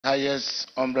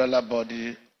highest umbrella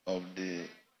body of the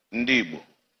Ndibo,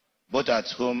 both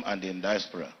at home and in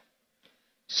diaspora.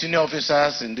 Senior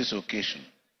officers in this occasion,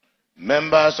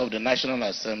 members of the National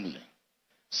Assembly,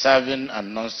 serving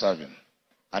and non-serving,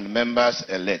 and members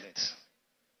elect.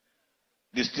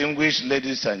 Distinguished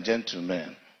ladies and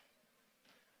gentlemen,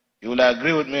 you will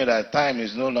agree with me that time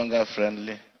is no longer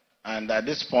friendly, and at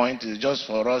this point it's just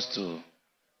for us to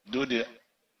do the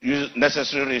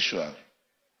necessary ritual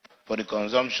for the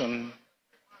consumption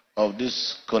of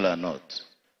this kola nut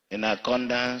in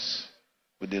accordance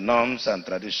with the norms and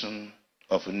tradition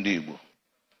of Ndibo.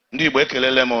 Ndibo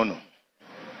ekelele m unu.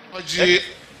 Oji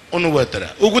unu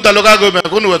wetara. Oguta local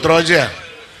government unu wetara oji a.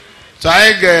 So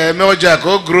I ga-eme oji a ka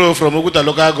o grow from Oguta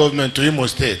local government to Imo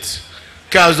State.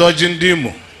 Ka azụ oji ndị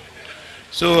Imo.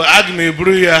 So aga m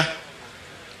eburu ya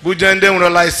buje ndị nwere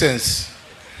license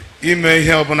ime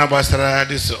ihe ọbụla gbasara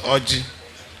this oji.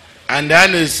 And a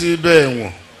na-esi be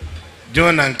enwo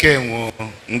jụọ na nke enwo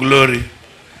Glory.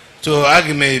 So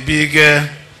aga m ebige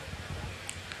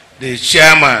the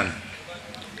chairman,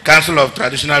 Council of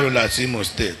Traditional Rulers, Imo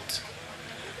State.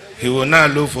 He will now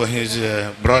look for his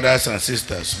brothers and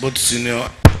sisters, both senior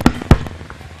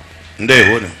and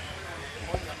they would.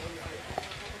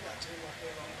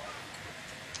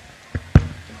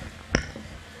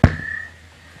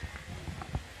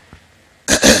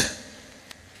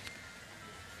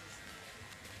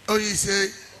 Oh, you say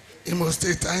Imo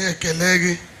State, I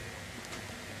kelegi.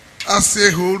 I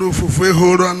say huru fufu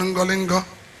huru anungolingo.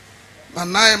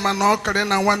 Manai manokare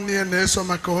na wani eneso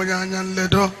makonya nyan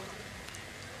ledo.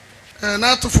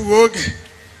 Na tufuoge.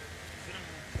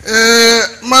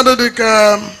 Mado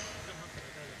dika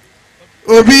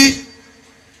obi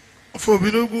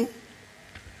fobinugu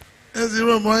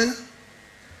eziro moya.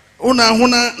 Una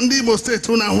huna ndi Imo State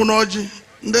una huna oji.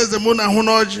 Ndeze muna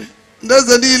huna oji.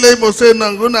 Ndeze niile Imo State na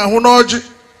una huna oji.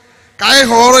 Kai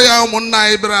horo ya umunna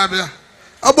ibrabia.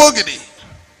 Abogidi.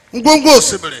 Ngwongwo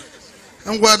osibere.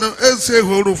 Ngwano ese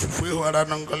horo fufu ehwara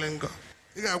na ngolingo.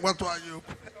 Ị ga-agwatụ anyị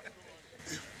okwu.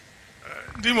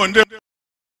 Ndị monde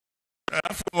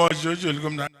afọ m oji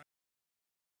olugom na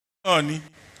oni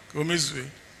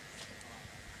komizwe.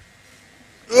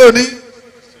 Oni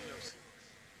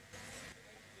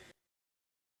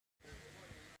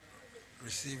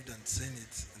received and sent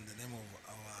it in the name of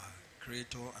our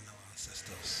Creator and our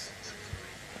ancestors.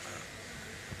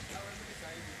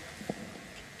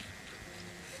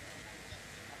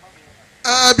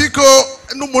 Biko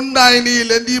n'ụmụnna anyị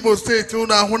niile ndị Imo Steeti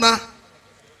unu ahụna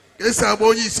esi agba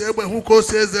onye isi egbe hụ ka o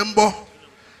si eze mbọ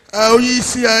onye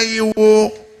isi anyị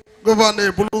wụ gọvanọ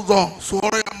ebulu ụzọ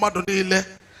sụọrọ ya mmadụ niile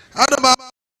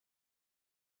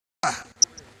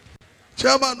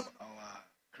chairman Our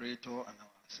Creator and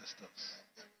our ancestors.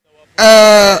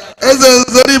 eze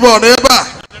nzeribo n'ebe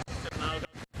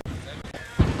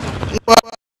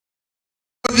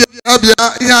a bịa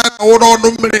ihe a na-awụrụ ọnụ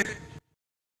mmiri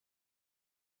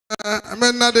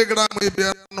Amena de gram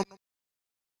ibia no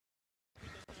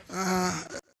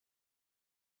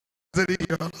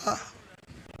zeriyola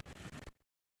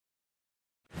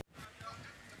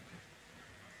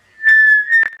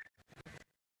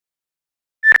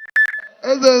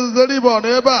eze zeribo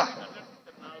n'ebe a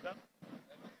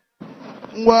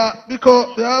ngwa biko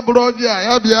bịa bụrụ ọjị a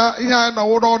ya bịa ihe a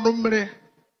na-awụrụ ọnụ mmiri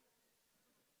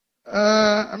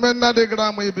amena de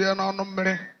gram ibia n'ọnụ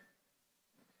mmiri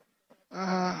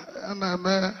ana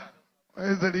me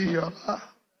ezeriyola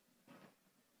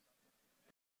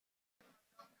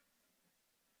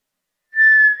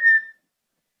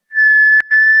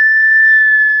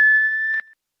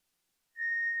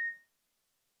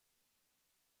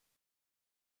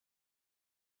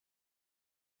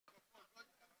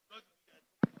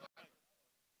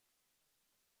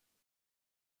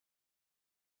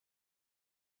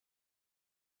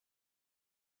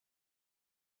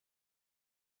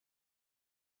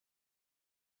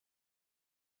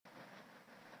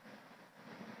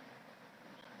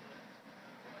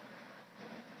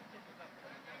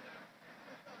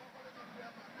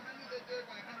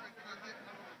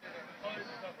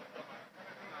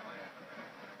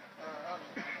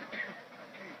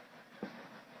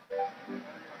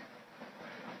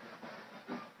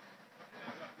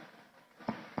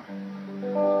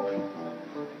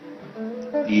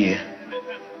Yeah.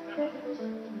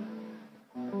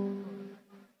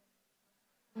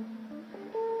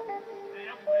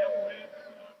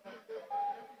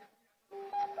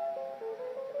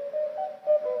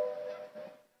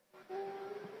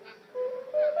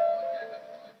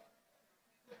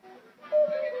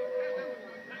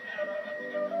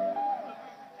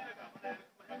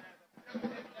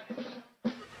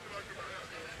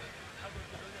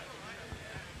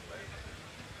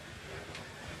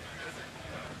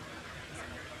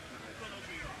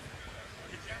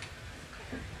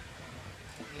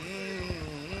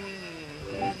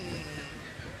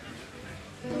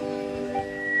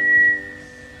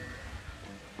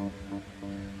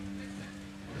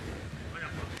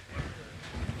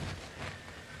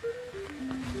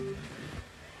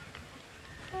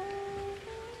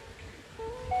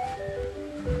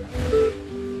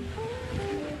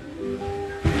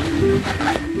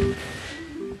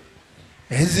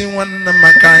 Everyone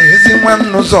maka,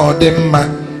 everyone knows Uzodinma.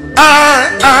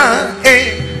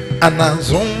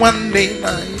 Anazon one day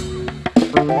night.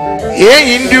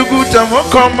 In the Oguta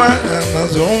mokoma,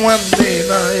 anazon one day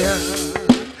night.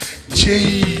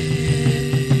 Chee,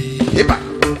 eba.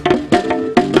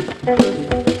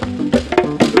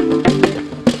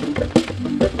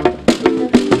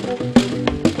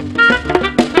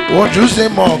 What you say,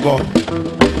 Mogo?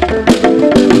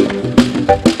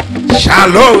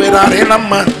 Shallow with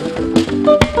Arilama.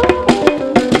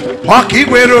 Hockey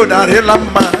Guero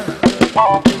Darilama.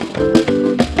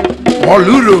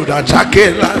 Oluro da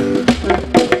Chakela.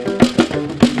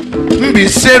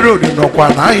 Mbisero di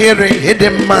Nokwana here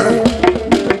Edema.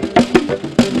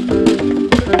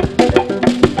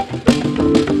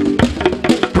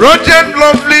 Project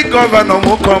Lovely Governor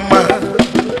Mukoma.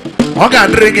 Oga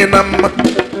Dredging.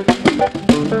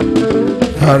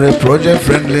 Are a project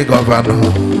friendly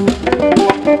governor.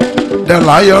 The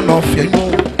lion of Yemo.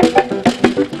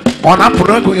 On a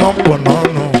program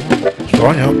no,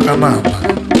 so you can.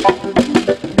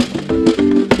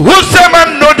 Who say man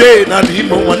no day, not him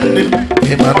one day,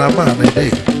 him and a man a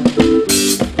day.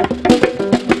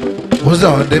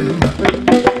 Uzodinma.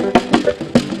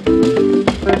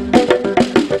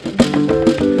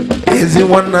 Is he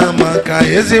one Namaka?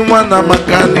 Is he one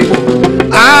Namakani?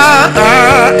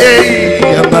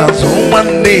 And that's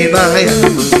one day night.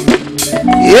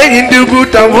 In the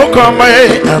Oguta mokoma,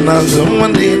 and that's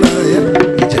one day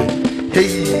night. Hey,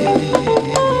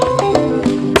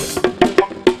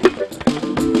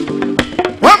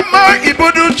 one more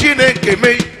Ibudu Chineke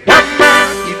me, one more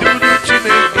Ibudu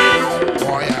Chineke,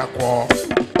 boy, I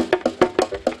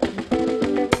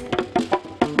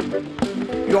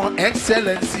Your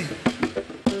Excellency.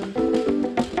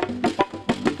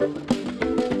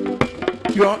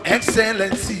 Your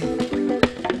Excellency,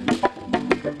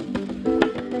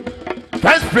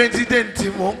 Vice President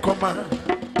Timokoma,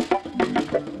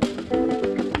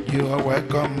 you are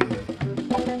welcome.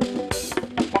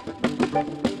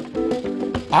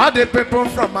 All the people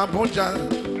from Abuja,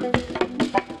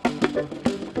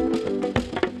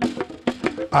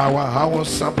 our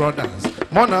Hausa brothers,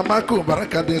 Monamaku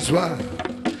Barakadeswa,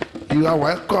 you are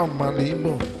welcome,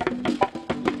 Malimo.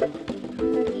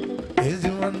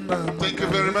 Thank you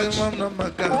very much.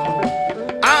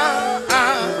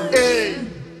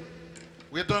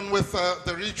 We're done with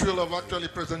the ritual of actually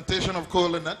presentation of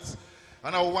cola nuts,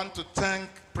 and I want to thank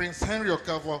Prince Henry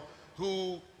Okafo,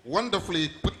 who wonderfully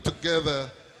put together,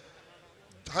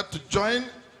 had to join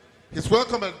his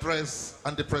welcome address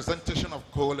and the presentation of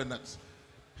cola nuts.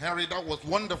 Henry, that was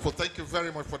wonderful. Thank you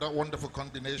very much for that wonderful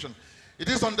combination. It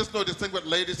is on this note, distinguished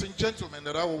ladies and gentlemen,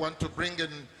 that I will want to bring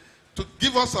in to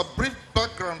give us a brief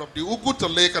background of the Oguta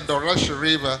Lake and the Orashi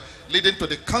River, leading to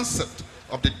the concept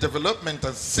of the Development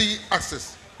and Sea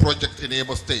Access Project in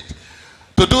Imo State.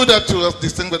 To do that to us,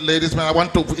 distinguished ladies, I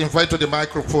want to invite to the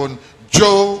microphone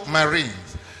Joe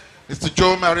Marines. Mr.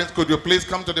 Joe Marines, could you please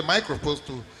come to the microphone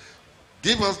to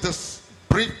give us this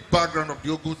brief background of the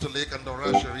Oguta Lake and the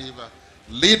Orashi River,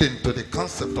 leading to the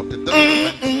concept of the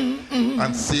Development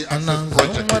and Sea Access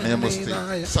Project in Imo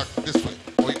State. Sir, this way.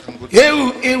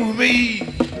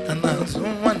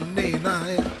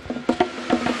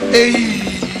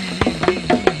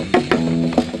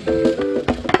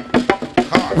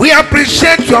 We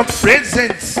appreciate your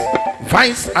presence,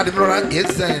 Vice Admiral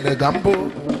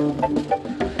Osinbajo,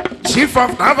 Chief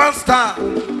of Naval Staff.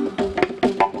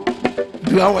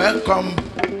 You are welcome.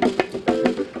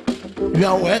 You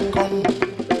are welcome.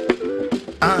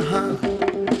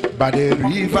 By the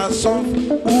rivers of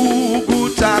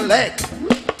Oguta Lake.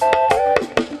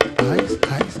 Eyes.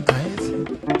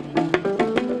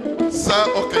 Sir,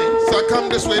 okay. Sir, come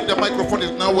this way. The microphone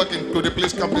is not working. Could you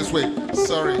please come this way?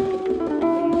 Sorry.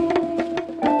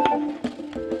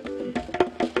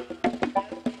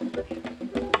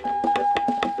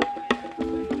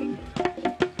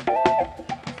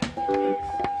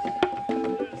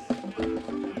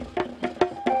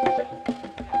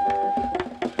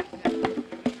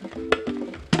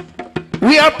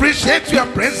 We appreciate your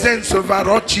presence,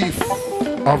 overall Chief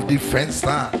of Defense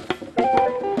Staff,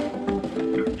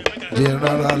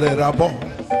 General Rabon.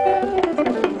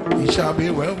 It shall be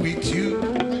well with you.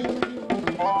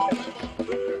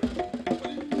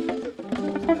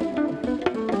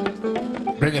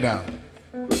 Bring it down.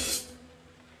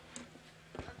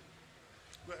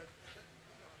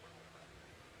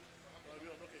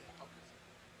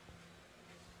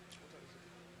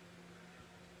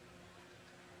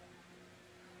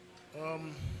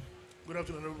 Good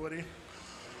afternoon, everybody.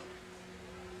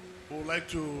 We would like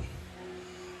to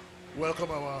welcome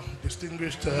our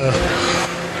distinguished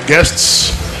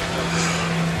guests.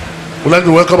 We'd like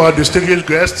to welcome our distinguished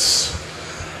guests,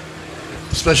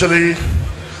 especially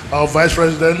our Vice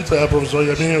President, Professor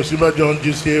Osinbajo,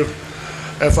 GCA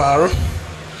FR,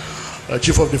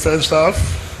 Chief of Defense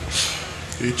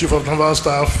Staff, the Chief of Naval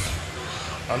Staff,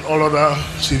 and all other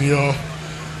senior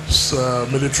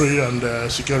military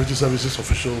and security services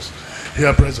officials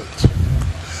here present.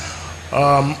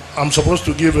 I'm supposed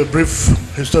to give a brief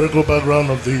historical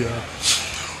background of the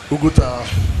Oguta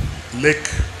Lake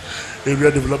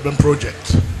Area Development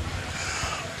Project.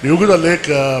 The Oguta Lake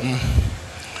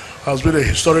has been a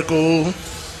historical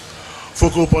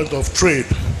focal point of trade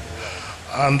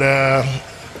and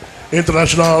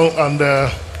international and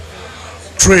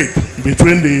trade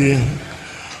between the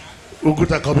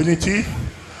Oguta community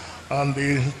and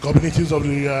the communities of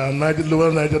the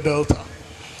lower Niger Delta.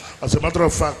 As a matter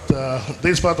of fact,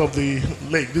 this part of the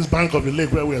lake, this bank of the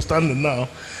lake where we are standing now,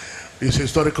 is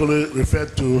historically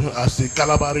referred to as the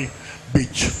Kalabari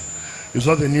Beach. It's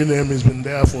not a new name, it's been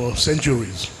there for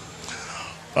centuries.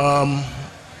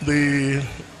 The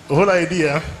whole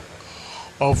idea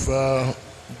of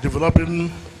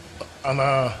developing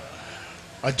an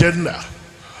agenda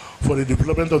for the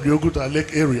development of the Oguta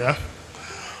Lake area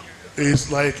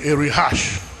is like a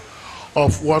rehash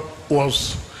of what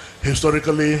was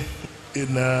historically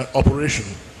in operation.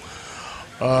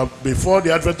 Before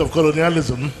the advent of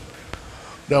colonialism,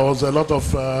 there was a lot of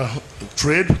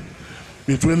trade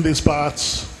between these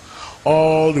parts,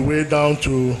 all the way down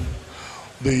to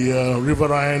the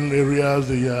riverine areas,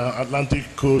 the Atlantic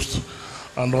coast,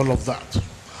 and all of that.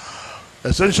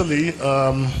 Essentially,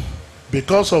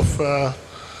 because of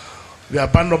the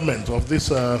abandonment of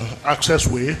this access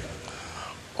way,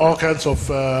 all kinds of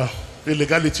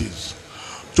illegalities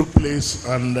took place,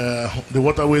 and the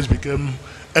waterways became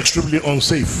extremely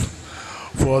unsafe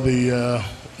for the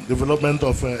development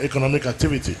of economic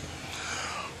activity.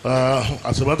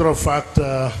 As a matter of fact,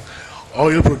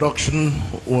 oil production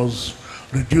was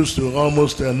reduced to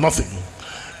almost nothing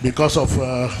because of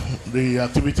the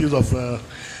activities of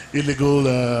illegal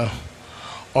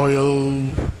oil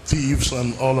thieves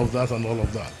and all of that and all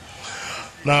of that.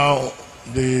 Now,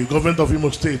 the government of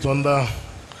Imo State, under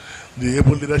the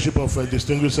able leadership of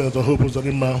distinguished Senator Hope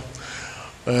Uzodinma,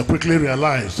 quickly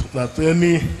realized that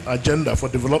any agenda for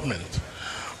development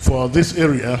for this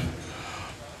area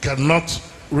cannot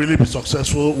really be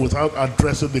successful without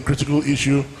addressing the critical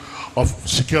issue of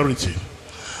security.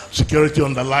 Security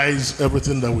underlies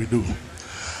everything that we do.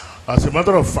 As a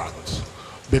matter of fact,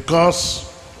 because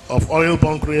of oil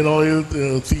bunkering, oil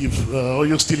thieves,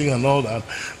 oil stealing and all that,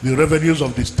 the revenues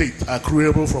of the state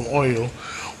accruable from oil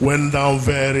went down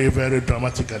very, very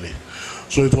dramatically.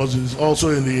 So it was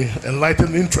also in the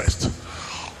enlightened interest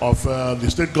of the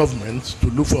state government to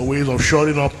look for ways of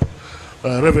shoring up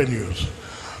revenues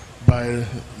by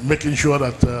making sure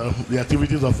that the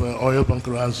activities of oil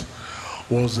bunkerers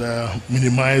was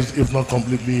minimized, if not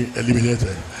completely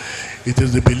eliminated. It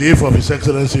is the belief of His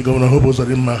Excellency Governor Hope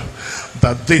Uzodinma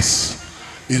that this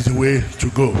is the way to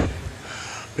go.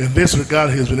 In this regard,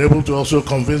 he has been able to also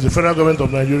convince the federal government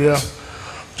of Nigeria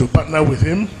to partner with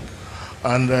him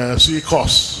and see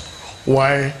costs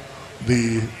why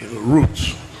the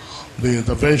route, the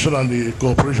intervention and the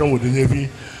cooperation with the Navy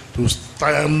to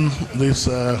stem this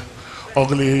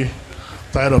ugly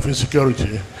tide of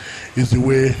insecurity is the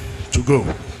way to go.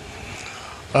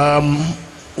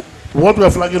 What we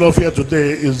are flagging off here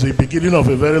today is the beginning of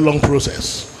a very long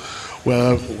process.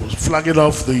 We're flagging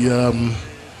off the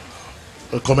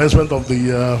commencement of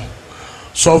the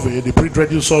survey, the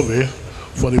pre-dredging survey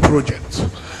for the project.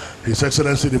 His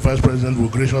Excellency the Vice President will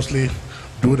graciously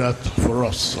do that for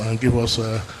us and give us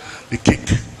the kick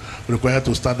required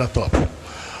to start that up.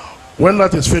 When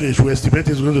that is finished, we estimate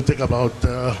it's going to take about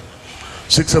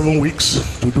 6-7 weeks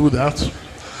to do that.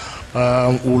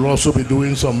 We'll also be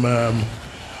doing some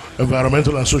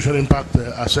environmental and social impact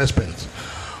assessment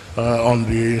on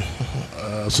the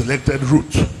selected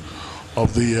route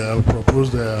of the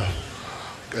proposed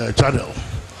channel.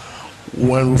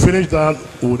 When we finish that,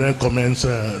 we'll then commence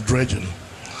dredging.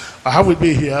 I have with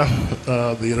me here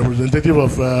the representative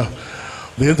of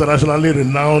the internationally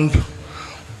renowned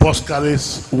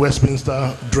Boskalis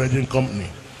Westminster Dredging Company.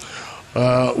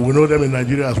 We know them in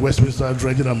Nigeria as Westminster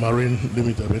Dredging and Marine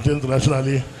Limited, but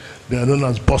internationally they are known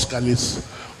as Boskalis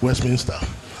Westminster.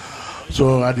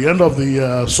 So at the end of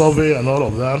the survey and all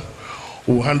of that,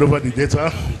 we'll hand over the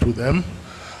data to them,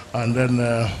 and then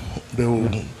they will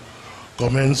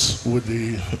commence with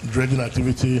the dredging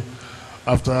activity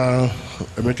after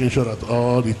making sure that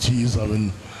all the T's have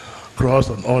been crossed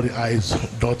and all the I's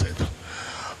dotted.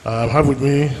 I have with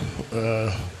me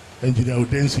Engineer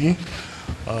Udensi.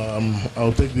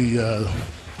 I'll take the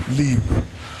leave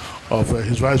of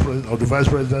the Vice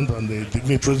President and the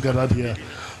dignitaries gathered here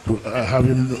to have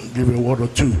him give a word or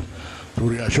two to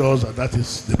reassure us that that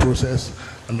is the process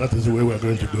and that is the way we're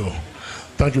going to go.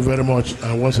 Thank you very much,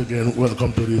 and once again,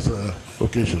 welcome to this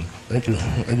occasion. Thank you.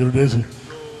 Engineer Udensi.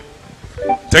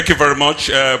 Thank you very much.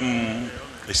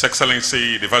 His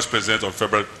Excellency, the Vice President of the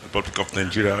Federal Republic of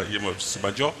Nigeria,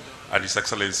 Osinbajo, and His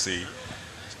Excellency,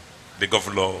 the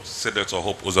Governor, Senator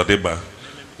Hope Uzodinma.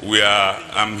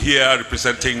 I'm here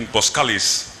representing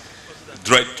Boskalis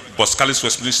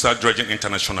Westminster Dredging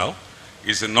International.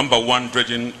 It's the #1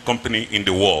 dredging company in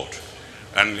the world.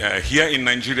 And here in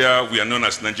Nigeria, we are known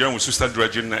as Nigerian Westminster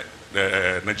Dredging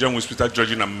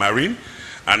and Marine.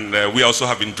 And we also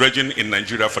have been dredging in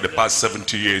Nigeria for the past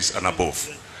 70 years and above.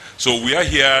 So we are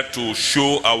here to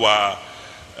show our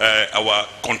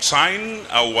concern,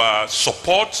 our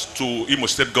support to Imo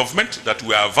State government, that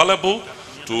we are available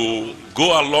to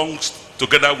go along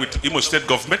together with Imo State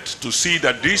government to see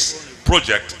that this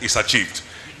project is achieved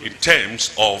in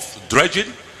terms of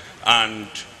dredging and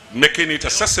making it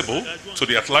accessible to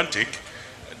the Atlantic,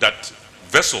 that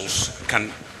vessels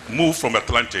can move from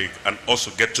Atlantic and also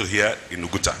get to here in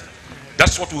Oguta.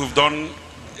 That's what we've done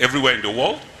everywhere in the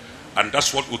world, and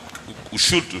that's what we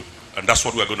should do, and that's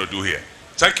what we're going to do here.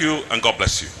 Thank you, and God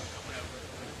bless you.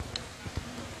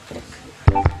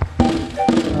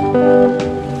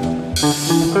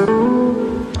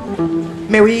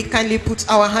 May we kindly put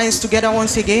our hands together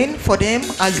once again for them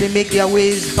as they make their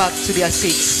ways back to their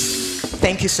seats.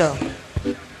 Thank you, sir.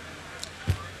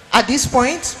 At this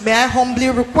point, may I humbly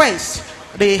request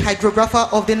the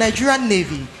hydrographer of the Nigerian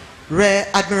Navy, Rear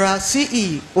Admiral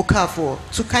C.E. Okafor,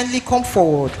 to kindly come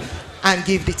forward and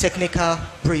give the technical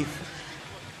brief.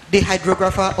 The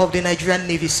hydrographer of the Nigerian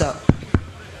Navy, sir.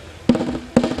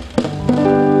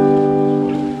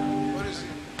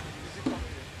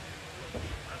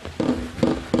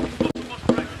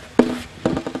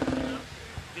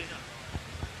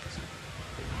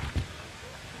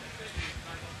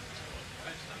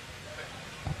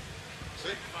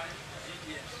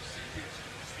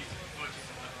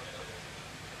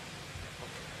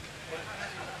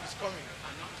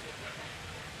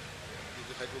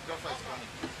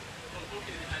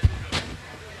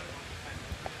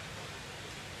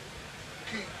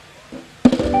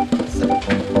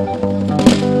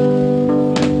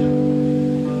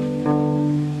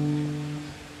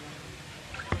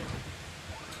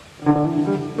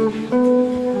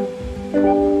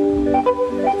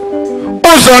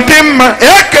 Uzodinma,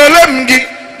 ekele m gị,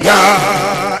 ya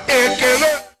ekele.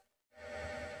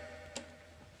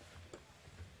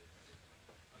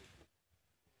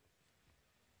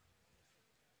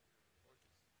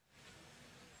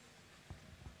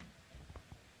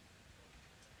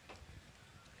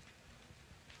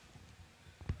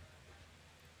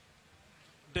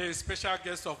 The special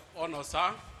guest of honor,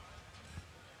 sir,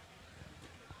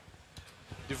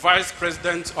 the Vice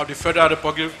President of the Federal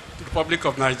Republic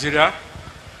of Nigeria,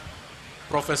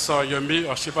 Professor Yomi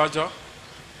Osinbajo.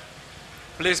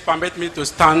 Please permit me to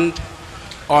stand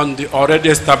on the already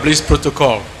established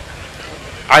protocol.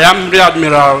 I am Rear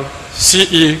Admiral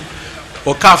C.E.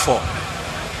 Okafor,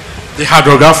 the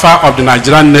hydrographer of the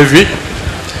Nigerian Navy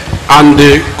and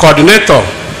the coordinator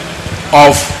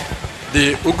of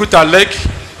the Oguta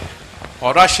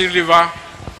Lake-Orashi River.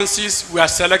 Were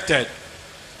selected.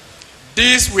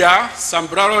 These were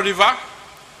Sambraro River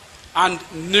and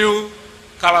New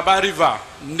Calabar River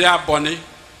near Bonny.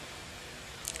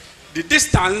 The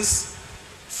distance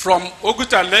from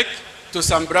Oguta Lake to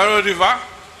Sambraro River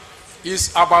is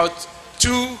about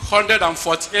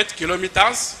 248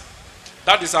 kilometers.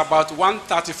 That is about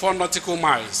 134 nautical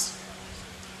miles.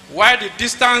 While the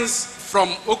distance from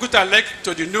Oguta Lake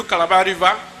to the New Calabar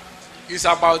River is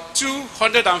about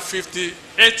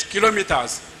 258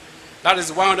 kilometers. That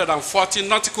is 140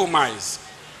 nautical miles.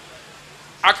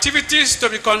 Activities to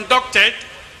be conducted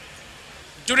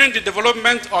during the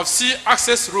development of sea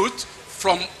access route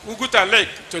from Oguta Lake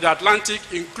to the Atlantic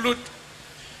include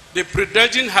the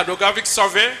pre-dredging hydrographic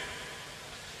survey,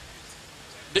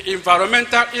 the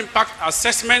environmental impact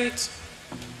assessment,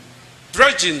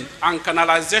 dredging and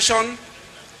canalization,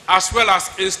 as well as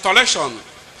installation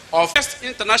of first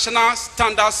international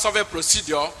standard survey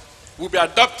procedure will be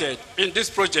adopted in this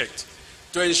project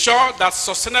to ensure that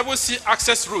sustainable sea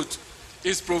access route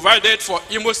is provided for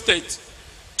Imo State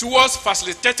towards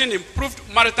facilitating improved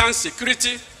maritime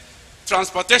security,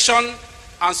 transportation,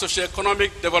 and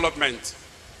socio-economic development.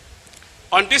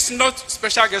 On this note,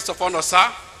 special guest of honor, sir,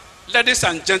 ladies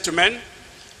and gentlemen,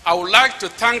 I would like to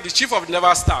thank the Chief of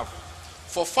Naval Staff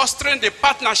for fostering the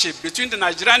partnership between the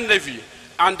Nigerian Navy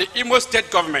and the Imo State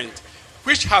government,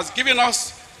 which has given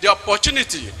us the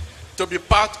opportunity to be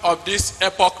part of this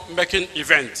epoch-making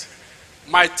event.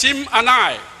 My team and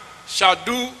I shall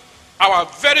do our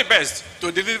very best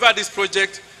to deliver this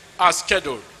project as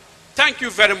scheduled. Thank you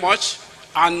very much,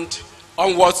 and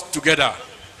onwards together.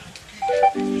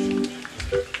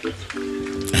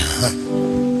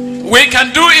 We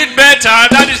can do it better.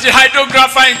 That is the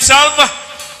hydrographer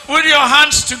himself. Put your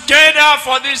hands together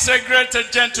for this great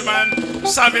gentleman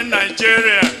serving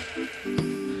Nigeria.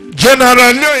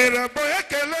 General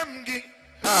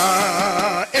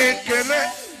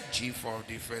Chief of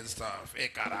Defense Staff,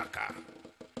 Ekaraka.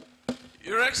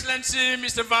 Your Excellency,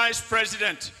 Mr. Vice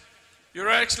President, Your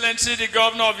Excellency, the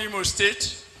Governor of Imo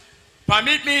State,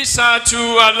 permit me, sir, to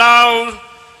allow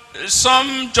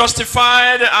some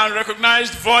justified and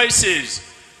recognized voices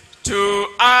to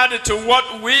add to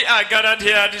what we are gathered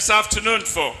here this afternoon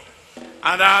for.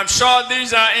 And I'm sure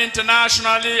these are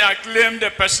internationally acclaimed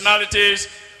personalities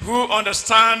who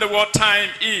understand what time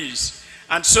is.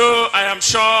 And so I am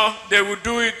sure they will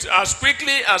do it as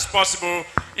quickly as possible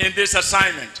in this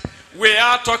assignment. We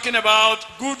are talking about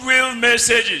goodwill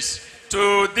messages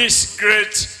to this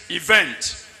great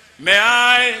event. May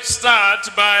I start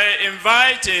by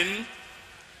inviting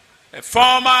a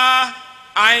former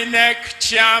INEC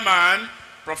chairman,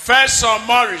 Professor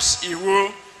Morris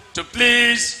Iwu, to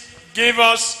please give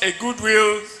us a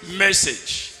goodwill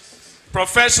message.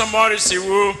 Professor Morris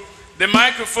Iwu, the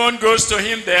microphone goes to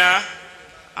him there,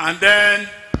 and then,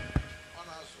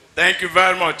 thank you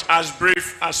very much, as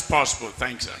brief as possible.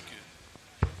 Thanks, sir. Thank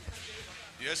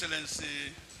you. Your Excellency,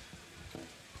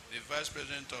 the Vice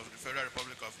President of the Federal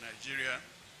Republic of Nigeria,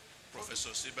 Professor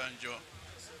Osinbajo,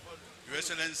 Your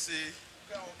Excellency,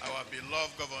 our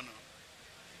beloved Governor,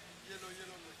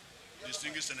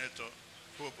 Distinguished Senator,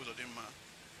 Uzodinma,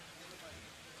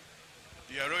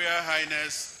 Your Royal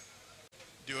Highness,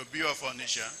 the Obi of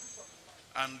Onitsha,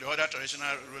 and the other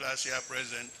traditional rulers here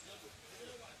present,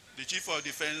 the Chief of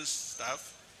Defense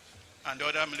Staff, and the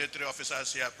other military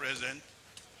officers here present.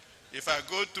 If I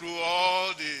go through all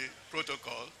the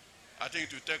protocol, I think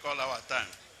it will take all our time.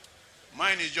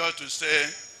 Mine is just to say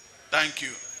thank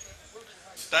you.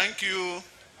 Thank you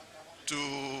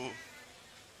to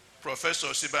Professor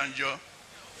Osinbajo.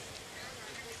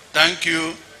 Thank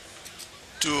you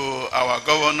to our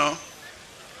governor.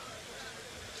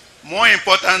 More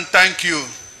important, thank you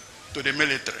to the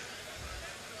military.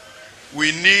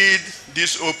 We need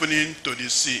this opening to the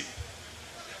sea.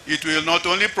 It will not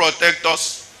only protect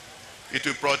us, it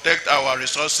will protect our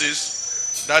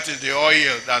resources. That is the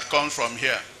oil that comes from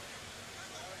here.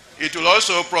 It will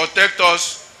also protect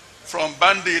us from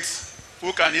bandits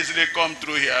who can easily come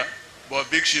through here, but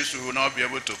big ships will not be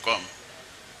able to come.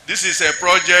 This is a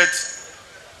project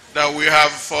that we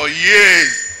have for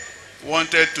years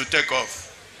wanted to take off.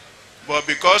 But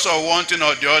because of one thing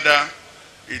or the other,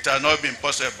 it has not been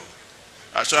possible.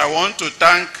 So I want to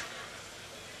thank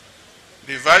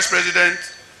the Vice President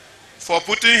for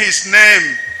putting his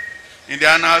name in the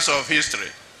annals of history,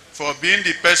 for being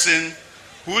the person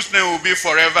whose name will be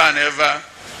forever and ever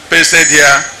pasted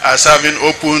here as having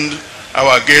opened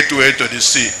our gateway to the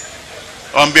sea.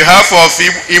 On behalf of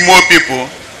Imo people,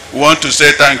 we want to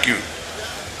say thank you.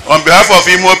 On behalf of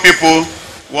Imo people,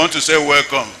 we want to say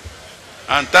welcome.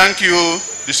 And thank you,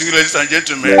 distinguished ladies and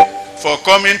gentlemen, for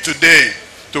coming today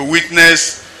to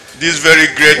witness this very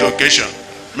great occasion.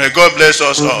 May God bless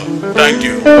us all. Thank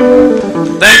you.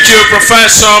 Thank you,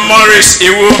 Professor Morris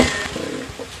Iwu.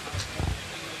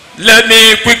 Let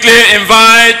me quickly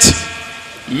invite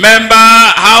Member,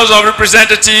 House of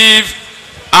Representatives,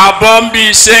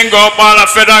 Abombi Sengo Pala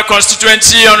Federal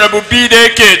Constituency, Honorable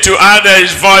BDK, to add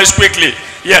his voice quickly.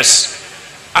 Yes.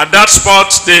 At that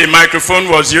spot, the microphone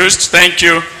was used. Thank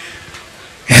you.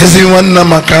 Everyone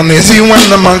namakano, everyone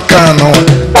namakano.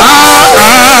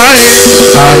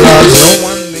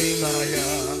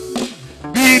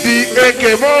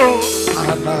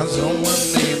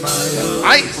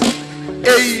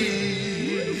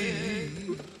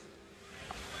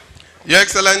 Your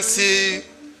Excellency,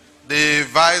 the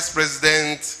Vice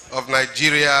President of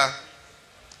Nigeria,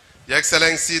 Your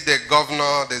Excellency, the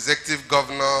Governor, the Executive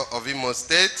Governor of Imo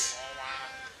State,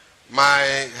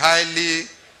 my highly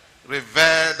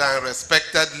revered and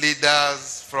respected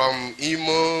leaders from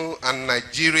Imo and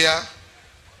Nigeria,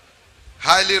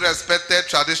 highly respected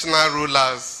traditional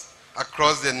rulers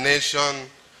across the nation,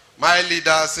 my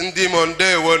leaders, Ndi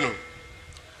Monde Wonu.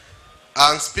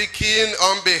 I'm speaking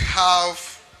on behalf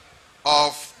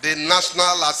of the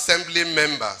National Assembly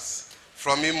members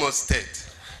from Imo State.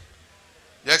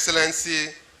 Your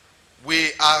Excellency,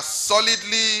 we are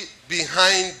solidly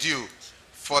behind you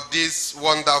for this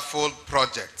wonderful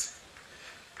project.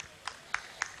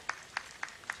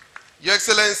 Your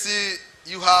Excellency,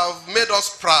 you have made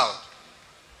us proud.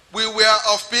 We were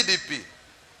of PDP.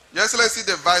 Your Excellency,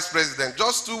 the Vice President,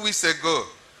 just 2 weeks ago,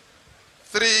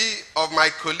 3 of my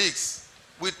colleagues,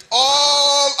 with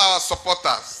all our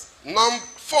supporters,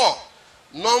 4,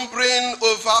 numbering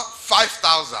over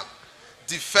 5,000,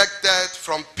 defected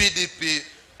from PDP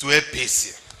to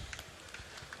APC.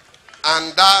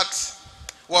 And that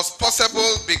was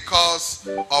possible because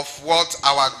of what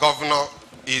our governor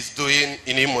is doing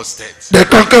in Imo State. The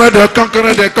conqueror,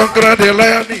 the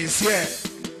lion is here.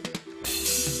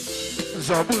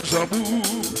 Zabu,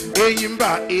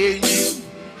 Eyimba, Eyim.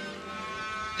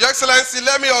 Your Excellency,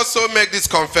 let me also make this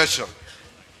confession.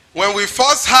 When we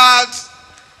first heard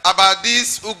about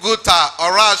this Oguta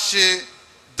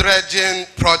Dredging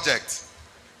project,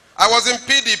 I was in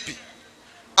PDP,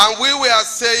 and we were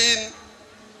saying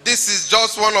this is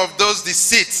just one of those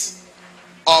deceits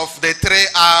of the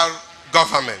 3R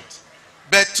government.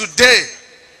 But today,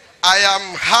 I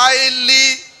am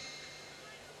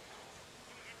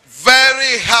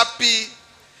very happy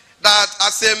that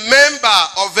as a member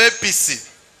of APC,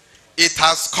 it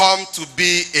has come to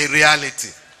be a reality.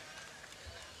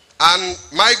 And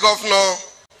my governor,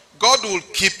 God will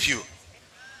keep you.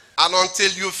 And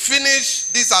until you finish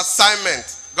this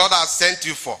assignment God has sent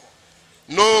you for,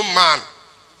 no man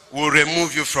will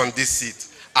remove you from this seat.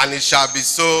 And it shall be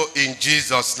so in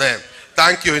Jesus' name.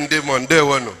 Thank you,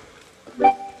 Ndemondewonu.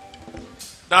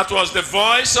 That was the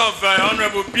voice of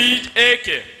Honorable Pete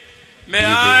Eke. May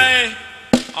I,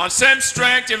 on same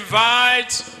strength,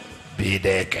 invite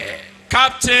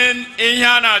Captain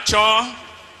Ihanacho.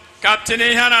 Captain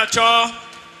Ihanacho,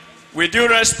 with due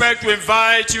respect, we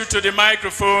invite you to the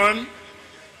microphone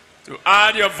to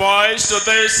add your voice to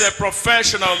this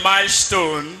professional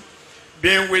milestone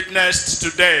being witnessed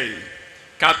today.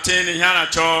 Captain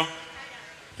Ihanacho,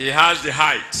 he has the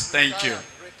height. Thank you.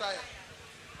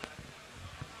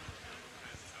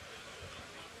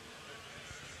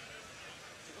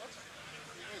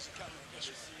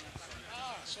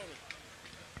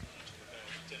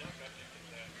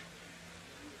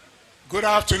 Good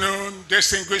afternoon,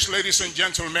 distinguished ladies and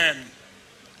gentlemen.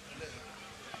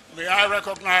 May I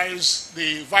recognize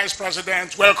the Vice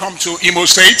President. Welcome to Imo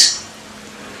State.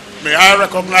 May I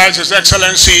recognize His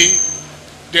Excellency,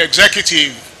 the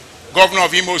Executive Governor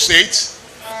of Imo State.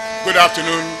 Good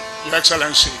afternoon, Your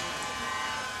Excellency.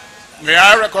 May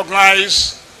I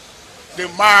recognize the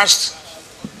masked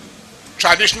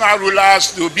traditional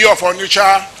rulers, the Obi of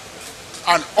Onitsha,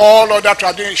 and all other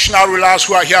traditional rulers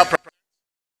who are here present.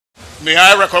 May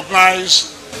I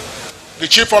recognize the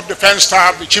Chief of Defense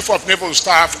Staff, the Chief of Naval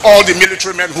Staff, all the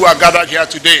military men who are gathered here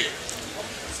today.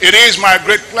 It is my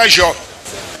great pleasure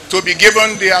to be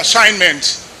given the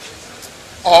assignment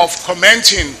of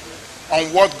commenting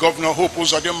on what Governor Hope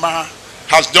Uzodinma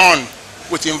has done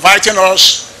with inviting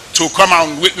us to come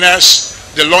and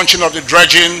witness the launching of the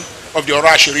dredging of the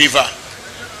Orashi River.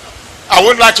 I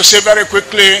would like to say very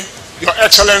quickly, Your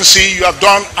Excellency, you have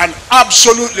done an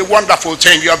absolutely wonderful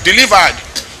thing. You have delivered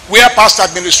where past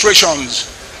administrations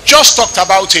just talked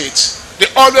about it. They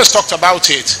always talked about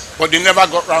it, but they never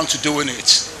got around to doing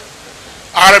it.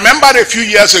 I remember a few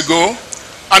years ago,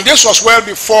 and this was well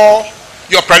before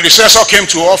your predecessor came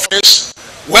to office,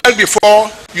 well before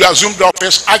you assumed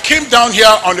office, I came down here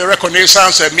on a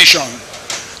reconnaissance mission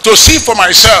to see for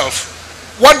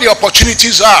myself what the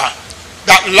opportunities are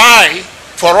that lie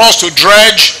for us to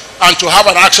dredge and to have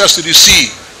an access to the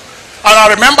sea. And I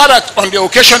remember that on the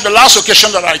occasion, the last occasion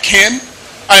that I came,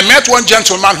 I met one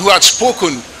gentleman who had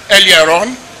spoken earlier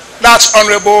on. That's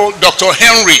Honorable Dr.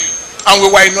 Henry, and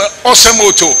we were in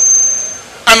Osinbajo.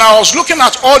 And I was looking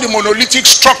at all the monolithic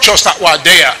structures that were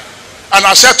there. And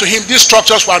I said to him, these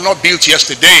structures were not built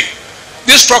yesterday.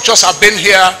 These structures have been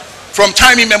here from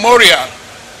time immemorial.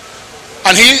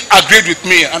 And he agreed with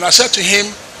me. And I said to him,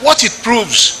 what it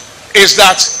proves is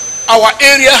that our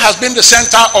area has been the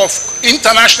center of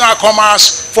international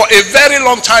commerce for a very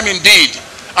long time indeed.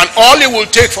 And all it will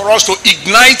take for us to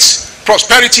ignite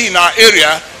prosperity in our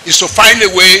area is to find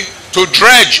a way to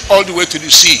dredge all the way to the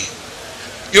sea.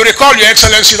 You recall, Your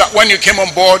Excellency, that when you came on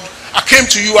board, I came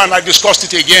to you and I discussed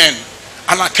it again.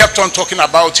 And I kept on talking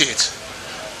about it.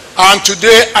 And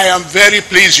today I am very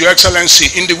pleased, Your Excellency,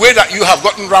 in the way that you have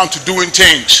gotten around to doing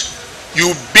things.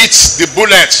 You beat the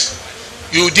bullet.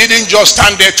 You didn't just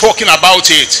stand there talking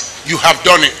about it. You have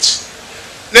done it.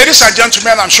 Ladies and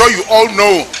gentlemen, I'm sure you all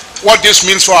know what this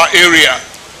means for our area.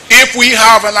 If we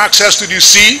have an access to the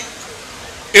sea,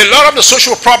 a lot of the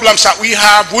social problems that we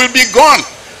have will be gone,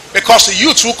 because the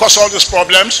youth who cause all these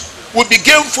problems will be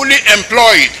gainfully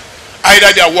employed.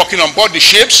 Either they are working on board the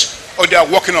ships, or they are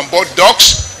working on board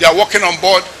docks, they are working on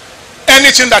board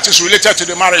anything that is related to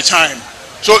the maritime.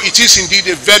 So it is indeed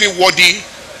a very worthy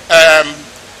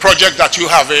project that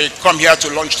you have come here to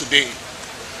launch today.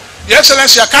 Your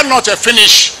Excellency, I cannot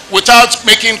finish without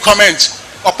making comments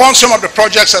upon some of the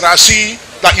projects that I see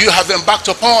that you have embarked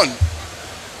upon.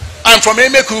 I'm from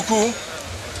Emekuku,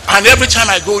 and every time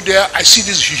I go there, I see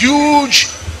this huge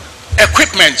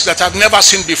equipment that I've never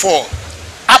seen before.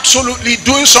 Absolutely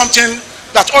doing something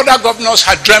that other governors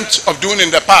had dreamt of doing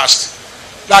in the past.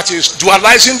 That is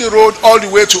dualizing the road all the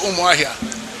way to Umuahia.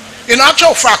 In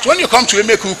actual fact, when you come to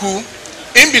Emekuku,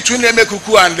 in between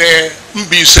Emekuku and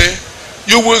Mbise,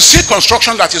 you will see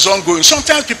construction that is ongoing.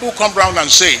 Sometimes people come around and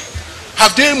say,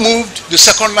 have they moved the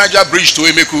second Niger bridge to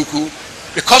Emekuku?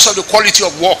 Because of the quality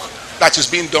of work that is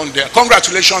being done there.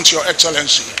 Congratulations, Your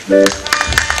Excellency.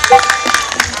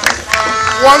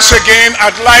 Once again,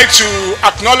 I'd like to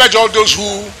acknowledge all those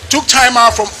who took time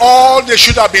out from all they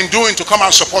should have been doing to come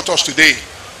and support us today.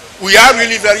 We are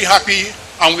really very happy,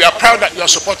 and we are proud that you are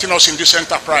supporting us in this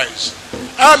enterprise.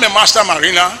 I'm a master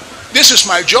mariner. This is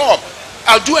my job.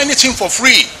 I'll do anything for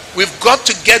free. We've got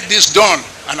to get this done,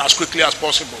 and as quickly as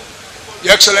possible.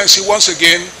 Your Excellency, once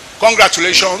again,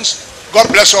 congratulations. God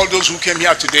bless all those who came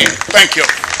here today. Thank you.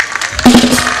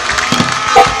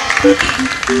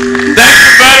 Thank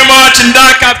you very much,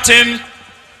 Nda Captain.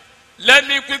 Let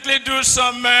me quickly do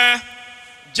some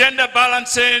gender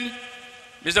balancing.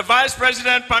 Mr. Vice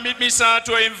President, permit me, sir,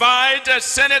 to invite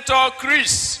Senator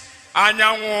Chris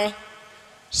Anyanwu.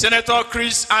 Senator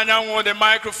Chris Anyanwu, the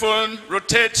microphone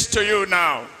rotates to you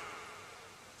now.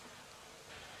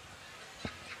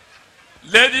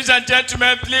 Ladies and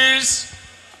gentlemen, please,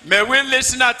 may we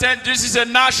listen attentively. This is a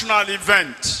national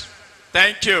event.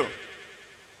 Thank you.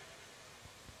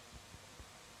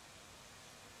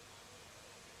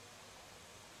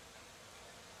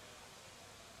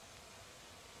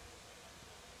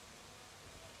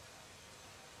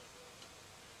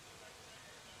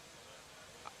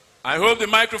 I hope the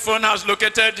microphone has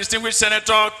located distinguished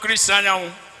Senator Chris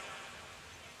Anyanwu.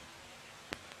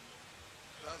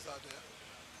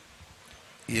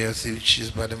 Yes, if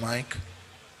she's by the mic.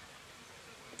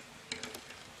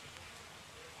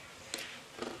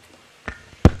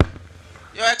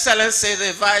 Your Excellency,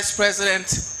 the Vice President,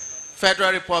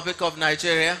 Federal Republic of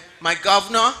Nigeria, my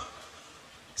Governor,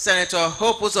 Senator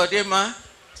Hope Uzodinma,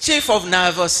 Chief of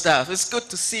Naval Staff. It's good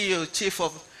to see you, Chief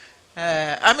of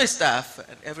Army Staff,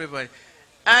 and everybody.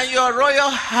 And Your Royal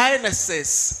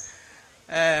Highnesses,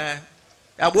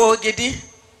 Abogidi,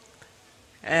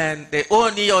 and the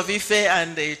Oni of Ife,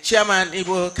 and the Chairman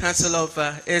Igbo Council of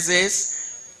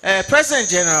Ezes, President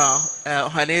General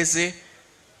Ohaneze,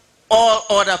 all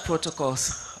other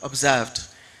protocols observed.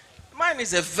 Mine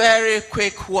is a very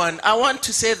quick one. I want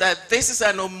to say that this is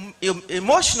an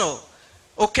emotional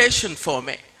occasion for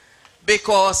me,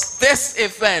 because this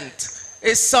event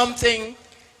is something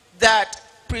that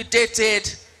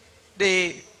predated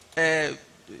the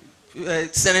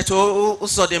Senator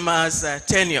Uzodinma's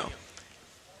tenure.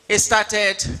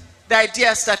 The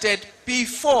idea started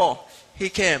before he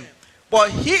came. But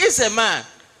he is a man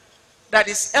that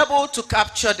is able to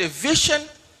capture the vision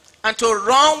and to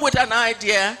run with an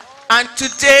idea, and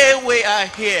today we are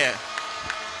here.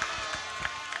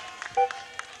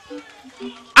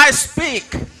 I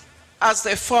speak as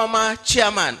the former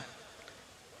chairman,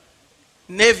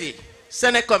 Navy,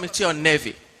 Senate Committee on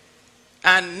Navy.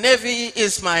 And Navy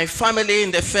is my family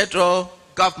in the federal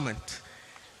government.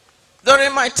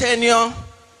 During my tenure,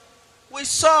 we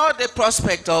saw the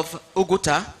prospect of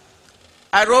Oguta.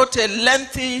 I wrote a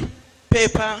lengthy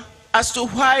paper as to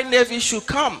why Navy should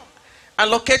come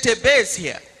and locate a base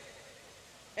here.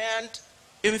 And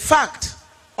in fact,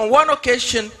 on one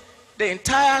occasion, the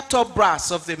entire top brass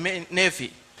of the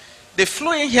Navy, they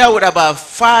flew in here with about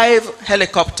 5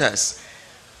 helicopters.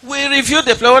 We reviewed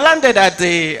the plane. We landed at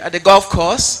the golf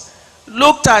course,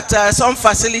 looked at some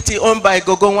facility owned by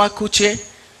Gogonwa Kuche,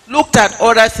 looked at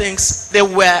other things. They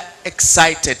were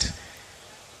excited.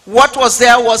 What was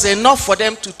there was enough for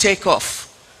them to take off.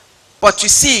 But you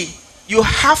see, you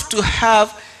have to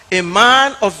have a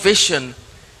man of vision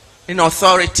in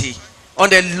authority on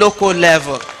the local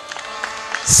level.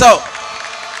 So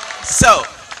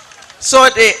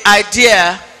the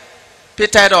idea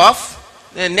petered off.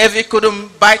 The Navy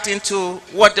couldn't bite into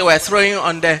what they were throwing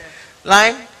on the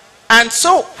line. And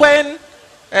so when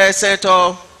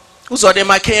Senator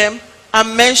Uzodinma came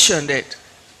and mentioned it,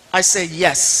 I said,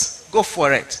 yes, go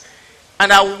for it.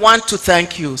 And I want to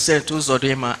thank you, Senator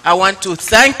Uzodinma. I want to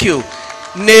thank you,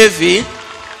 Navy,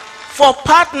 for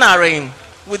partnering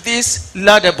with this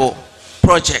laudable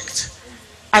project.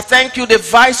 I thank you, the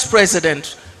Vice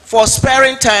President, for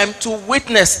sparing time to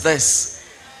witness this.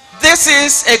 This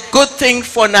is a good thing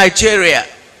for Nigeria.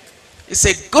 It's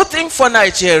a good thing for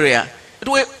Nigeria. It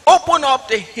will open up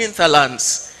the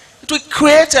hinterlands. It will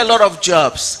create a lot of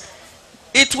jobs.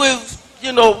 It will,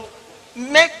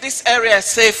 make this area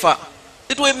safer.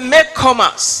 It will make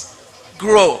commerce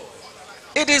grow.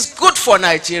 It is good for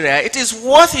Nigeria. It is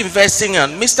worth investing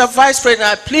in. Mr. Vice President,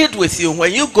 I plead with you,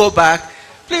 when you go back,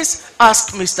 please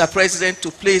ask Mr. President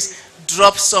to please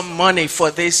drop some money for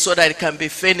this so that it can be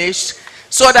finished,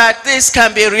 so that this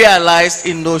can be realized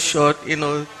in no short,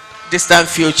 distant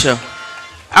future.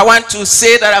 I want to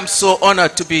say that I'm so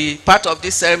honored to be part of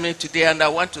this ceremony today, and I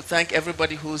want to thank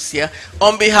everybody who's here.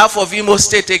 On behalf of Imo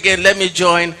State, again, let me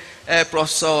join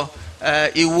Professor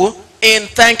Iwu in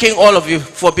thanking all of you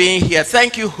for being here.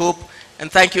 Thank you, Hope,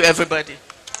 and thank you, everybody.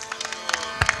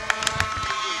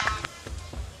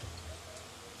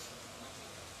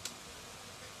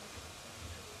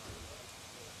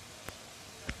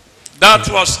 That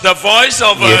was the voice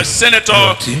of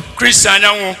Senator Chris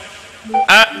Anyanwu.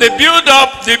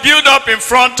 The build-up in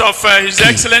front of His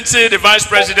Excellency, the Vice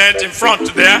President, in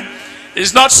front there,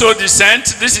 is not so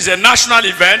decent. This is a national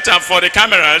event, and for the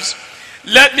cameras,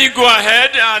 let me go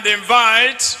ahead and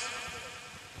invite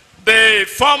the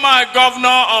former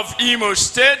governor of Imo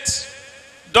State,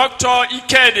 Dr.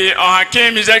 Ikedi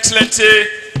Ohakim, His Excellency,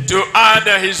 to add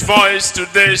his voice to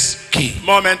this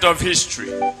moment of history.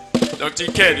 Dr.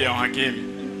 Ikedi Ohakim.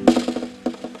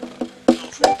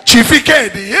 Chief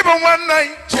Ikedi, even one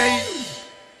night,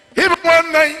 even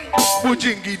one night,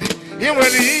 Bujingidi, even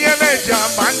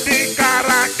Mandi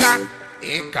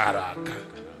Karaka.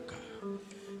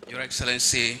 Your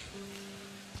Excellency,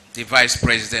 the Vice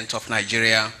President of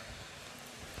Nigeria,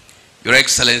 Your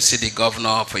Excellency, the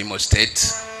Governor of Imo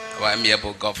State, our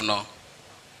amiable Governor,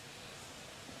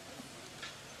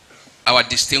 our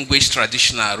distinguished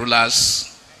traditional rulers,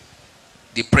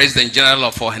 the President General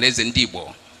of Ohaneze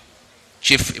Ndigbo,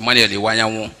 Chief Emmanuel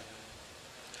Iwanyanwu,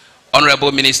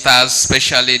 Honorable Ministers,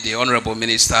 especially the Honorable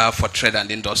Minister for Trade and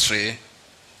Industry,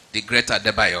 the Great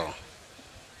Adebayo,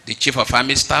 the Chief of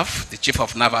Army Staff, the Chief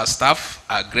of Naval Staff,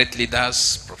 our great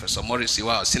leaders, Professor Maurice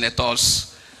Iwa, our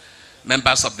senators,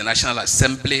 members of the National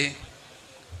Assembly,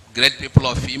 great people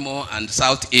of Imo and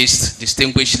Southeast,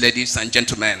 distinguished ladies and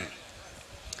gentlemen.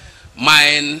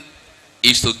 Mine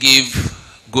is to give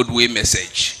goodwill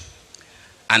message,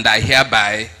 and I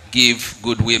hereby give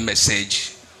goodwill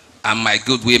message, and my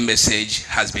goodwill message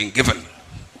has been given.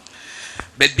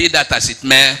 But be that as it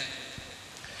may,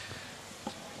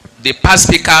 the past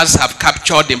speakers have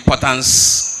captured the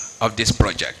importance of this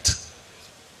project.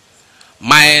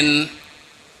 Mine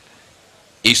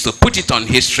is to put it on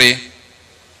history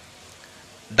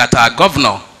that our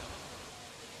Governor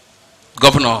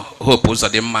Hope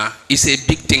Uzodinma, is a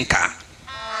big thinker.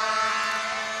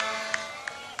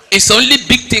 It's only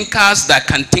big thinkers that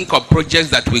can think of projects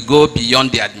that will go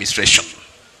beyond the administration.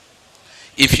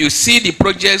 If you see the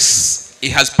projects he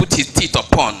has put his teeth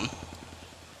upon,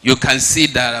 you can see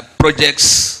there are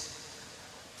projects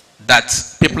that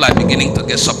people are beginning to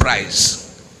get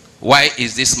surprised. Why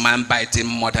is this man biting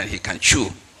more than he can chew?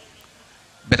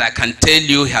 But I can tell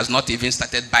you he has not even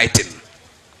started biting.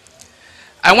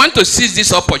 I want to seize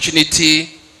this opportunity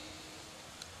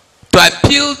to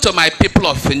appeal to my people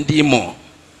of Ndimo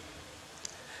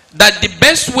that the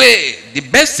best way, the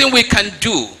best thing we can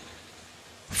do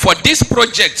for this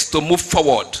project to move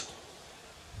forward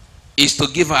is to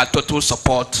give our total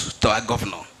support to our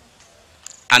governor.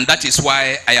 And that is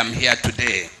why I am here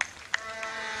today.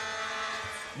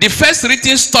 The first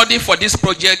written study for this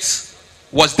project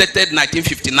was dated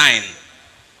 1959.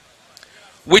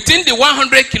 Within the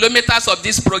 100 kilometers of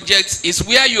this project is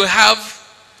where you have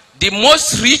the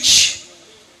most rich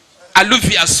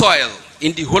alluvial soil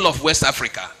in the whole of West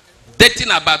Africa, dating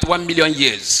about 1 million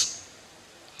years.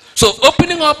 So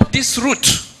opening up this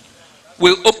route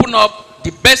will open up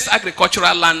the best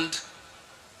agricultural land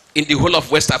in the whole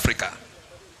of West Africa.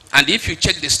 And if you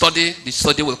check the study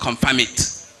will confirm it.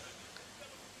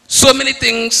 So many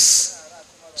things,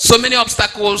 so many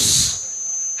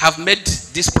obstacles have made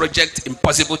this project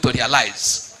impossible to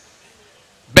realize.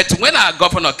 But when our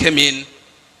governor came in,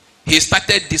 he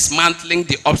started dismantling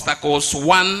the obstacles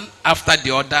one after the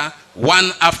other,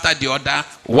 one after the other,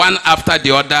 one after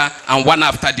the other, and one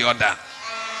after the other.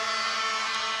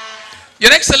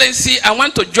 Your Excellency, I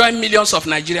want to join millions of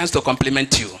Nigerians to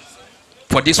compliment you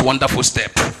for this wonderful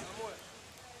step.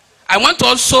 I want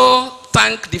also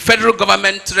thank the federal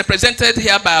government, represented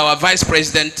here by our Vice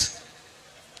President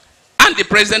and the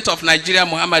President of Nigeria,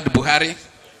 Muhammadu Buhari,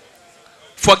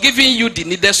 for giving you the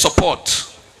needed support.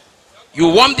 You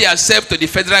warmed yourself to the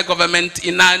federal government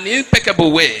in an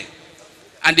impeccable way,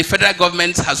 and the federal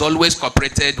government has always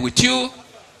cooperated with you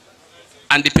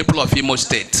and the people of Imo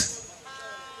State.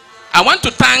 I want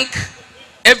to thank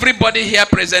everybody here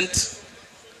present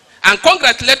and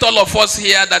congratulate all of us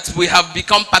here that we have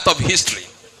become part of history.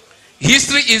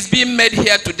 History is being made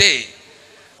here today,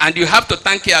 and you have to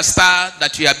thank your star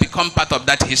that you have become part of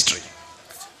that history.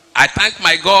 I thank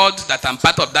my God that I'm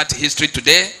part of that history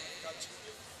today.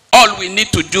 All we need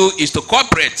to do is to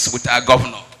cooperate with our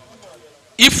governor.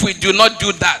 If we do not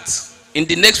do that, in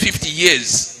the next 50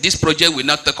 years, this project will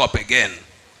not take up again.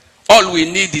 All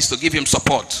we need is to give him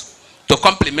support, to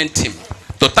compliment him,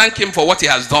 to thank him for what he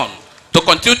has done, to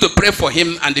continue to pray for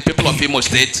him and the people of Imo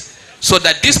State, so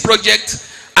that this project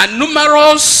and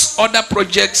numerous other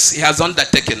projects he has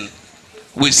undertaken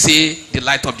will see the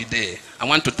light of the day. I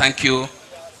want to thank you.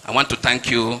 I want to thank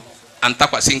you and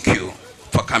thank you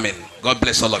for coming. God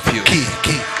bless all of you.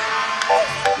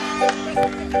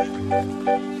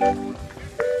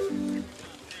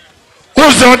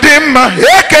 Uzodinma,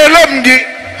 ekele mgi,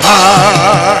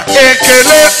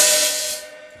 ekele.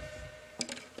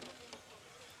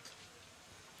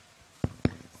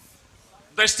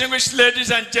 Distinguished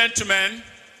ladies and gentlemen,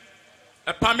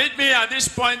 permit me at this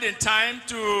point in time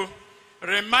to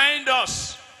remind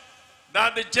us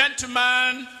that the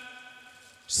gentleman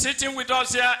sitting with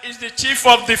us here is the Chief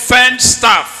of Defense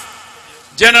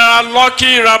Staff, General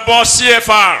Lucky Rabo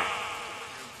CFR,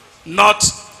 not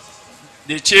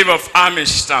the Chief of Army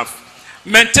Staff.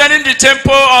 Maintaining the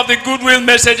tempo of the goodwill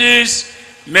messages,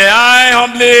 may I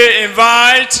humbly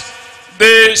invite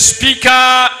the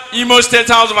Speaker, Imo State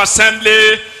House of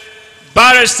Assembly,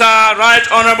 Barrister, Right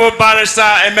Honorable Barrister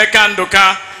Emeka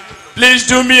Nduka. Please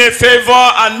do me a favor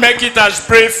and make it as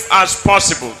brief as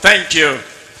possible. Thank you.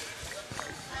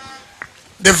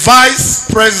 The Vice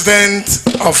President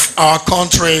of our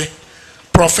country,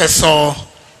 Professor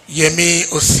Yemi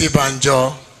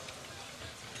Osinbajo,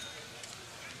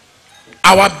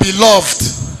 our beloved,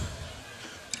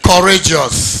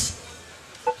 courageous,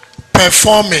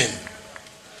 performing,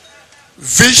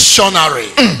 visionary,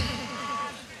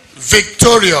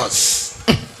 victorious,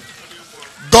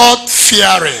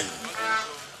 God-fearing,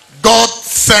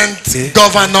 God-sent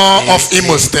governor of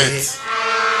Imo State.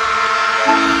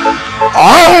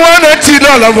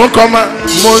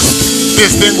 Most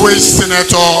distinguished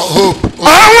Senator Hope.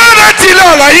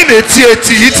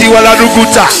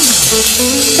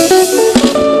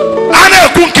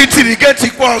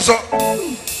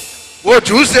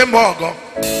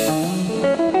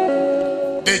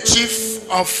 The Chief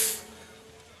of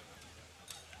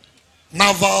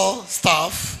Naval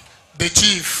Staff, the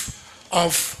Chief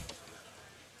of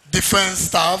Defense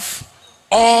Staff,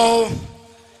 all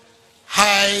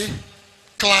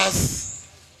high-class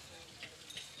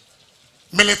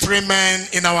military men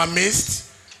in our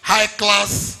midst,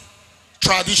 high-class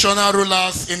traditional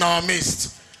rulers in our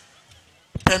midst.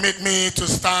 Permit me to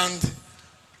stand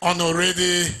on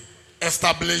already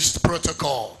established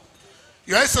protocol.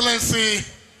 Your Excellency,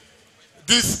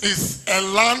 this is a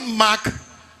landmark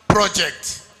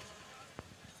project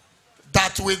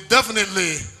that will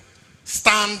definitely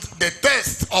stand the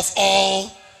test of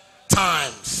all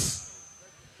times.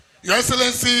 Your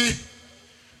Excellency,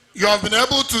 you have been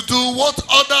able to do what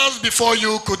others before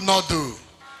you could not do.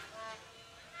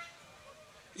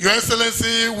 Your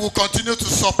Excellency will continue to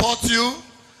support you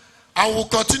and will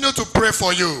continue to pray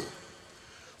for you.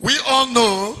 We all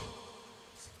know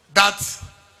that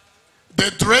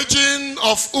the dredging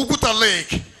of Oguta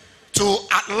Lake to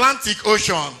Atlantic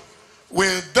Ocean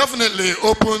will definitely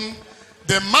open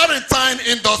the maritime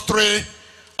industry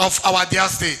of our dear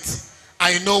state.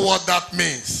 I know what that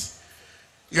means.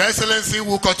 Your Excellency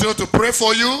will continue to pray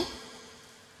for you,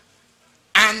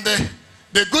 and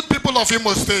the good people of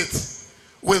Imo State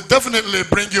will definitely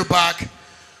bring you back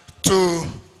to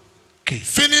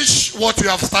finish what you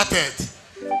have started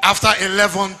after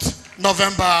 11th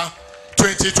November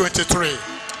 2023.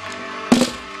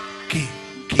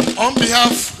 On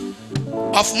behalf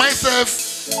of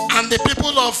myself and the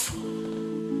people of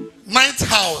 9th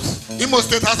House, Imo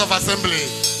State House of Assembly,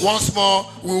 once more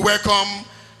we welcome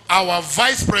our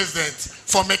Vice President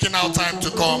for making our time to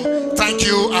come. Thank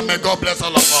you, and may God bless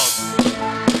all of us.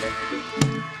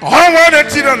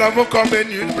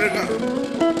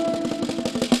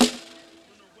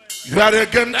 You are a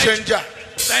game changer.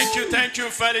 Thank you,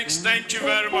 Felix. Thank you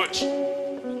very much.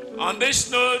 On this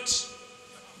note,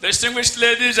 distinguished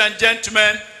ladies and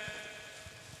gentlemen,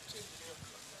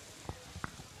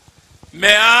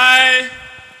 May I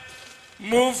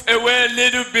move away a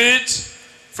little bit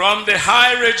from the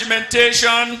high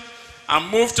regimentation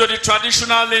and move to the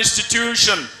traditional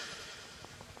institution.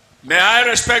 May I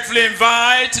respectfully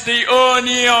invite the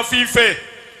Oni of Ife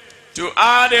to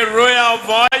add a royal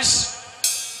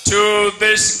voice to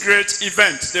this great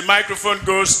event. The microphone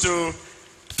goes to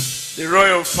the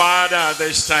royal father at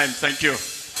this time. Thank you.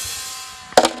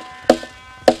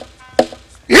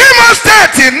 Imo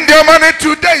State in Germany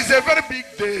today is a very big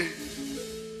day.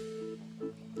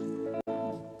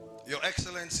 Your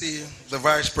Excellency, the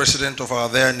Vice President of our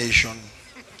dear nation,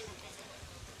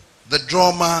 the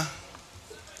drummer,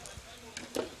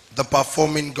 the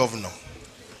performing governor.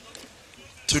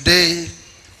 Today,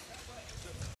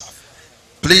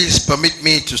 please permit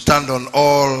me to stand on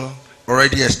all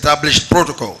already established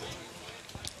protocol.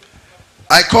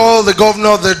 I call the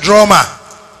governor the drummer,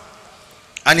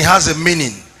 and it has a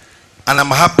meaning, and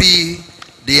I'm happy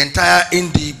the entire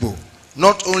Indibo,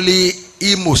 not only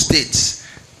Imo State,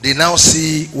 they now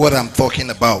see what I'm talking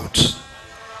about.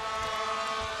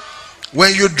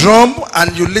 When you drum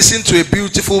and you listen to a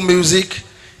beautiful music,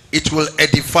 it will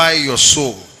edify your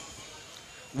soul.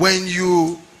 When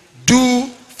you do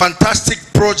fantastic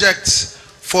projects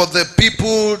for the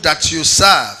people that you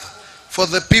serve, for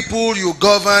the people you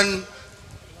govern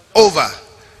over,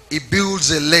 it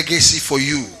builds a legacy for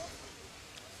you.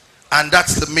 And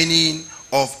that's the meaning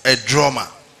of a drummer.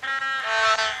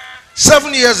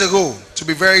 7 years ago, to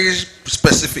be very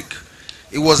specific,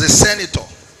 it was a senator,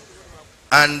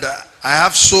 and I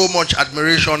have so much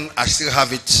admiration, I still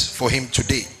have it for him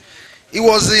today. He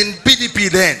was in PDP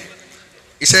then.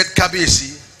 He said,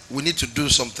 Kabiyesi, we need to do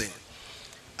something.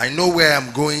 I know where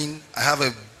I'm going. I have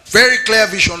a very clear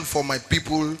vision for my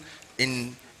people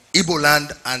in Igbo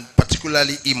land, and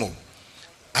particularly Imo.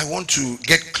 I want to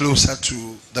get closer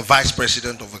to the Vice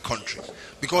President of the country,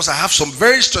 because I have some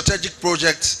very strategic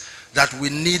projects that we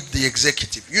need the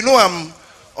executive. You know, I'm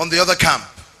on the other camp.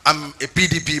 I'm a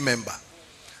PDP member.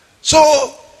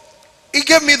 So he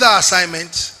gave me the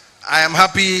assignment. I am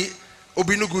happy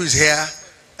Obinugu is here.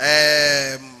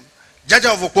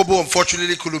 Jaja of Okobo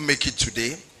unfortunately couldn't make it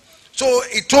today. So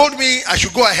he told me I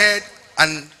should go ahead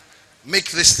and make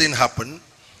this thing happen.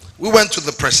 We went to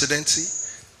the presidency.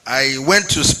 I went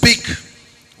to speak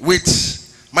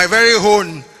with my very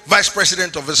own Vice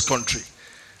President of this country.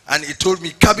 And he told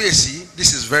me, Kabiyesi,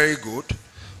 this is very good,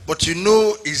 but you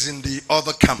know he's in the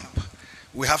other camp.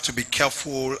 We have to be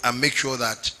careful and make sure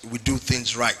that we do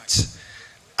things right.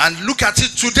 And look at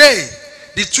it today.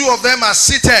 The two of them are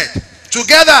seated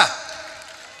together,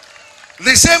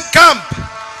 the same camp,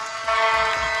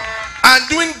 and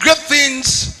doing great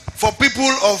things for people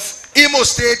of Imo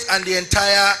State and the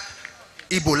entire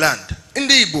Igbo land. In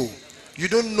the Igbo, you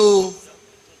don't know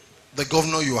the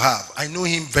governor you have. I know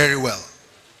him very well.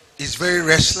 He's very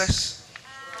restless.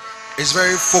 He's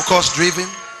very focus driven.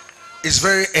 He's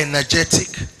very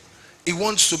energetic. He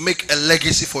wants to make a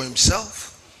legacy for himself.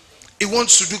 He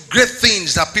wants to do great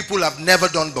things that people have never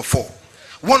done before.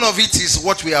 One of it is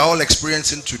what we are all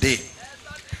experiencing today.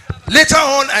 Later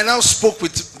on, I now spoke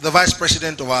with the Vice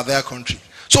President of our their country.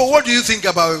 So what do you think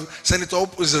about Senator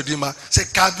Uzodinma? Say,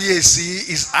 Kabiyesi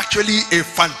is actually a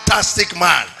fantastic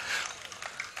man.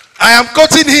 I am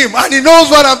quoting him, and he knows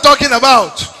what I'm talking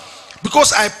about.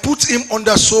 Because I put him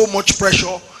under so much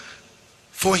pressure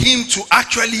for him to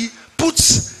actually put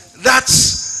that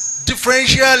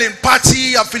differential in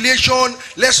party affiliation.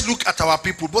 Let's look at our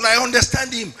people. But I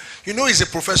understand him. You know, he's a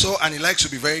professor and he likes to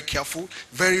be very careful,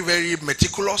 very, very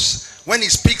meticulous. When he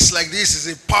speaks like this,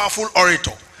 he's a powerful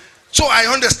orator. So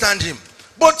I understand him.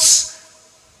 But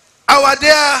our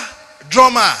dear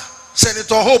drummer,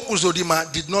 Senator Hope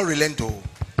Uzodinma, did not relent.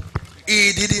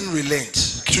 He didn't relent.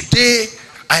 Today,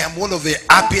 I am one of the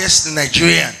happiest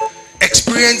Nigerians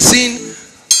experiencing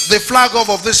the Flagoff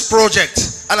of this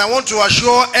project. And I want to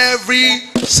assure every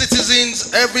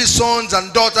citizens, every sons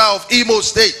and daughter of Imo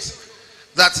State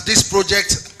that this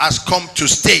project has come to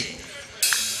stay.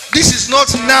 This is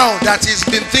not now that he's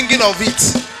been thinking of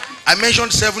it. I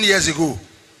mentioned 7 years ago,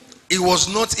 he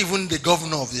was not even the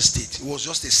governor of the state. He was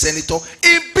just a senator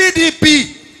in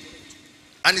PDP.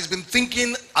 And he's been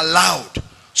thinking aloud.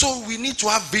 So we need to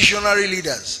have visionary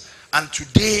leaders. And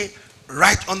today,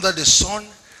 right under the sun,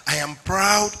 I am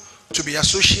proud to be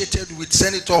associated with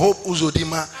Senator Hope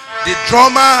Uzodinma, the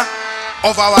drummer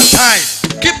of our time.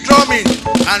 Keep drumming,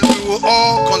 and we will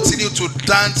all continue to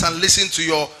dance and listen to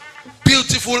your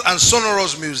beautiful and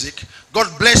sonorous music. God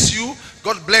bless you.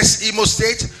 God bless Imo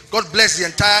State. God bless the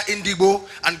entire Indigo,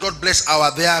 and God bless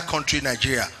our dear country,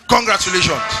 Nigeria.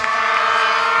 Congratulations.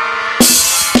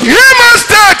 Imo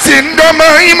State Tindoma,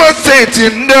 Imo State,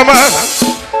 Tindoma.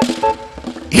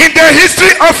 In the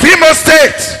history of Imo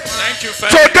State,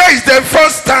 today is the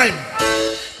first time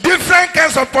different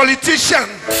kinds of politicians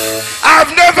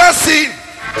I've never seen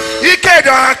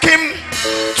Ikedo Hakim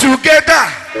together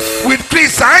with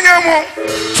Chris Anyamu,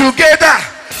 together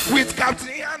with Captain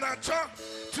Yanacho,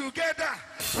 together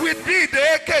with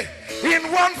Bideke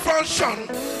in one function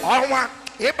on one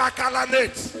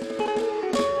Ibakalanate.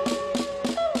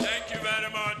 Thank you very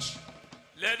much.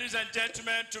 Ladies and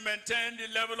gentlemen, to maintain the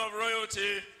level of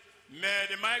royalty, may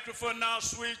the microphone now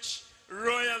switch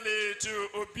royally to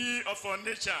Obi of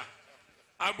Onitsha,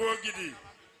 Abogidi.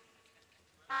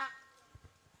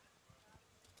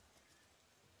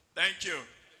 Thank you.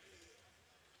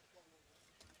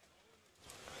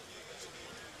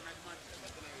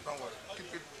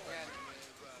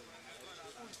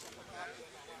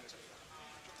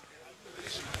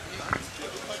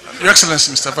 Your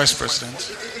Excellency, Mr. Vice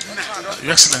President,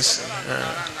 Your Excellency,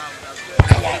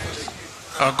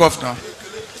 our Governor,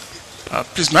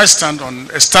 please may I stand on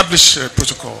established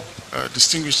protocol,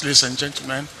 distinguished ladies and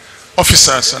gentlemen,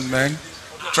 officers and men,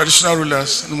 traditional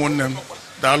rulers, I'll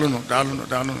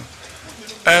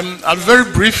be very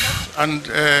brief, and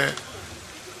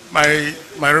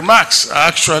my remarks are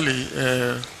actually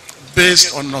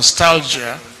based on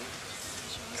nostalgia.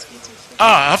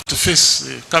 I have to face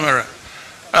the camera.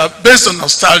 Based on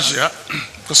nostalgia,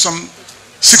 because some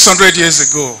 600 years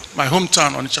ago, my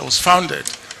hometown, Onitsha, was founded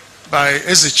by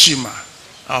Ezechima,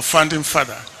 our founding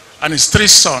father, and his 3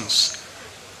 sons.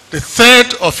 The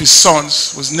third of his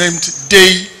sons was named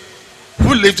Dei,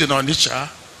 who lived in Onitsha,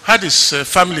 had his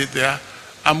family there,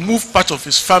 and moved part of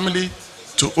his family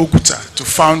to Oguta, to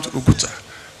found Oguta.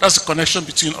 That's the connection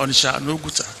between Onitsha and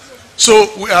Oguta. So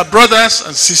we are brothers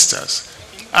and sisters.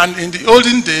 And in the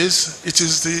olden days, it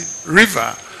is the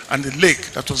river and the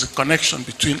lake that was a connection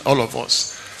between all of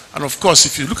us. And of course,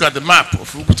 if you look at the map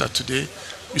of Oguta today,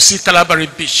 you see Calabari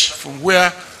Beach, from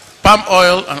where palm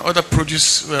oil and other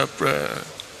produce,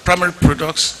 primary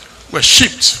products were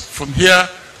shipped from here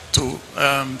to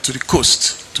the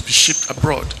coast to be shipped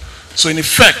abroad. So in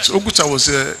effect, Oguta was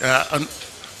an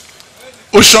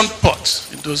ocean port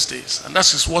in those days. And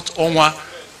that is what Onwa,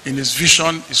 in his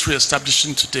vision, is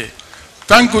re-establishing today.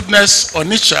 Thank goodness,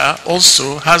 Onitsha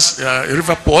also has a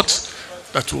river port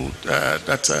that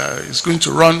is going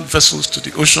to run vessels to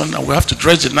the ocean, and we have to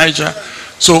dredge in Niger.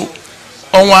 So,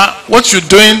 Onwa, what you're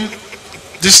doing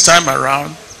this time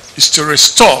around is to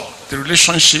restore the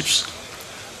relationships,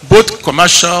 both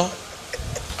commercial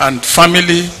and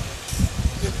family,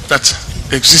 that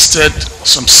existed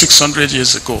some 600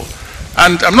 years ago.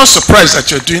 And I'm not surprised that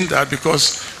you're doing that,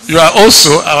 because you are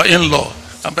also our in-law.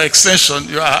 And by extension,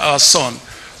 you are our son.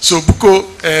 So, Buko,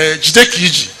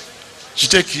 Jidekiji,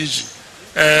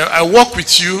 I work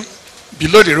with you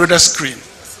below the radar screen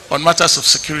on matters of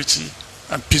security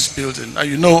and peace building. And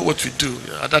you know what we do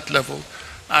at that level.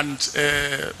 And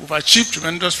we've achieved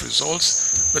tremendous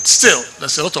results, but still,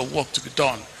 there's a lot of work to be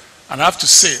done. And I have to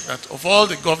say that of all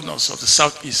the governors of the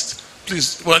Southeast,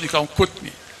 please, well, you can quote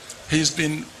me, he's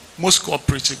been most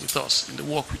cooperative with us in the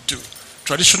work we do.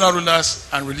 Traditional rulers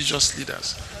and religious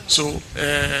leaders. So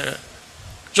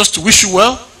just to wish you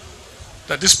well,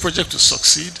 that this project will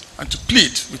succeed, and to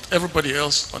plead with everybody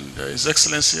else on His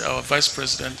Excellency, our Vice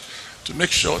President, to make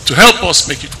sure, to help us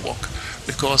make it work,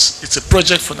 because it's a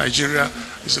project for Nigeria,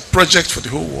 it's a project for the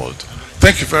whole world.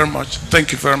 Thank you very much,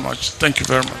 thank you very much, thank you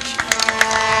very much.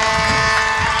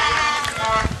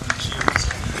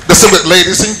 Distinguished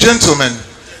ladies and gentlemen,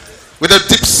 with a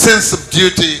deep sense of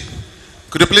duty,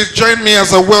 could you please join me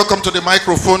as I welcome to the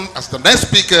microphone as the next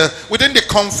speaker, within the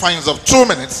confines of 2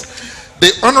 minutes,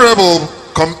 the Honorable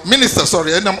Minister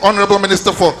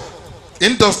for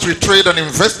Industry, Trade and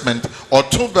Investment,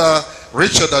 Otumba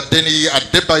Richard Adeni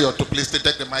Adebayo, to please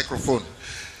take the microphone.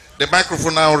 The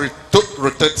microphone now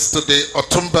rotates to the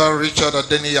Otumba Richard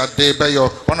Adeni Adebayo,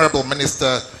 Honorable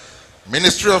Minister,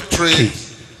 Ministry of Trade,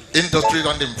 Industry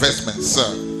and Investment,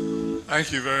 sir.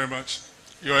 Thank you very much.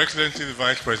 Your Excellency the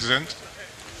Vice President,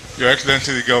 Your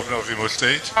Excellency the Governor of Imo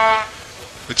State,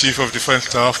 the Chief of Defense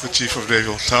Staff, the Chief of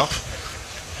Naval Staff,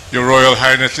 Your Royal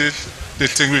Highnesses,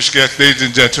 distinguished guests, ladies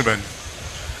and gentlemen,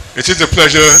 it is a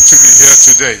pleasure to be here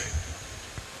today.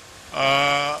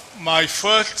 My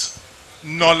first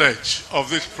knowledge of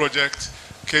this project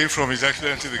came from His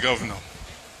Excellency the Governor.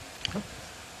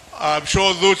 I'm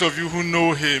sure those of you who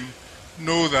know him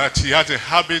know that he has a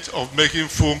habit of making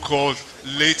phone calls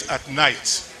late at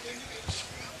night.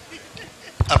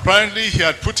 Apparently, he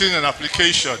had put in an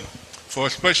application for a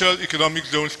special economic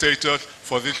zone status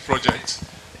for this project,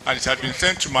 and it had been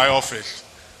sent to my office.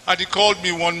 And he called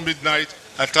me one midnight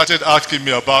and started asking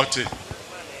me about it.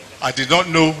 I did not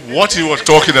know what he was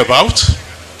talking about.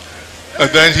 And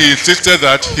then he insisted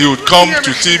that he would come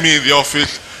to see me in the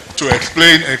office to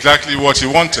explain exactly what he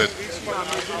wanted,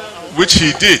 which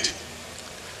he did.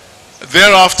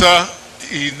 Thereafter,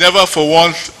 he never for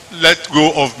once let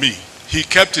go of me. He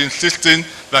kept insisting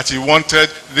that he wanted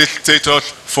this status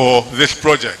for this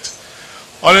project.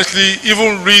 Honestly,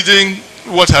 even reading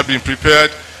what had been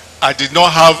prepared, I did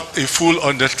not have a full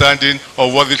understanding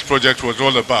of what this project was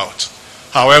all about.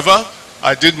 However,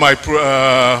 I did my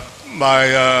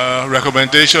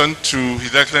recommendation to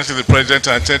His Excellency the President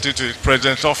and sent it to his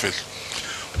President's office.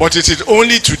 But it is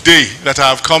only today that I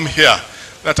have come here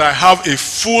that I have a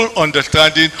full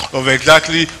understanding of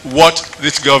exactly what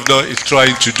this governor is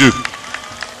trying to do.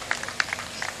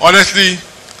 Honestly,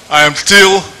 I am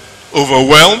still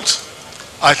overwhelmed.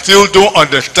 I still don't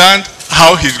understand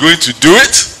how he's going to do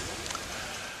it.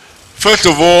 First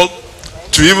of all,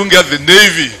 to even get the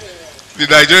Navy, the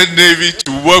Nigerian Navy,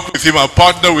 to work with him and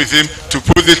partner with him to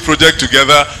put this project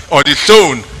together on its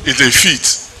own is a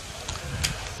feat.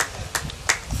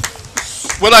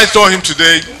 When I saw him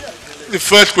today, the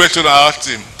first question I asked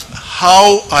him,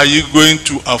 how are you going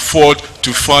to afford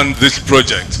to fund this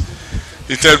project?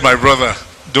 He said, my brother,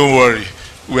 don't worry,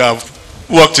 we have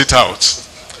worked it out.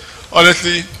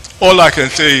 Honestly, all I can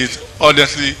say is,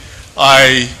 honestly,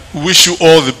 I wish you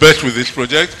all the best with this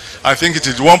project. I think it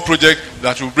is one project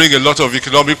that will bring a lot of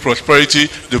economic prosperity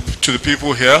to the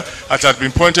people here. As has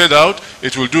been pointed out,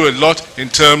 it will do a lot in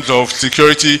terms of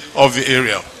security of the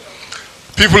area.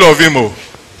 People of Imo,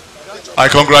 I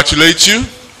congratulate you.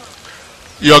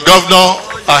 Your governor,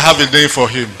 I have a name for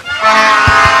him.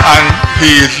 And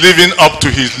he is living up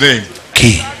to his name.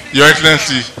 Key. Your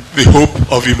Excellency, the hope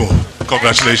of Imo.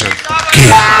 Congratulations. Key.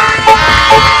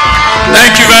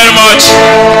 Thank you very much.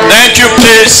 Thank you,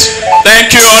 please.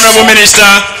 Thank you, Honorable Minister.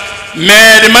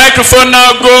 May the microphone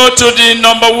now go to the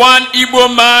 #1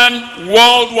 Igbo man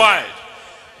worldwide,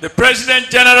 the President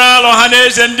General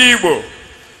Ohaneze Ndigbo,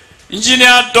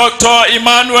 Engineer Dr.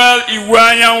 Emmanuel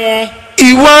Iwanyanwu.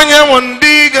 Iwanyanwu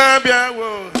ndiga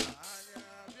biawo.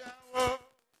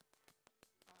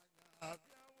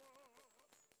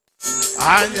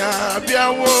 Anya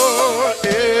biawo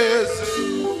is.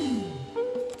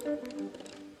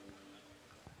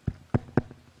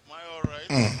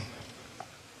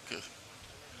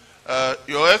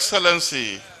 Your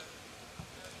Excellency,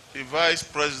 the Vice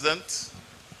President,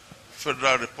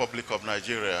 Federal Republic of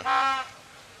Nigeria,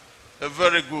 a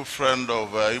very good friend of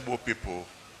Igbo people,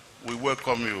 we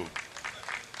welcome you.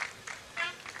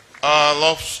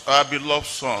 Our beloved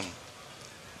son,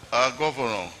 our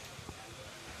Governor,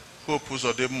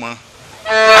 Uzodinma,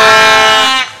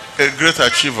 a great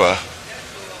achiever,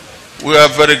 we are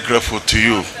very grateful to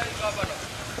you.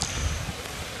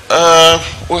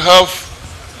 We have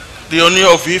the Oni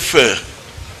of Ife.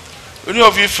 Oni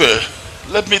of Ife,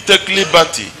 let me take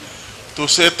liberty to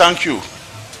say thank you.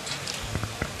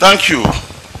 Thank you.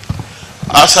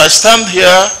 As I stand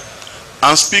here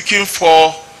and speaking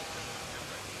for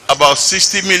about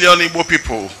 60 million Igbo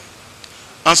people,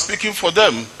 and speaking for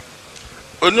them,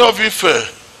 Oni of Ife,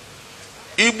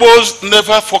 Igbos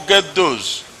never forget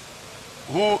those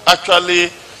who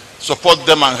actually support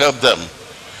them and help them.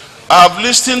 I have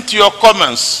listened to your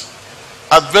comments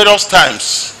at various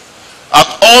times.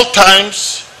 At all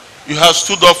times, you have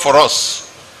stood up for us.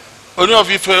 Oni of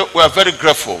Ife, we are very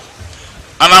grateful.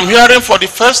 And I'm hearing for the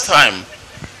first time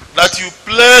that you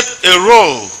played a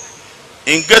role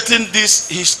in getting this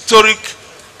historic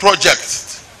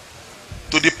project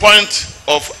to the point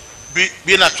of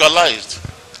being actualized.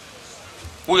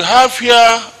 We have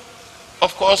here,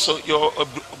 of course, your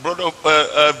brother,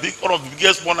 one of the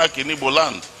biggest monarchs in Igbo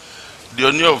land, the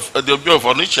Oni of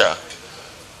Onitsha,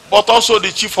 but also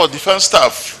the Chief of Defense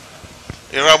Staff,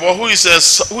 Irabo, who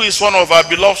is one of our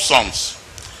beloved sons.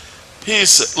 He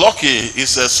is lucky,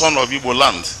 he's a son of Igbo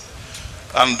land.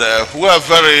 And we are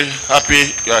very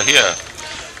happy you are here.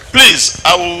 Please,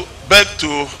 I will beg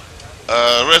to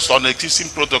rest on existing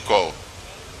protocol.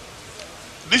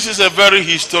 This is a very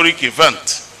historic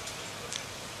event.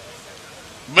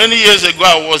 Many years ago,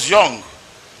 I was young,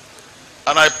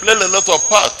 and I played a lot of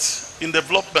part in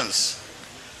developments.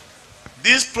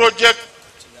 This project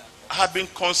had been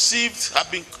conceived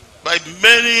by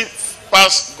many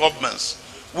past governments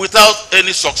without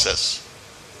any success.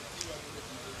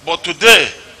 But today,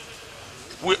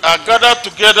 we are gathered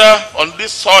together on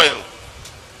this soil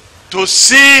to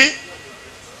see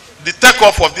the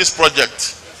takeoff of this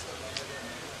project.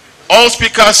 All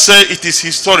speakers say it is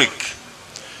historic.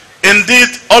 Indeed,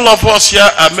 all of us here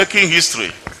are making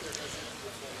history.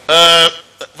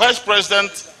 Vice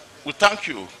President, we thank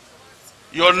you.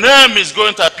 Your name is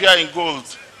going to appear in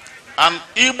gold. And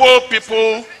Igbo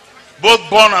people, both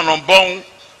born and unborn,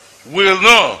 will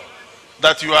know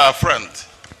that you are a friend.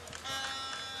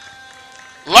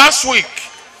 Last week,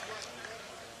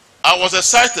 I was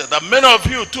excited, and many of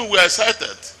you too were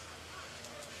excited,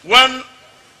 when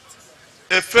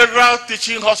a federal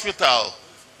teaching hospital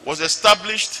was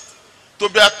established to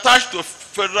be attached to a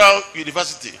federal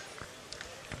university.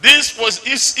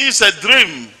 This is a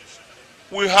dream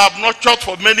we have nurtured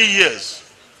for many years.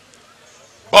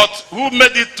 But who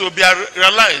made it to be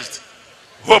realized?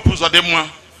 Hope Uzodinma.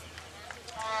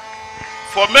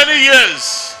 For many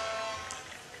years,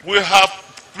 we have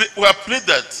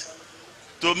pleaded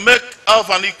to make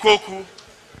Alvan Ikoku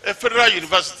a federal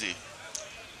university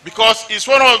because it's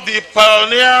one of the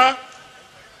pioneer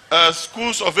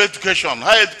schools of education,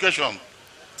 higher education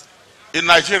in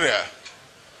Nigeria.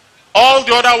 All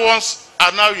the other ones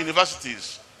are now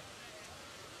universities.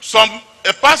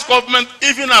 A past government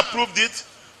even approved it,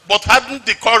 but hadn't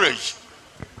the courage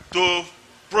to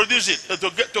produce it,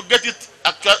 to get it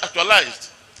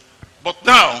actualized. But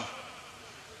now,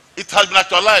 it has been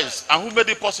actualized, and who made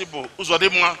it possible?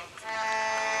 Uzodinma.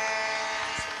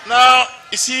 Now,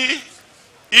 you see,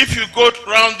 if you go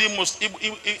around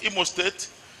Imo State,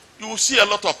 you will see a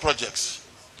lot of projects.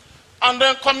 And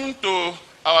then coming to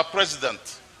our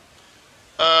president,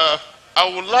 I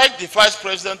would like the vice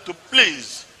president to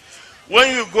please,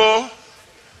 when you go,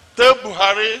 tell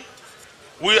Buhari,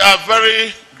 we are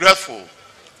very grateful.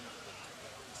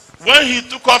 When he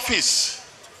took office,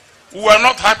 we were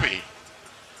not happy.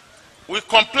 We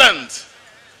complained.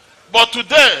 But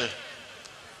today,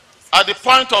 at the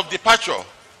point of departure,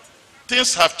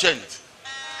 things have changed.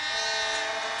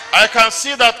 I can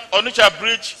see that Onitsha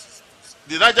Bridge,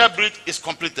 the Niger Bridge, is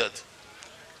completed.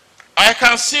 I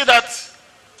can see that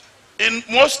in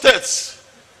most states,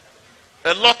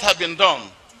 a lot has been done.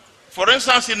 For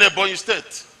instance, in Ebonyi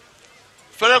State,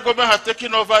 federal government has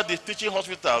taken over the teaching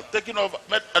hospital, taken over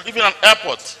even an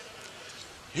airport.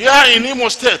 Here in Imo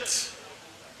State,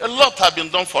 a lot has been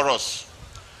done for us.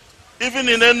 Even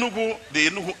in Enugu, the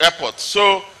Enugu airport.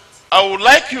 So I would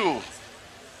like you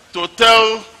to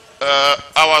tell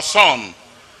our son,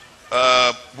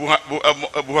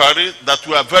 Buhari, that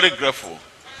we are very grateful.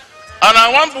 And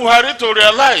I want Buhari to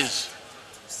realize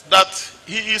that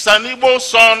he is an Igbo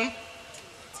son,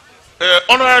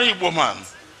 honorary Igbo man.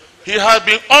 He has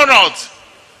been honored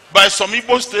by some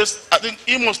Igbo states. I think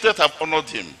Imo State have honored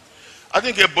him. I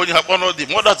think Ebonyi have honored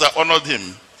him. Others have honored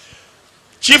him.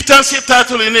 Chieftaincy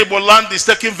title in Igbo land is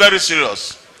taken very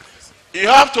serious. You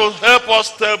have to help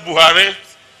us tell Buhari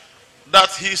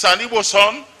that he is an Igbo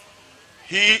son.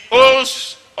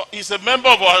 He's a member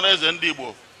of Ohaneze and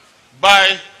Igbo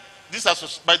by this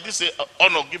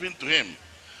honor given to him.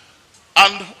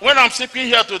 And when I'm speaking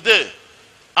here today,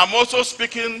 I'm also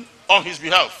speaking on his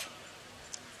behalf.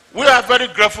 We are very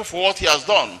grateful for what he has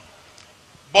done.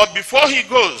 But before he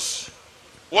goes,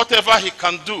 whatever he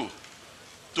can do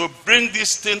to bring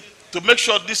this thing, to make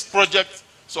sure this project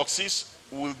succeeds,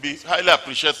 will be highly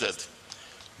appreciated.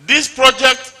 This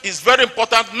project is very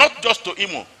important, not just to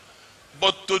Imo,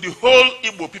 but to the whole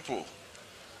Igbo people.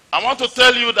 I want to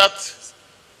tell you that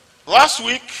last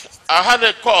week, I had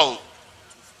a call,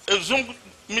 a Zoom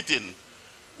meeting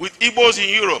with Igbos in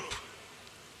Europe.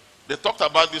 They talked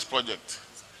about this project.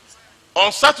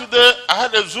 On Saturday, I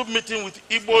had a Zoom meeting with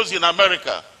Igbos in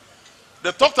America.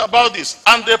 They talked about this,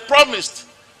 and they promised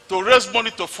to raise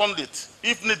money to fund it,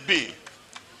 if need be.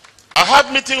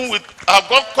 I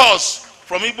got calls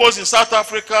from Igbos in South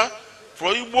Africa,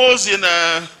 from Igbos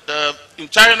in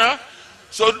China.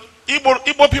 So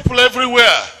Igbo people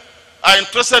everywhere are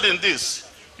interested in this.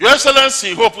 Your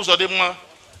Excellency, Hope Uzodinma,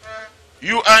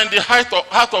 you are in the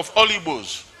heart of all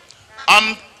Igbos.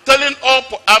 I'm telling all,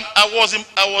 I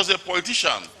was a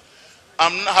politician. I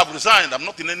have resigned. I'm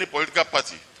not in any political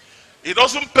party. It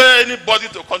doesn't pay anybody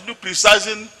to continue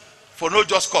criticizing for no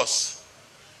just cause.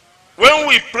 When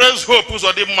we praise Hope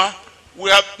Uzodinma,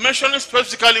 we are mentioning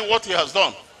specifically what he has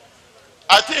done.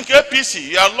 I think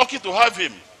APC, you are lucky to have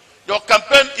him. Your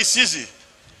campaign is easy.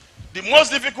 The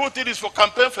most difficult thing is for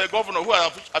campaign for a governor who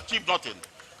has achieved nothing.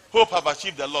 Hope have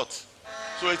achieved a lot.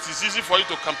 So it is easy for you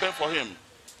to campaign for him.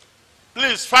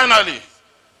 Please, finally,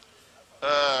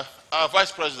 our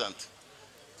Vice President,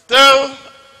 tell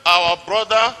our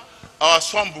brother, our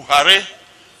son Buhari,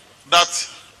 that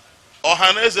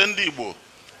Ohaneze and Igbo,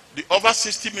 the over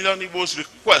 60 million Igbos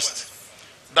request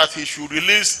that he should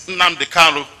release Nnamdi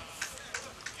Kanu.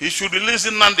 He should release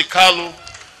Nnamdi Kanu.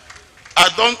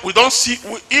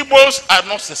 Igbos are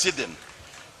not seceding.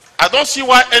 I don't see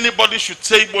why anybody should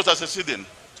say Igbos are seceding.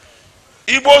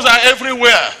 Igbos are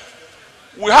everywhere.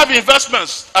 We have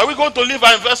investments. Are we going to leave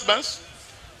our investments?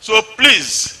 So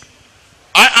please,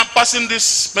 I am passing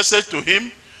this message to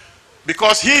him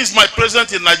because he is my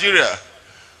president in Nigeria.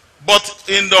 But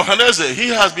in the Ohanese, he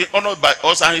has been honored by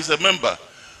us and he's a member.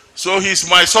 So he's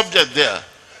my subject there.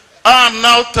 I am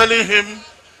now telling him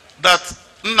that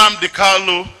Nnamdi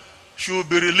Kalu should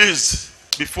be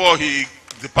released before he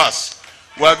departs.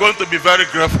 We are going to be very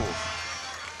grateful.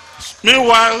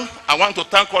 Meanwhile, I want to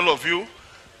thank all of you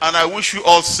and I wish you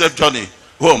all safe journey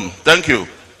home. Thank you.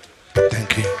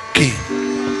 Thank you. Key.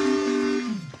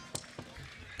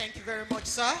 Thank you very much,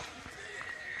 sir.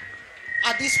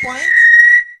 At this point,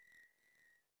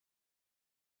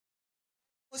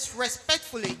 most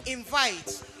respectfully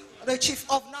invite the Chief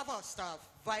of Naval Staff,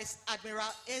 Vice Admiral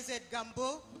A.Z.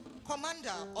 Gambo,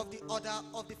 Commander of the Order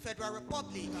of the Federal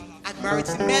Republic,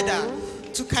 Admiralty Meda,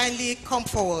 to kindly come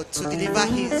forward to deliver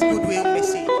his goodwill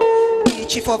message. The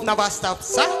Chief of Naval Staff,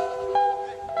 sir.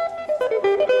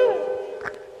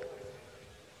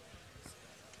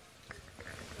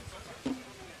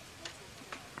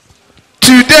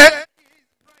 Today,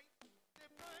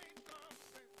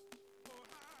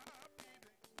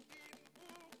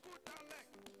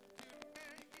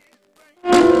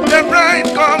 the bride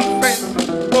comes,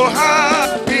 oh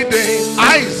happy day,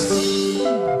 eyes.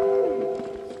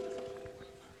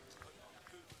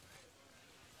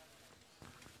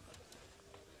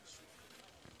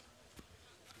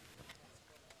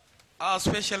 Our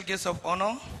special guest of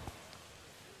honor,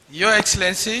 Your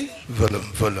Excellency,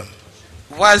 Volume.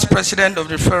 Vice President of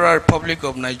the Federal Republic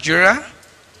of Nigeria,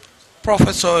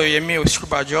 Professor Yemi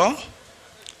Osinbajo,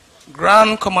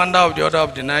 Grand Commander of the Order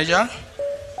of the Niger,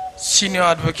 Senior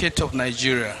Advocate of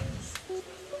Nigeria,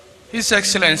 His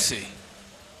Excellency,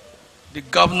 the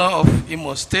Governor of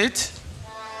Imo State,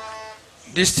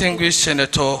 Distinguished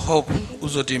Senator Hope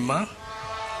Uzodinma,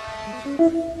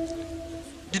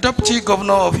 the Deputy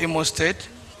Governor of Imo State,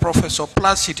 Professor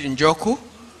Placid Njoku,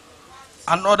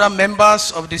 and other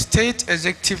members of the State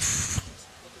Executive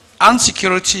and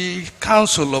Security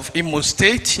Council of Imo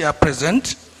State here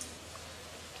present,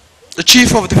 the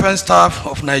Chief of Defense Staff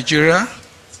of Nigeria,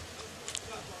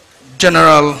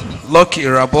 General Lucky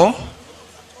Irabo,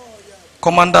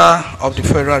 Commander of the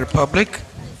Federal Republic,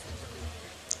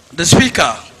 the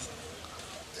Speaker,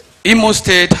 Imo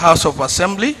State House of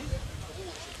Assembly,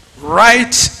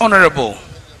 Right Honorable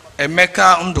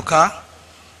Emeka Nduka,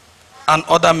 and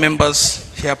other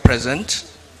members here present,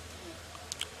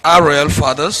 our royal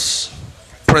fathers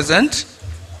present,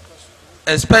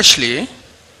 especially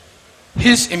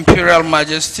His Imperial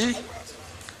Majesty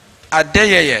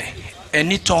Adeyeye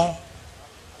Eniton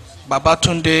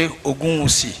Babatunde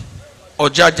Ogunwusi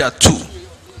Ojaja II,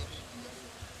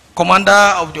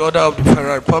 Commander of the Order of the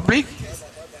Federal Republic,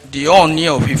 the Oni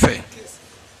of Ife,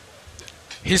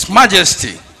 His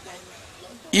Majesty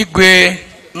Igwe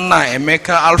Nna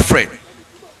Emeka Alfred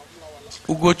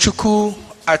Ugochukwu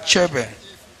Achebe,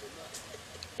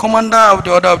 Commander of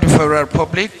the Order of the Federal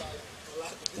Republic,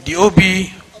 the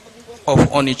Obi of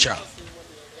Onitsha,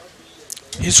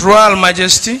 His Royal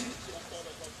Majesty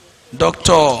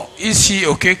Dr. E.C.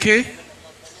 Okeke,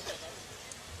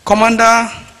 Commander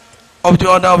of the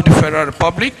Order of the Federal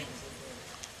Republic,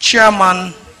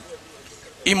 Chairman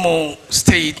Imo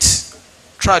State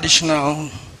Traditional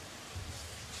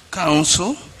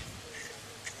Council,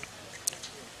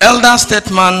 elder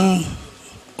statesmen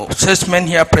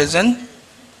here present,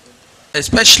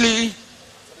 especially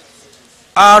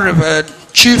our revered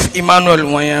Chief Emmanuel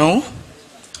Wanyao,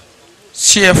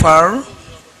 CFR,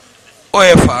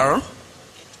 OFR,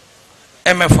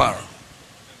 MFR,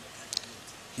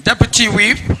 Deputy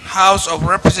Whip, House of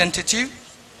Representatives,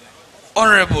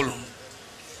 Honorable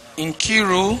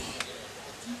Nkiru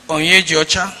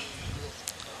Onyejiocha,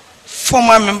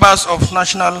 former members of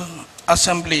National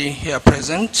Assembly here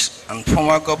present and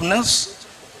former governors,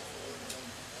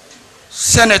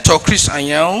 Senator Chris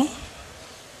Anyao,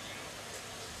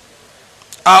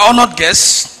 our honored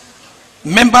guests,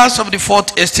 members of the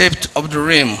Fourth Estate of the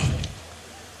Realm.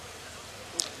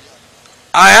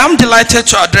 I am delighted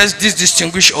to address this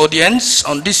distinguished audience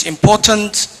on this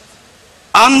important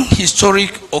and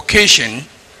historic occasion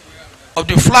of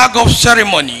the flag-off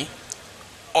ceremony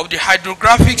of the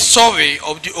hydrographic survey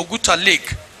of the Oguta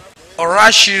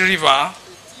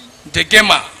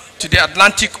Lake-Orashi-Degema to the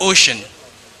Atlantic Ocean.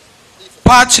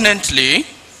 Pertinently,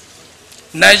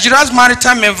 Nigeria's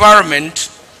maritime environment,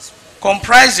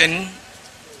 comprising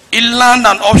inland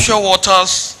and offshore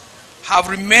waters, have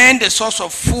remained a source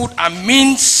of food and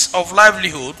means of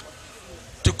livelihood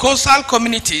to coastal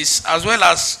communities as well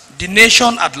as the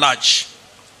nation at large.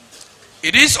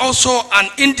 It is also an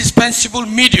indispensable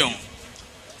medium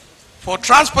for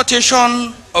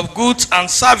transportation of goods and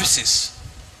services.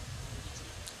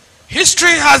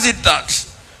 History has it that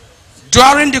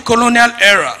during the colonial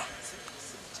era,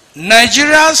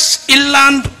 Nigeria's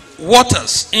inland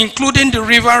waters, including the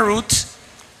river route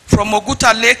from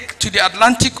Oguta Lake to the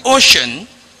Atlantic Ocean,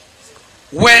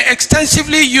 were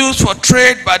extensively used for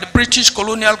trade by the British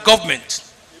colonial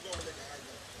government.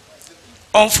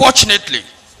 Unfortunately,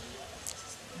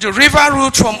 the river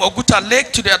route from Oguta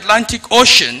Lake to the Atlantic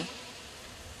Ocean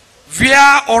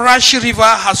via Orashi River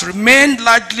has remained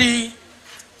largely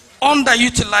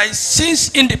underutilized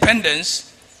since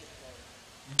independence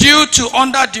due to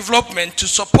underdevelopment to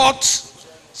support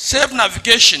safe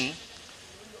navigation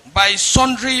by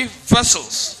sundry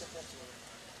vessels.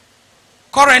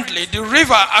 Currently, the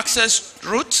river access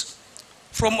route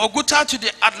from Oguta to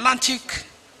the Atlantic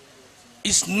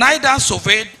is neither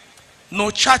surveyed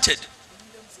nor charted.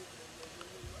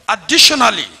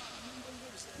 Additionally,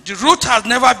 the route has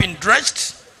never been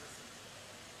dredged,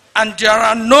 and there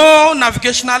are no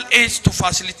navigational aids to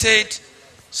facilitate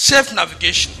safe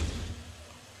navigation.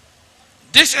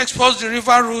 This exposes the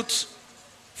river route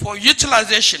for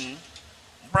utilization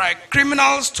by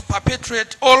criminals to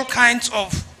perpetrate all kinds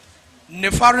of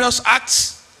nefarious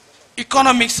acts,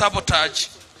 economic sabotage,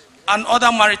 and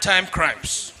other maritime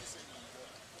crimes.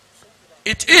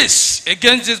 It is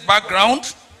against this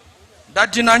background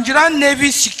that the Nigerian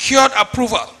Navy secured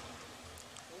approval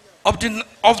of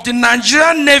the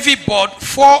Nigerian Navy Board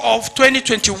 4 of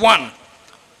 2021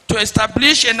 to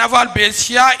establish a naval base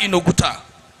here in Oguta.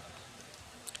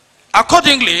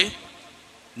 Accordingly,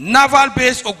 Naval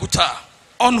Base Oguta,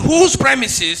 on whose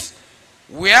premises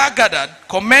we are gathered,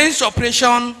 commenced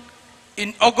operation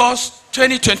in August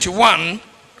 2021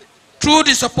 through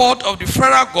the support of the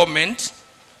federal government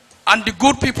and the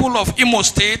good people of Imo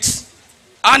State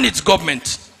and its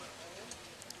government.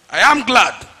 I am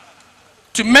glad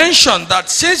to mention that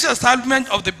since the establishment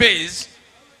of the base,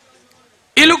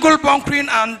 illegal bunkering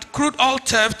and crude oil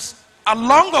theft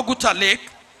along Oguta Lake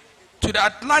to the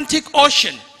Atlantic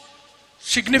Ocean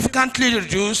significantly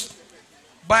reduced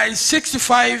by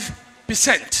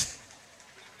 65%.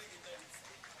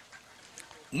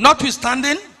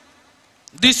 Notwithstanding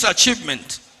this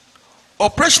achievement,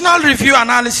 operational review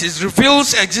analysis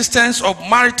reveals existence of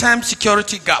maritime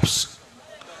security gaps.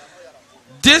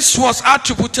 This was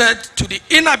attributed to the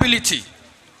inability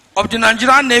of the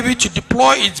Nigerian Navy to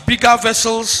deploy its bigger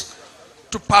vessels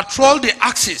to patrol the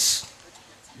axis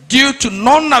due to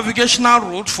non-navigational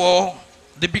route for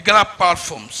the bigger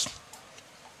platforms.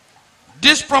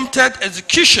 This prompted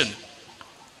execution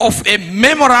of a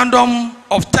memorandum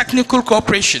of technical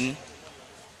cooperation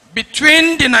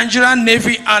between the Nigerian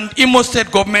Navy and Imo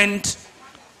State government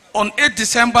on 8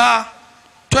 December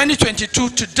 2022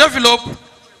 to develop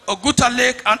Oguta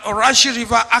Lake and Orashi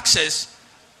River access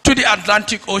to the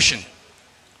Atlantic Ocean.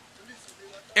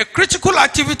 A critical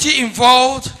activity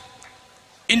involved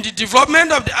in the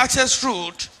development of the access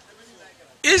route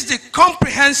is the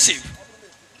comprehensive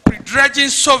pre-dredging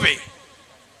survey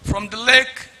from the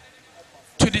lake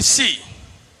to the sea.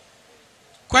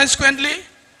 Consequently,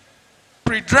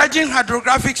 pre-dredging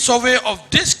hydrographic survey of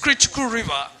this critical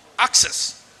river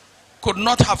access could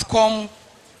not have come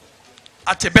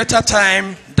at a better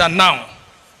time than now.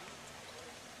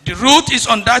 The route is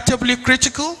undoubtedly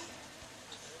critical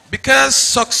because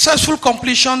successful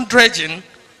completion dredging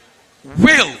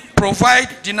will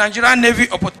provide the Nigerian Navy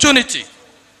opportunity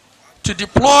to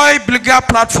deploy bigger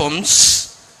platforms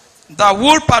that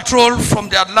will patrol from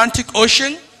the Atlantic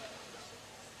Ocean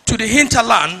to the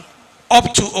hinterland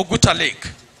up to Oguta Lake.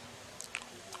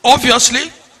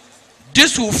 Obviously,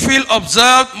 this will fill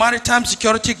observed maritime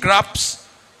security gaps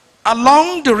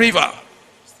along the river,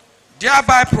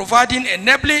 thereby providing an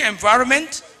enabling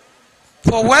environment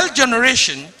for wealth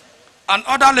generation and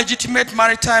other legitimate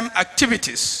maritime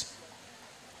activities.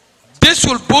 This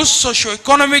will boost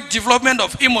socio-economic development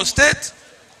of Imo State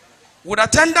with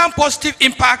attendant positive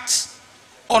impacts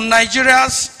on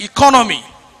Nigeria's economy.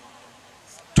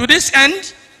 To this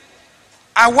end,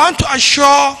 I want to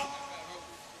assure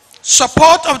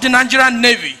support of the Nigerian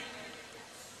Navy,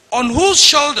 on whose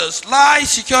shoulders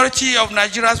lies security of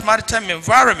Nigeria's maritime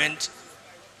environment,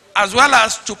 as well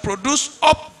as to produce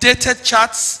updated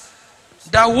charts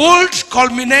that would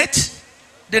culminate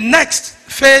the next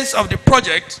phase of the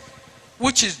project,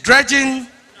 which is dredging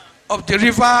of the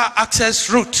river access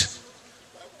route.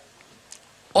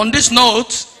 On this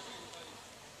note,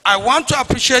 I want to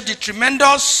appreciate the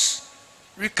tremendous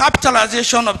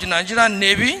recapitalization of the Nigerian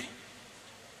Navy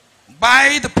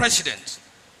by the President,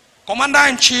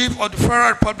 Commander-in-Chief of the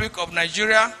Federal Republic of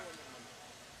Nigeria,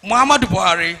 Muhammadu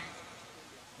Buhari,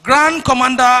 Grand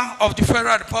Commander of the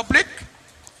Federal Republic,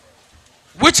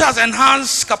 which has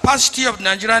enhanced capacity of the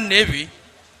Nigerian Navy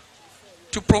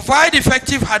to provide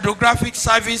effective hydrographic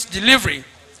service delivery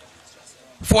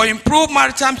for improved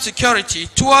maritime security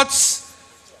towards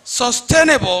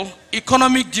sustainable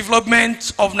economic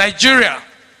development of Nigeria.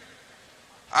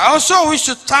 I also wish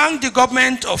to thank the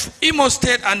government of Imo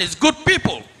State and its good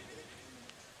people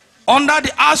under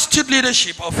the astute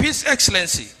leadership of His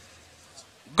Excellency,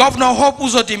 Governor Hope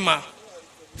Uzodinma,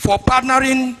 for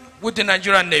partnering with the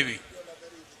Nigerian Navy.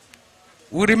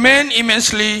 We remain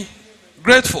immensely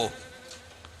grateful.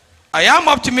 I am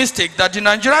optimistic that the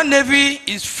Nigerian Navy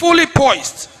is fully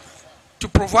poised to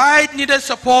provide needed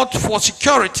support for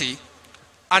security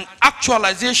and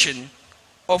actualization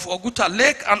of Oguta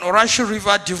Lake and Orashi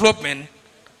River development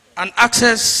and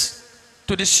access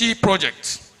to the sea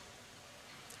project.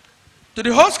 To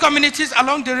the host communities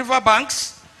along the river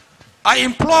banks, I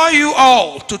implore you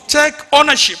all to take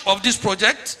ownership of this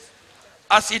project,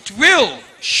 as it will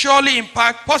surely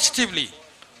impact positively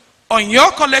on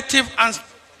your collective and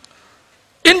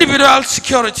individual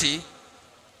security,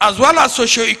 as well as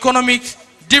socio-economic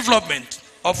development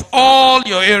of all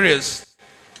your areas.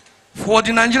 For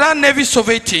the Nigerian Navy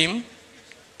Survey Team,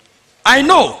 I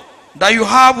know that you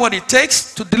have what it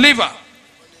takes to deliver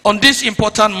on this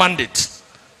important mandate.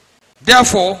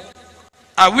 Therefore,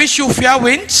 I wish you fair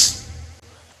winds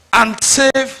and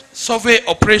safe survey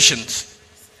operations.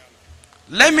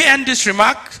 Let me end this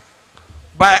remark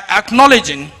by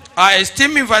acknowledging our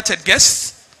esteemed invited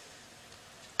guests.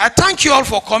 I thank you all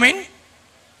for coming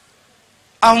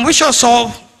and wish us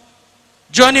all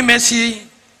journey mercy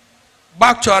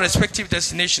back to our respective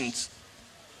destinations.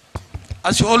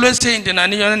 As you always say in the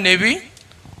Nigerian Navy,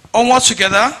 onwards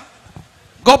together.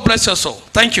 God bless us all.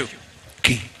 Thank you.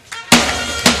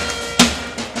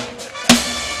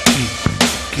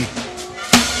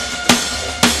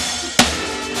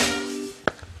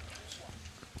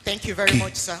 Thank you very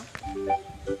much, sir.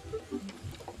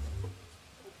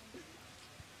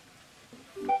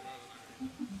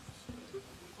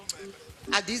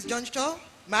 At this juncture,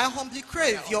 may I humbly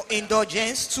crave your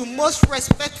indulgence to most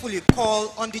respectfully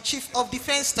call on the Chief of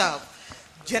Defense Staff,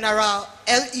 General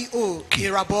L.E.O.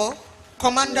 Irabo,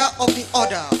 Commander of the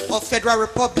Order of Federal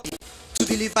Republic, to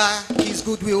deliver his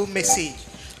goodwill message.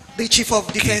 The Chief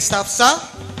of Defense Staff, sir.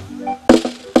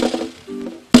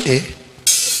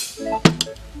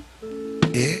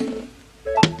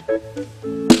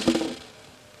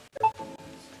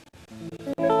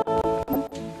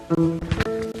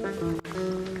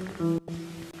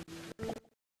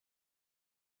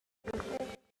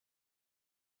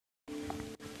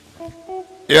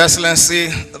 Your Excellency,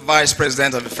 the Vice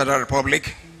President of the Federal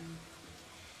Republic,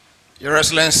 Your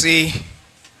Excellency,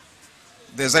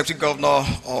 the Executive Governor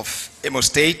of Imo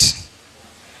State,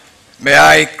 may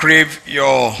I crave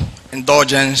your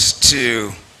indulgence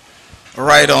to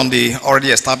write on the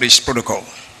already established protocol.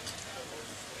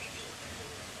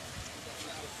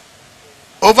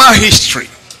 Over history,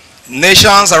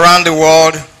 nations around the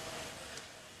world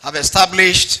have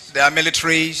established their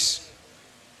militaries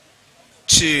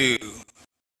to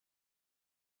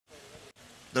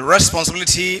the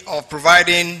responsibility of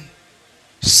providing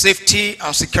safety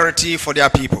and security for their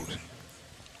people.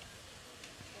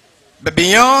 But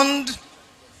beyond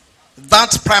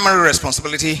that primary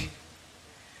responsibility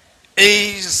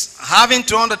is having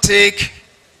to undertake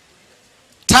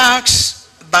tasks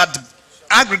that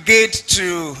aggregate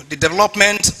to the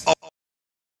development of.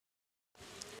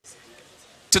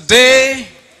 Today,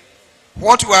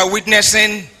 what we are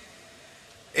witnessing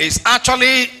is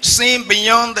actually seeing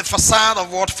beyond the facade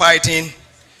of war fighting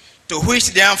to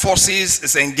which the armed forces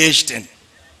is engaged in.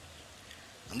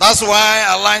 And that's why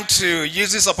I'd like to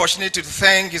use this opportunity to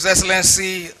thank His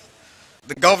Excellency,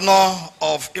 the Governor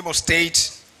of Imo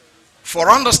State, for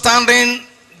understanding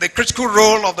the critical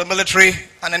role of the military,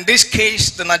 and in this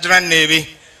case, the Nigerian Navy,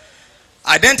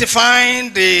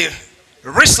 identifying the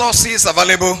resources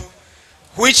available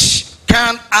which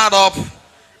can add up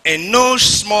in no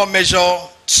small measure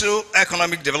to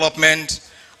economic development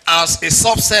as a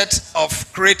subset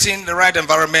of creating the right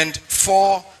environment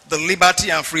for the liberty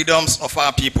and freedoms of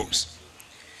our peoples.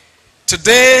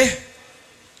 Today,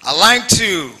 I'd like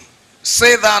to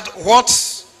say that what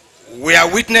we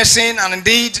are witnessing, and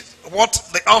indeed what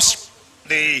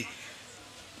the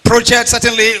project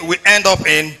certainly will end up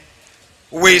in,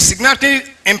 will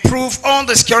significantly improve on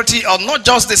the security of not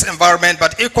just this environment,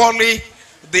 but equally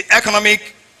the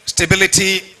economic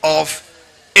stability of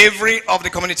every of the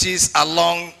communities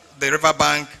along the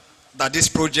riverbank that this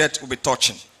project will be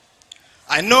touching.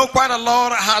 I know quite a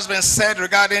lot has been said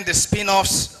regarding the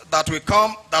spin-offs that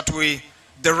we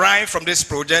derive from this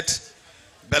project,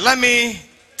 but let me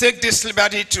take this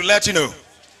liberty to let you know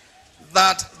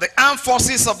that the armed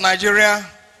forces of Nigeria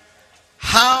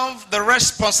have the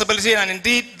responsibility and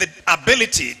indeed the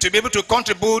ability to be able to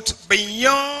contribute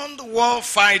beyond war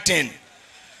fighting,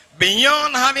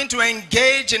 beyond having to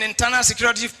engage in internal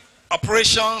security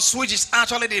operations, which is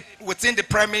actually within the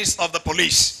premise of the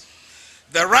police.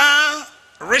 There are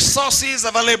resources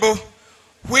available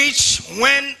which,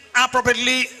 when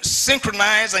appropriately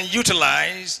synchronized and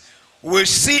utilized, will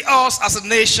see us as a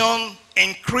nation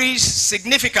increase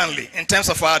significantly in terms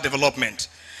of our development.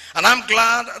 And I'm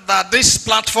glad that this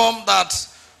platform that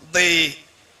the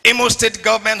Imo State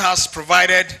government has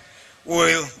provided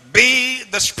will be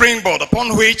the springboard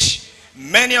upon which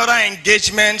many other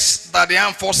engagements that the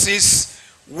armed forces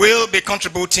will be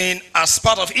contributing as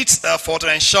part of its effort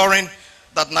to ensuring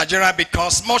that Nigeria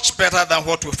becomes much better than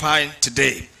what we find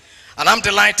today. And I'm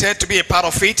delighted to be a part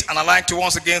of it, and I'd like to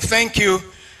once again thank you,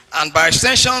 and by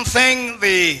extension thank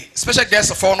the special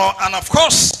guest of honor, and of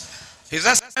course His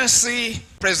Excellency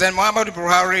President Muhammadu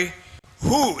Buhari,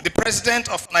 the President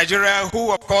of Nigeria,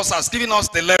 who of course has given us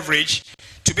the leverage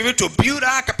to be able to build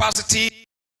our capacity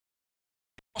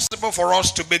possible for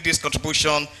us to make this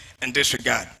contribution in this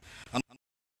regard. And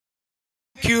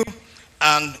thank you,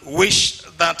 and wish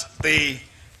that the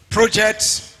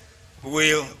project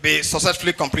will be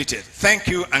successfully completed. Thank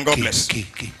you, and God bless. You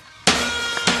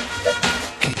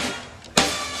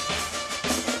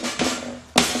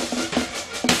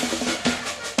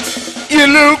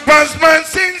look past man,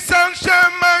 sing some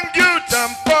shaman, good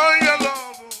and for your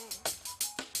love.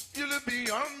 You look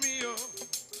beyond me, oh.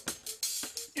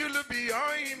 You look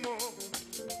beyond him, oh.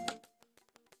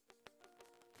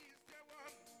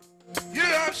 You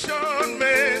have shown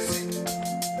mercy.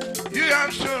 You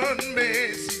have shown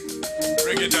mercy.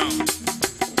 Bring it down.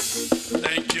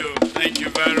 Thank you. Thank you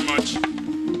very much.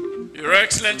 Your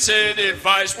Excellency, the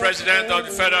Vice President of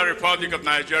the Federal Republic of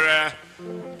Nigeria,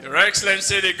 Your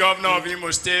Excellency, the Governor of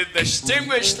Imo State,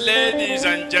 distinguished ladies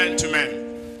and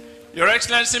gentlemen, Your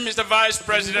Excellency, Mr. Vice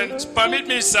President, permit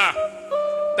me, sir,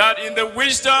 that in the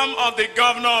wisdom of the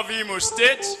Governor of Imo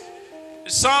State,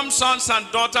 some sons and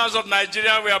daughters of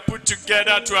Nigeria were put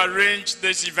together to arrange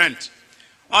this event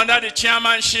under the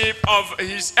chairmanship of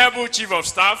his able Chief of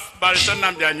Staff, Barrister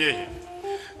Nnamdi Aniehi.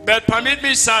 But permit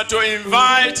me, sir, to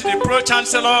invite the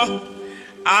Pro-Chancellor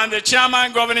and the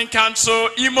Chairman Governing Council,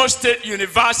 Imo State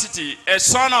University, a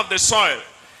son of the soil,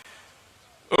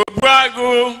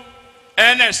 Oguta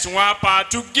Ernest Nwapa,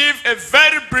 to give a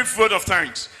very brief vote of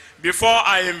thanks before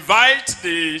I invite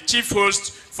the chief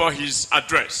host for his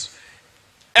address.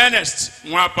 Ernest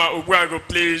Nwapa Oguta,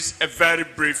 please, a very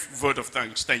brief vote of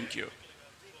thanks. Thank you.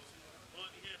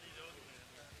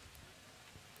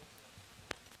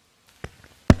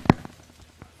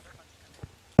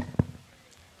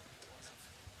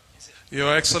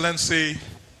 Your Excellency,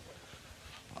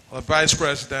 the Vice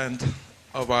President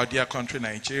of our dear country,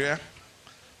 Nigeria,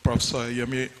 Professor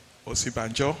Yemi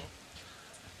Osinbajo,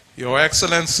 Your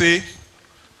Excellency,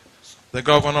 the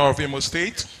Governor of Imo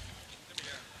State,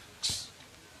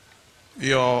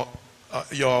 Your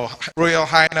Royal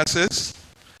Highnesses,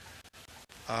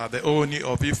 the Oni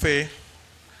of Ife,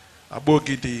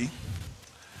 Abogidi,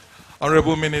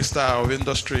 Honorable Minister of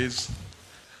Industries,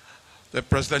 the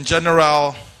President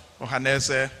General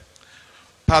Ohaneze,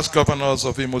 past governors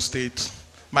of Imo State,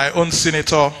 my own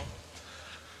senator.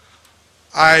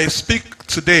 I speak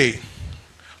today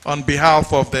on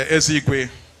behalf of the Ezigwe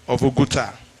of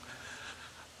Oguta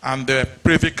and the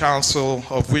Privy Council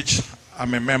of which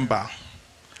I'm a member.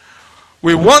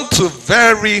 We want to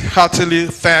very heartily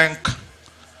thank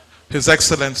His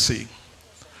Excellency.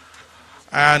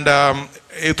 And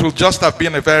it will just have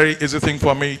been a very easy thing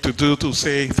for me to do, to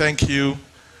say thank you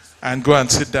and go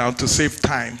and sit down to save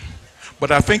time. But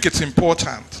I think it's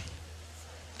important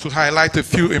to highlight a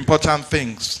few important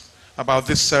things about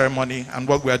this ceremony and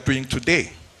what we are doing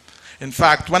today. In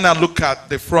fact, when I look at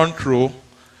the front row,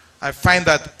 I find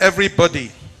that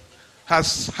everybody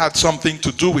has had something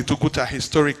to do with Oguta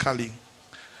historically.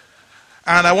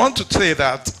 And I want to say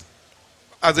that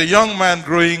as a young man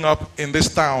growing up in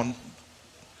this town,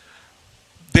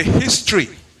 the history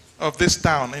of this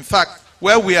town, in fact,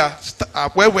 where we are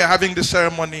having this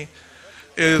ceremony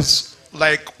is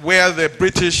like where the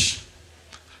British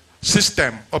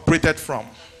system operated from.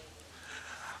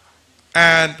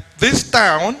 And this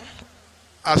town,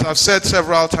 as I've said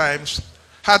several times,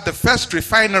 had the first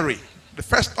refinery, the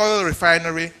first oil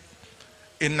refinery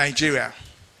in Nigeria,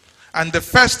 and the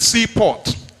first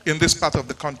seaport in this part of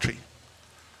the country.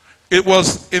 It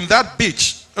was in that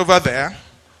beach over there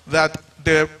that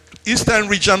the Eastern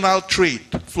regional trade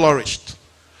flourished.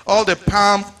 All the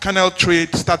palm kernel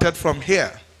trade started from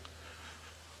here.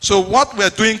 So what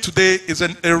we're doing today is a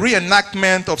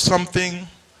reenactment of something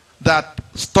that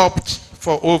stopped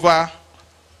for over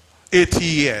 80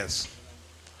 years.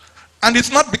 And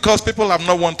it's not because people have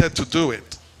not wanted to do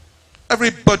it.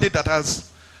 Everybody that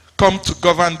has come to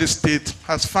govern this state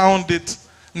has found it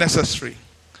necessary.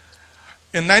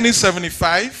 In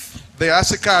 1975, the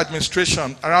ASICA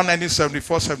administration, around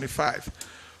 1974-75,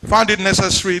 found it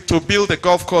necessary to build a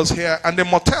golf course here and a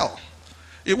motel.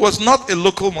 It was not a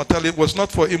local motel. It was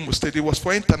not for Imo State. It was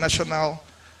for international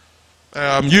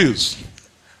use.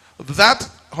 That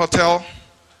hotel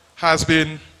has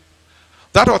been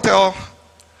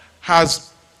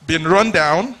run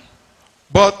down,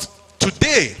 but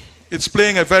today it's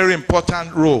playing a very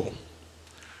important role.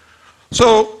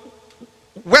 So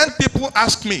when people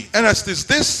ask me, Ernest, is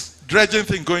this dredging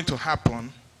thing going to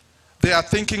happen? They are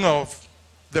thinking of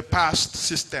the past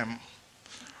system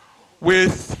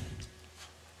with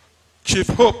Chief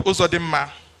Hope Uzodinma,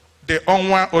 the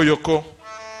Onwa Oyoko.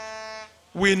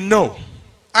 We know,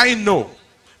 I know,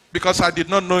 because I did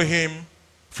not know him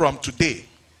from today.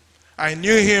 I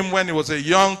knew him when he was a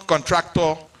young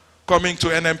contractor coming to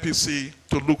NMPC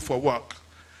to look for work.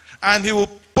 And he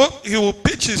will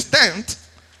pitch his tent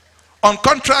on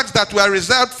contracts that were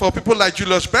reserved for people like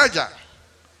Julius Berger.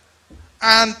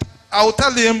 And I will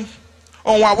tell him,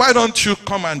 Onwa, why don't you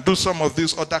come and do some of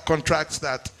these other contracts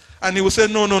that, and he will say,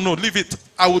 no, leave it,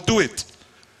 I will do it.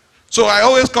 So I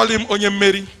always call him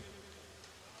Onyemeri.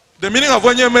 The meaning of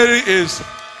Onyemeri is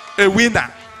a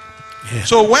winner. Yeah.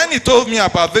 So when he told me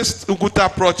about this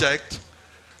Oguta project,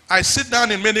 I sit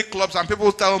down in many clubs and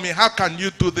people tell me, how can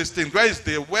you do this thing? Where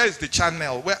is the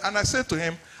channel? And I said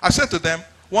to them,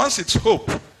 once it's hope,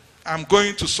 I'm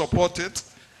going to support it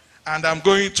and I'm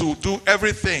going to do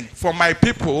everything for my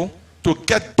people to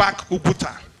get back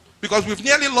Oguta. Because we've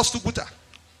nearly lost Oguta.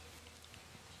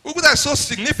 Oguta is so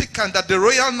significant that the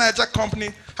Royal Niger Company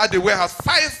had a warehouse.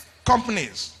 5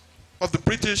 companies of the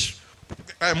British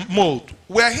mold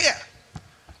were here.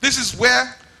 This is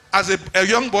where, as a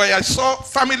young boy, I saw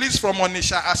families from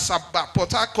Onitsha, Asaba,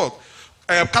 Port Harcourt,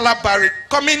 Kalabari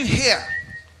coming here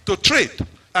to trade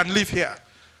and live here.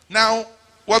 Now,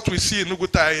 what we see in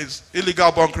Oguta is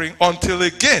illegal bunkering until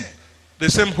again, the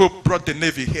same hope brought the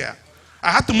Navy here.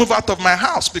 I had to move out of my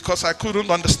house because I couldn't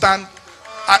understand.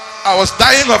 I was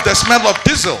dying of the smell of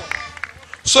diesel.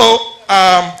 So,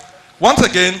 once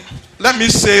again, let me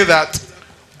say that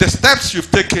the steps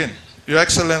you've taken, Your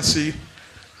Excellency,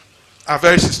 are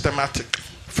very systematic.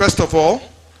 First of all,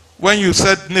 when you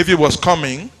said Navy was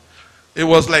coming, it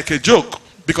was like a joke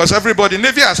because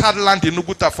Navy has had land in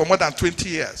Oguta for more than 20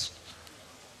 years.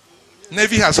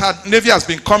 Navy has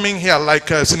been coming here, like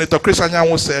Senator Chris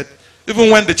Anyanwu said.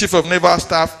 Even when the Chief of Naval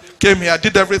Staff came here,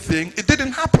 did everything, it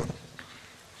didn't happen.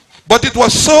 But it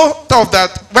was so tough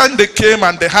that when they came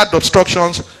and they had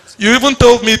obstructions, you even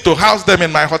told me to house them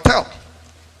in my hotel.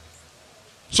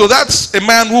 So that's a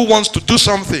man who wants to do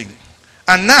something.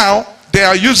 And now they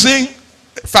are using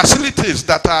facilities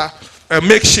that are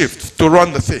makeshift to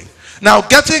run the thing. Now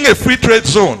getting a free trade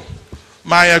zone,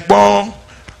 my Egbon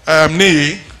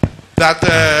Nii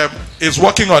that is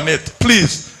working on it,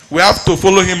 please, we have to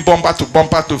follow him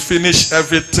bumper to finish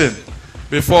everything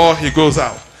before he goes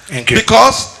out. Thank you.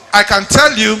 Because I can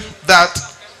tell you that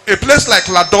a place like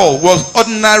Ladol was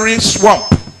ordinary swamp.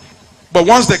 But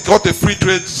once they got a free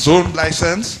trade zone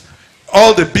license,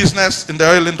 all the business in the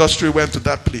oil industry went to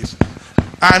that place.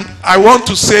 And I want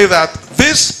to say that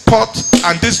this port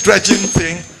and this dredging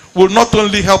thing will not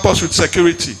only help us with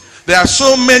security. There are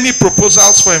so many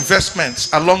proposals for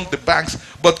investments along the banks,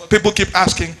 but people keep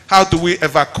asking, how do we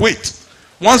evacuate?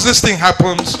 Once this thing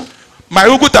happens, my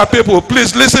Oguta people,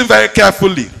 please listen very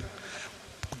carefully.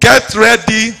 Get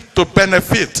ready to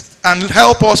benefit and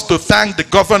help us to thank the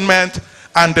government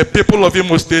and the people of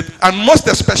Imo State, and most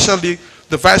especially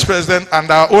the Vice President and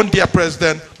our own dear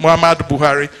President, Muhammadu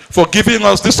Buhari, for giving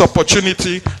us this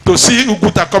opportunity to see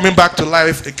Oguta coming back to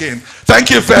life again.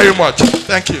 Thank you very much.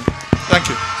 Thank you. Thank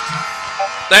you.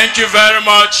 Thank you very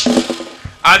much.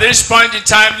 At this point in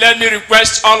time, let me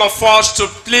request all of us to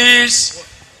please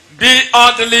be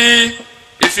orderly.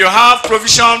 If you have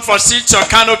provision for seats or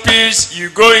canopies, you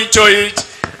go into it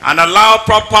and allow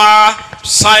proper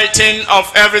sighting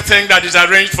of everything that is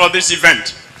arranged for this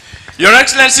event. Your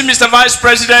Excellency, Mr. Vice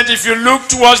President, if you look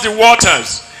towards the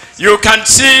waters, you can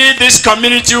see this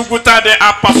community Oguta, they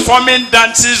are performing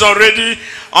dances already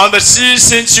on the sea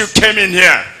since you came in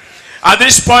here. At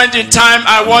this point in time,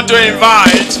 I want to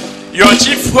invite your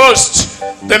chief host,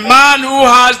 the man who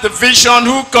has the vision,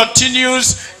 who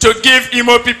continues to give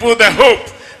Imo people the hope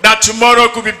that tomorrow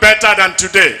could be better than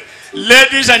today.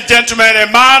 Ladies and gentlemen,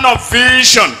 a man of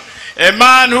vision, a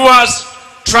man who has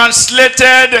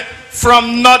translated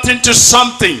from nothing to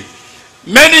something.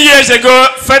 Many years ago,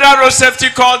 Federal Road Safety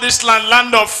called this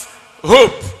land of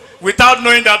hope, without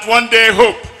knowing that one day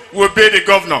hope will be the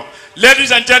governor.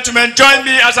 Ladies and gentlemen, join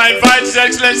me as I invite His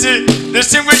Excellency,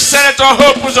 distinguished Senator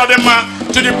Hope Uzodinma,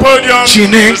 to the podium.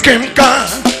 Chinekemka,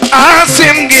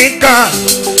 Asimgika,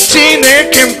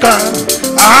 Chinekemka,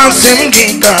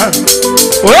 Asimgika,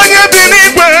 Onye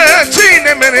binigwe,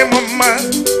 Chinemere mama,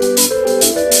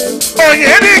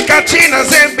 Onye dika China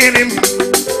zembinim,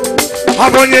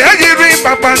 Abonye ajiri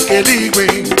papa keligwe,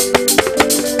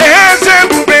 Eze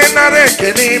bube nare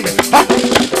kelime,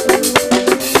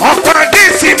 Okwa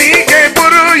disi nige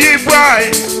buru yibwai,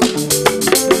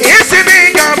 Isi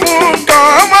niga mungo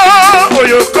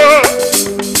oyoko,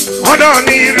 Odo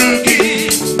nirugi,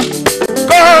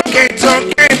 Koke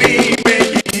toke ni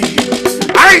meji.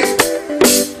 Aye.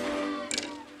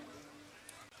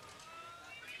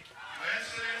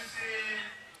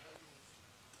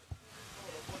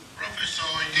 Professor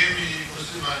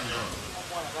Osinbajo,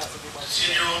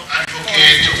 Senior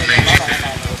Advocate of Nigeria,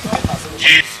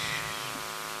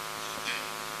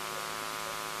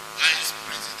 Vice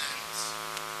President,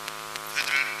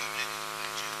 Federal Republic of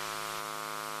Nigeria,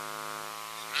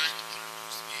 Right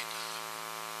Honorable Speaker,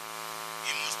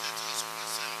 Imo State House of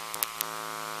Assembly,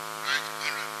 Right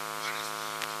Honorable Barrister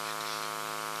Oguta,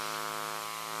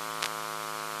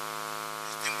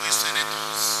 distinguished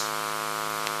senators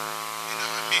in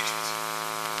our midst,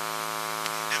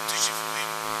 the Deputy Chief of Whip,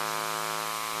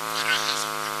 Federal House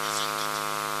of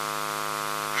Representatives,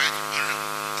 Right Honorable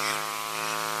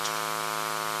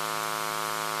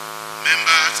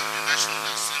members of the National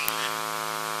Assembly,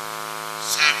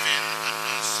 serving and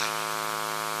non-serving,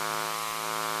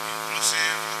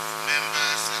 inclusive of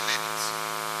members elect,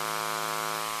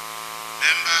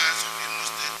 members of Imo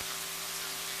State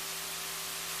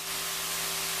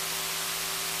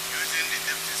using the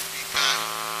Deputy Speaker,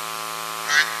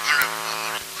 Right Honorable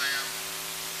Amorikwaya,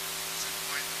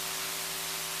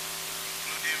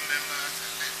 including members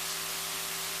elect,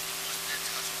 Imo State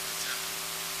House of Assembly,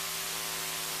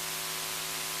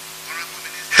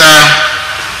 Minister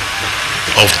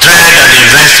of Trade and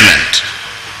Investment,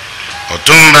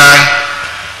 Otumba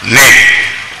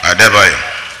Adebayo.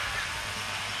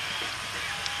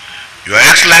 Your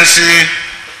Excellency,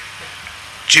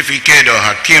 Chief Ikedo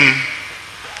Hakim,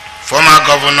 former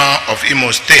Governor of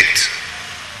Imo State,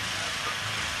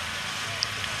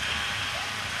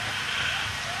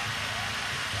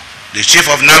 the Chief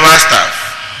of Naval Staff,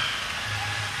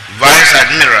 Vice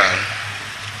Admiral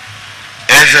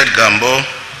A.Z. Gambo,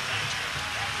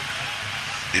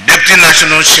 the Deputy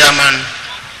National Chairman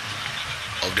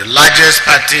of the largest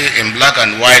party in Black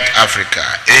and White Africa,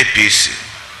 APC,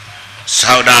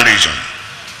 Southern Region,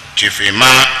 Chief Ima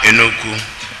Enuku,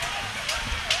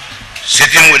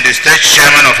 sitting with the State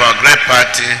Chairman of our great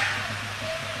party,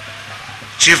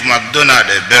 Chief McDonald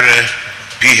Ebere,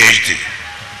 PhD,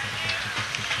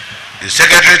 the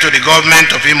Secretary to the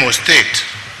Government of Imo State,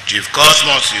 Chief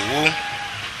Cosmos Iwu,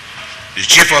 the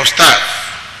Chief of Staff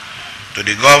to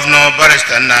the Governor,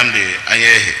 Barrister Nnamdi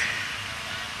Anyehe,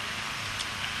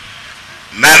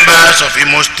 members of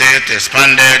Imo State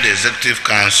Expanded Executive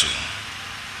Council,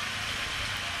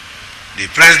 the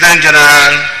President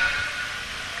General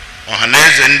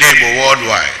Ohaneze Ndigbo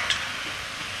Worldwide,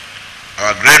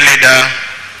 our great leader,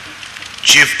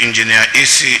 Chief Engineer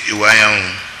Isi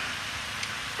Iwayaun,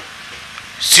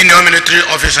 senior military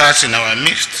officers in our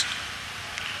midst,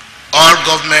 all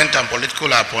government and political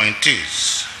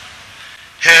appointees,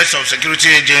 heads of security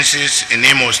agencies in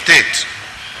Imo State,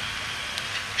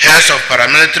 heads of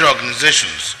paramilitary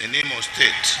organizations in Imo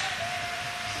State,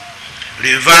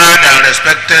 revered and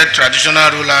respected traditional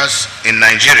rulers in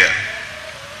Nigeria,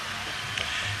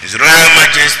 His Royal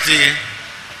Majesty,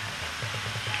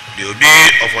 the Obi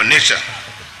of Onitsha,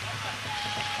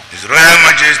 His Royal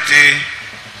Majesty,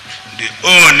 the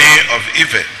Oni of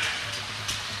Ife,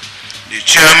 the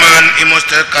Chairman, Imo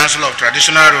State Council of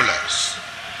Traditional Rulers,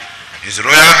 His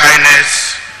Royal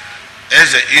Highness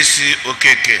Eze Isi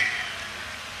Okeke,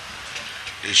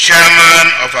 the Chairman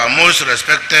of our most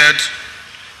respected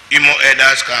Imo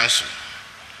Elders Council,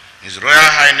 His Royal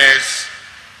Highness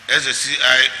Eze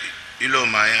C.I.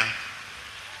 Ilomaya,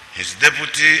 His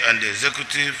Deputy and the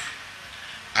Executive,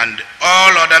 and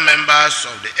all other members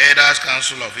of the Elders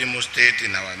Council of Imo State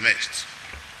in our midst.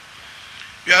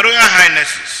 Your Royal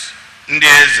Highnesses,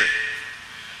 Ndieze,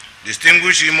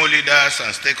 distinguished Imo leaders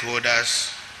and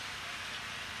stakeholders,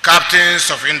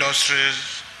 captains of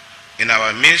industries in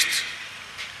our midst,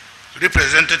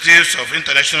 representatives of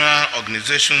international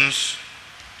organizations,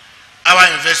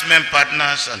 our investment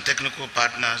partners and technical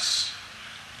partners,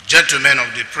 gentlemen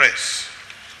of the press,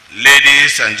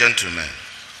 ladies and gentlemen.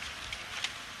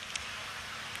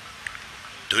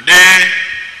 Today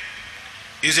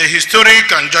is a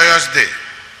historic and joyous day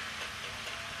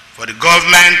for the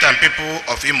government and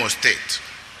people of Imo State.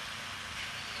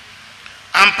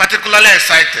 I'm particularly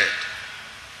excited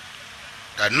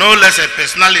that no less a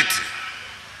personality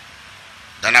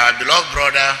than our beloved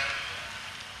brother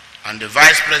and the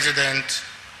Vice President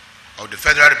of the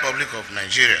Federal Republic of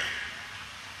Nigeria,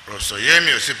 Professor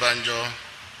Yemi Osinbajo,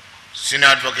 Senior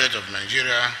Advocate of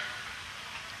Nigeria,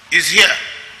 is here.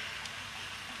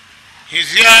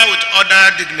 He's here with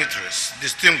other dignitaries,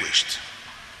 distinguished,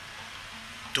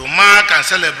 to mark and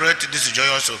celebrate this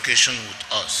joyous occasion with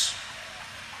us.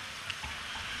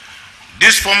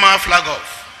 This former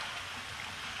Flagoff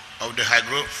of the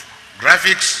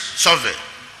hydrographics survey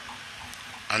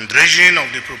and dredging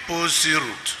of the proposed sea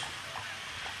route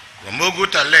from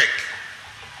Oguta Lake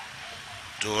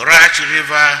to Oguta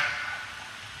River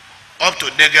up to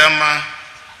Degema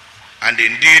and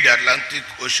indeed the Atlantic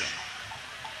Ocean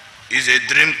is a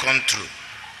dream come true.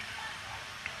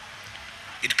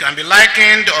 It can be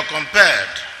likened or compared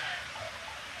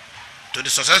to the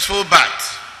successful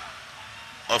birth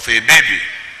of a baby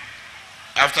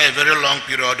after a very long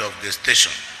period of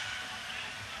gestation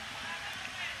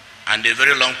and a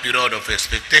very long period of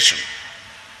expectation.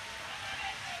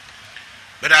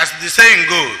 But as the saying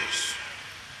goes,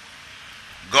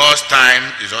 God's time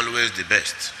is always the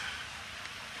best.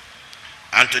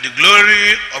 And to the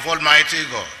glory of Almighty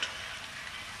God,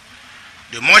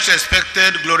 the much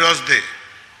expected glorious day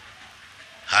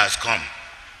has come.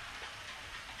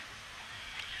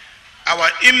 Our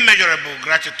immeasurable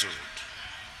gratitude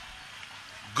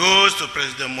goes to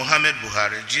President Muhammad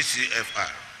Buhari, GCFR,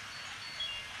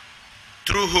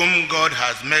 through whom God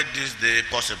has made this day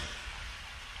possible.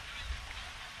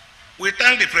 We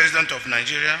thank the President of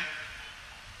Nigeria.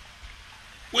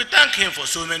 We thank him for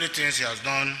so many things he has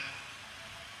done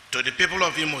to the people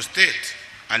of Imo State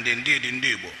and indeed in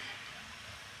Igbo.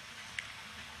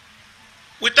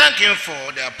 We thank him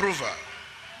for the approval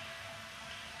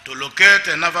to locate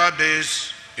a naval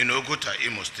base in Oguta,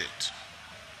 Imo State.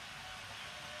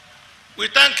 We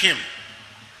thank him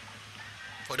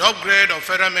for the upgrade of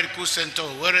Federal Medical Center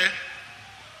Owerri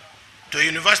to a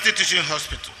University Teaching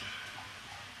Hospital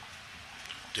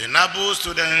to enable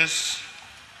students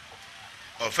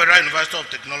of Federal University of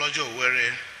Technology Owerri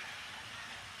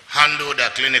handle their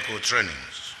clinical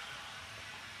trainings.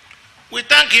 We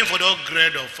thank him for the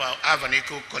upgrade of our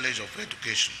Avanico College of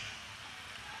Education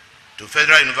to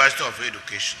Federal University of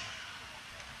Education.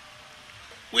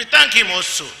 We thank him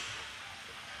also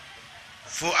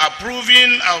for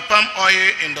approving our palm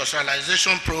oil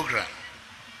industrialization program,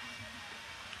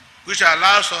 which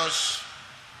allows us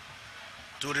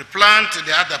to replant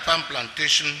the other palm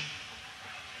plantation,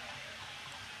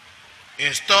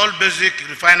 install basic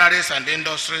refineries and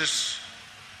industries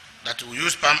that will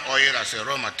use palm oil as a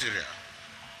raw material.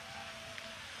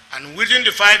 And within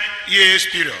the 5 years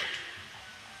period,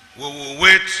 we will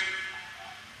wait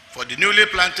for the newly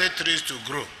planted trees to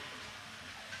grow.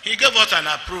 He gave us an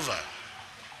approval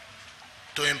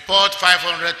to import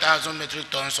 500,000 metric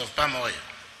tons of palm oil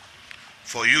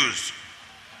for use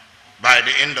by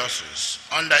the industries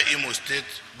under Imo State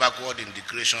Backward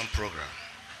Integration Program.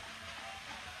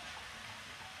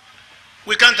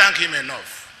 We can't thank him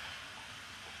enough.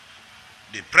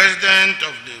 The President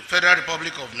of the Federal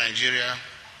Republic of Nigeria,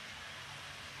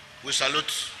 we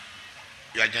salute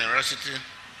your generosity,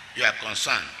 your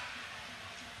concern.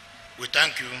 We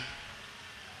thank you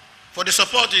for the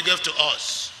support you gave to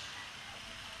us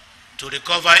to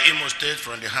recover Imo State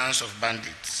from the hands of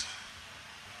bandits.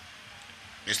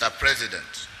 Mr.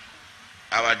 President,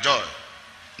 our joy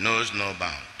knows no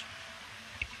bound.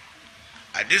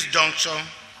 At this juncture,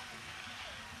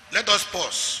 let us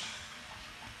pause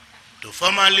to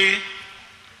formally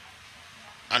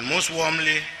and most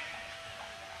warmly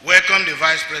welcome the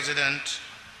Vice President,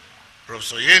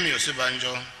 Professor Yemi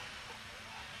Osinbajo,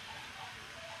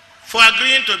 for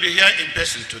agreeing to be here in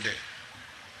person today,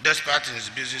 despite his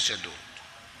busy schedule,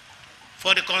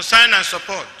 for the concern and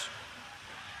support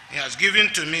he has given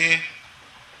to me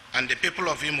and the people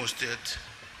of Imo State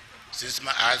since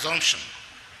my assumption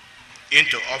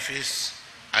into office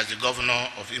as the Governor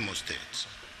of Imo State.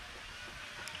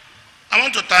 I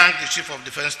want to thank the Chief of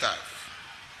Defense Staff,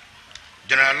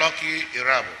 General Lucky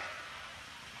Irabo,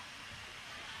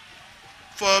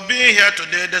 for being here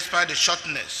today despite the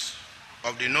shortness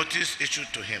of the notice issued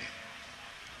to him.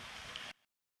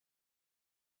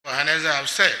 As I have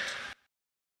said,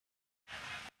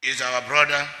 is our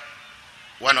brother,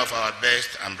 one of our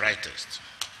best and brightest.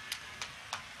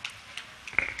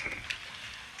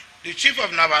 The Chief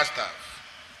of Naval Staff,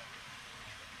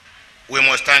 we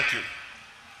must thank you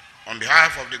on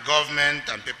behalf of the government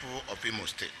and people of Imo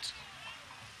State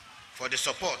for the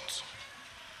support,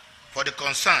 for the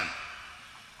concern,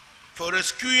 for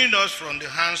rescuing us from the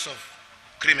hands of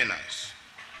criminals,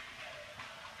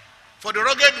 for the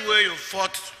rugged way you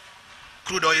fought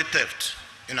crude oil theft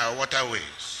in our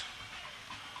waterways.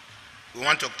 We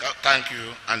want to thank you,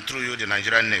 and through you, the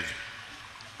Nigerian Navy.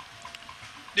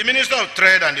 The Minister of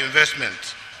Trade and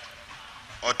Investment,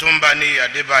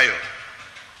 Osinbajo,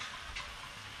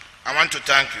 I want to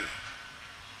thank you,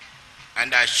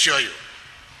 and I assure you,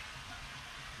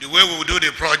 the way we will do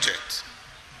the project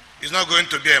is not going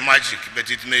to be a magic,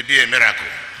 but it may be a miracle.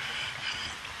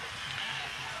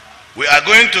 We are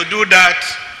going to do that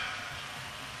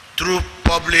through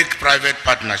public-private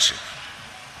partnership.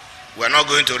 We are not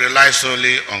going to rely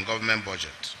solely on government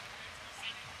budget.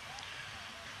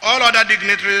 All other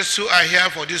dignitaries who are here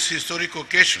for this historic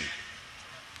occasion,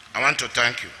 I want to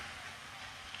thank you.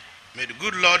 May the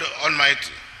good Lord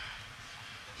Almighty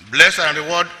bless and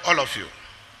reward all of you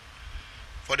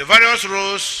for the various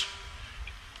roles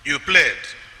you played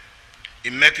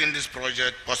in making this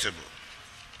project possible.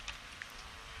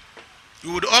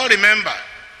 You would all remember,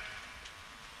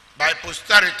 by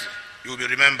posterity, you will be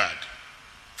remembered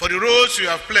for the roles you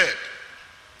have played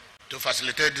to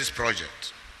facilitate this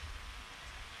project.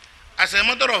 As a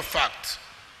matter of fact,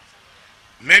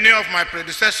 many of my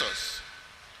predecessors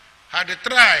had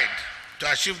tried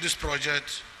to achieve this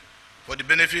project for the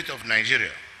benefit of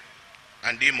Nigeria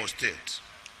and the Imo State.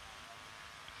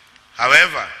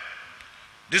 However,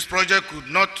 this project could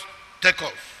not take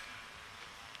off,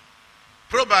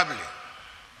 probably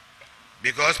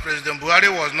because President Buhari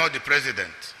was not the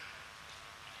president,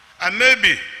 and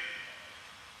maybe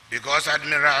because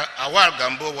Admiral Awal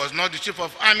Gambo was not the Chief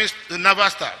of Army Naval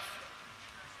Staff.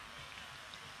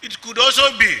 It could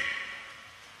also be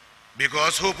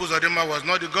because Hope Uzodinma was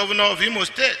not the governor of Imo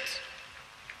State.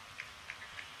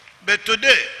 But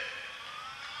today,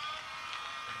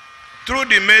 through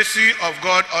the mercy of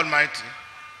God Almighty,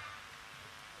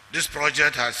 this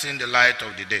project has seen the light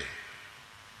of the day.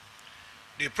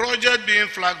 The project being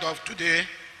flagged off today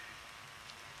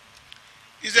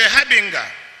is a harbinger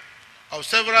of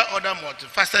several other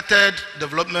multifaceted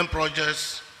development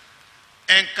projects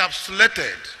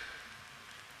encapsulated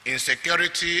in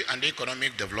security and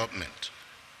economic development.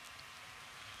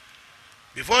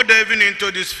 Before diving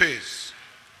into this phase,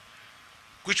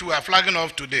 which we are flagging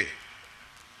off today,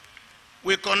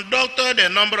 we conducted a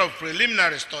number of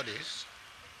preliminary studies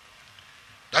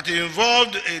that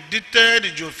involved a detailed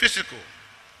geophysical,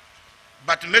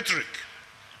 bathymetric,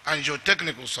 and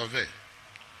geotechnical survey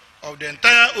of the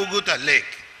entire Oguta Lake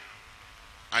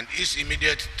and its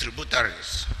immediate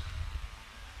tributaries.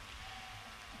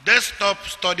 Desktop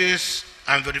studies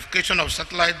and verification of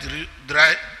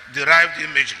satellite-derived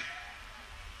imagery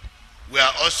were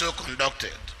also conducted.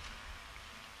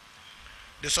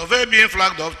 The survey being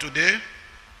flagged off today,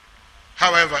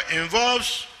 however,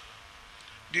 involves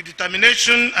the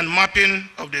determination and mapping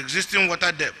of the existing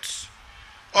water depths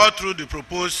all through the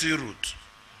proposed sea route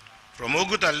from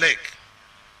Oguta Lake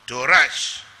to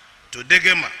Orashi, to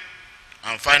Degema,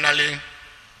 and finally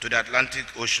to the Atlantic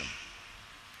Ocean.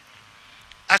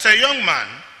 As a young man,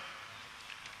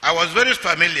 I was very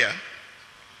familiar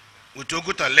with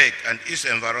Oguta Lake and its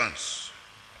environs.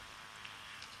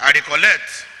 I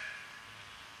recollect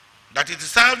that it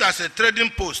served as a trading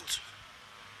post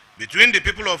between the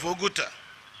people of Oguta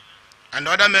and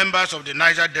other members of the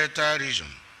Niger Delta region.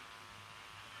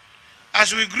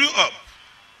 As we grew up,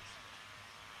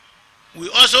 we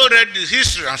also read the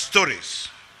history and stories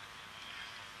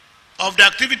of the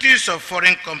activities of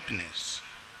foreign companies,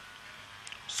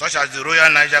 such as the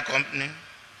Royal Niger Company.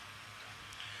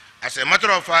 As a matter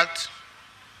of fact,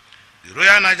 the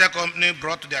Royal Niger Company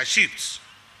brought their ships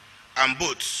and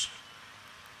boats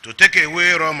to take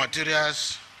away raw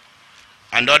materials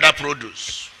and other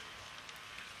produce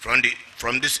from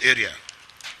this area.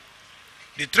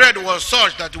 The trade was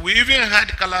such that we even had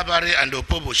Calabari and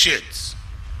Opobo shades.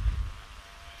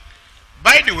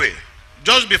 By the way,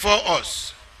 just before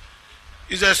us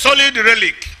is a solid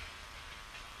relic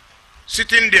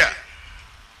sitting there.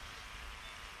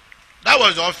 That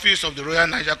was the office of the Royal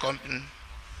Niger Company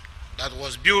that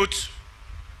was built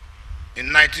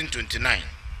in 1929.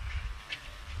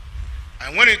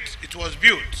 And when it was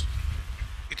built,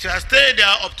 it has stayed there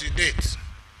up to date.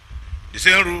 The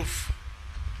same roof,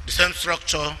 the same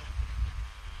structure,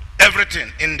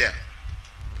 everything in there.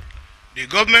 The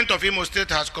government of Imo State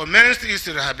has commenced its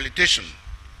rehabilitation,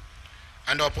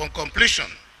 and upon completion,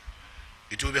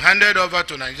 it will be handed over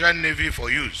to Nigerian Navy for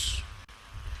use.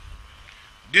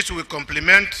 This will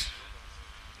complement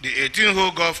the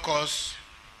 18-hole golf course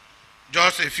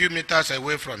just a few meters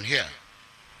away from here,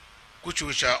 which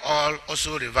we shall all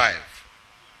also revive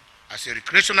as a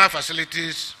recreational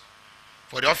facilities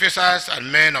for the officers and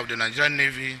men of the Nigerian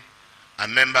Navy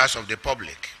and members of the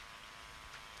public.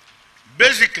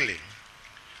 Basically,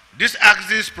 this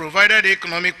axis provided the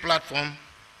economic platform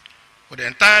for the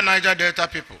entire Niger Delta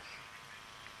people.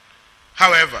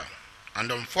 However,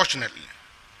 and unfortunately,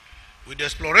 with the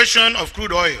exploration of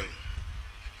crude oil,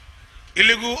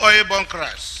 illegal oil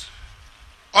bunkers,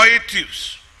 oil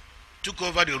tubes took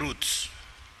over the routes.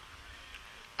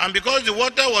 And because the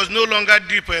water was no longer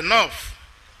deep enough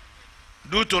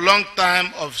due to long time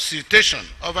of siltation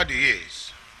over the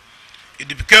years, it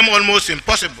became almost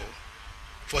impossible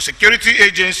for security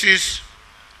agencies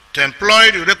to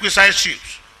employ the requisite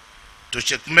ships to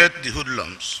checkmate the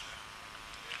hoodlums.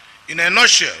 In a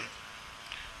nutshell,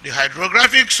 the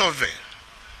hydrographic survey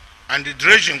and the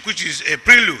dredging, which is a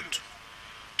prelude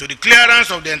to the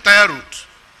clearance of the entire route,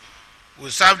 will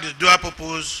serve the dual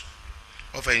purpose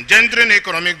of engendering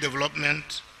economic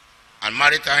development and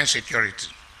maritime security.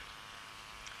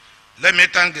 Let me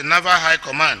thank the Naval High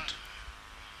Command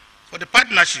for the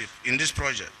partnership in this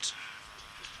project,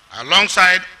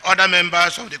 alongside other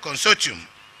members of the consortium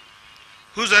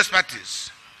whose expertise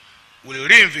will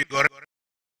reinvigorate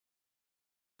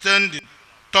the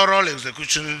thorough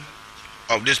execution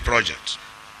of this project.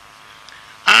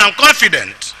 I am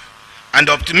confident and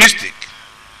optimistic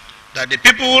that the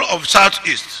people of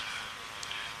Southeast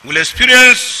will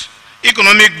experience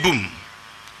economic boom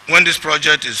when this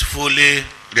project is fully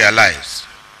realized.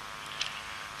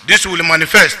 This will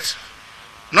manifest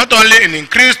not only in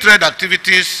increased trade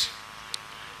activities,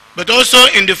 but also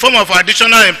in the form of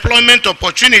additional employment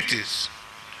opportunities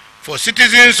for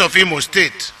citizens of Imo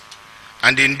State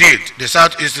and indeed the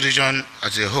Southeast region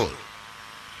as a whole.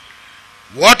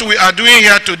 What we are doing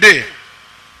here today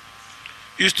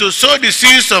is to sow the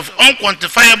seeds of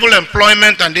unquantifiable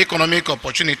employment and economic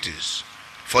opportunities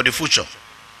for the future.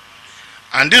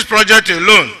 And this project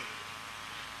alone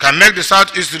can make the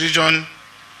Southeast region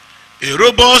a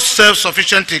robust,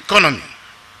 self-sufficient economy.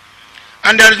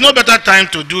 And there is no better time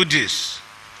to do this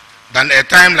than a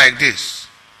time like this,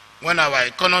 when our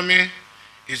economy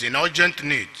is in urgent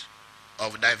need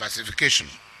of diversification.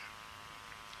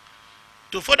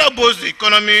 To further boost the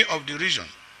economy of the region,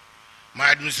 my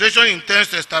administration intends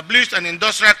to establish an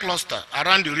industrial cluster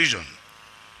around the region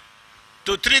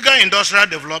to trigger industrial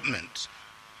development.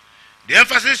 The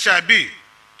emphasis shall be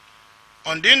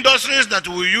on the industries that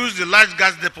will use the large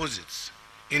gas deposits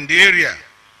in the area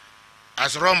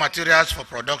as raw materials for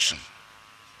production.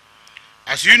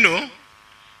 As you know,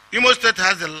 Imo State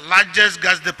has the largest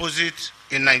gas deposit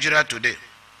in Nigeria today.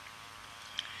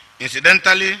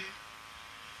 Incidentally,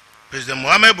 President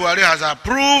Muhammad Buhari has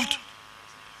approved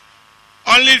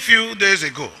only a few days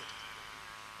ago,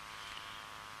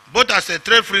 both as a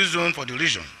trade-free zone for the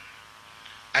region,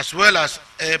 as well as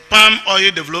a palm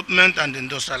oil development and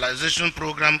industrialization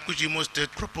program which Imo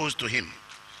State proposed to him.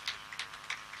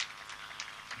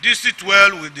 This sits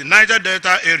well with the Niger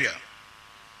Delta area.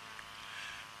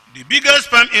 The biggest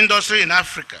palm industry in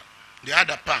Africa, the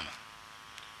other palm,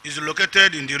 is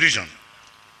located in the region.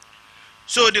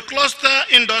 So the cluster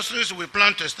industries we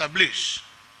plan to establish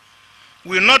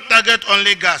will not target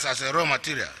only gas as a raw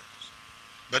material,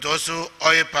 but also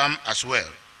oil palm as well.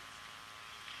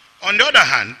 On the other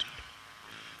hand,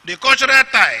 the cultural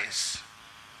ties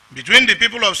between the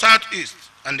people of Southeast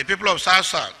and the people of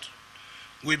South-South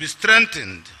will be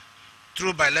strengthened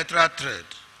through bilateral trade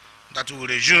that will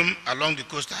resume along the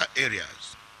coastal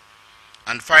areas.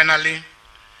 And finally,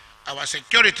 our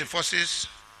security forces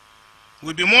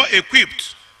will be more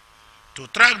equipped to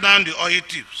track down the oil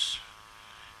thieves,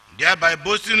 thereby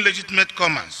boosting legitimate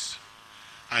commerce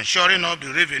and shoring up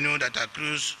the revenue that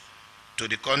accrues to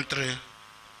the country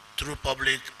through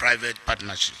public-private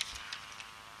partnership.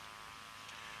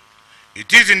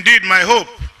 It is indeed my hope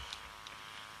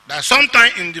that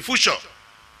sometime in the future,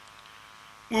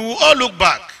 we will all look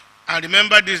back and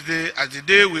remember this day as the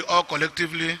day we all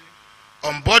collectively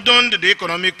unburdened the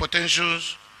economic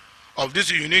potentials of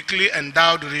this uniquely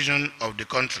endowed region of the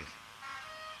country.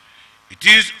 It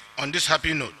is on this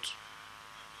happy note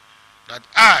that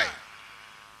I,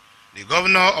 the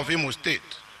Governor of Imo State,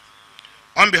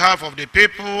 on behalf of the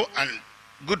people and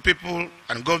good people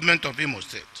and government of Imo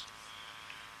State,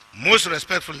 most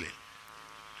respectfully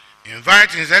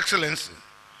invite His Excellency,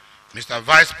 Mr.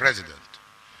 Vice President,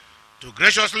 to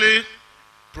graciously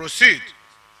proceed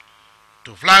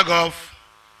to flag off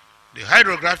the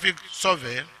hydrographic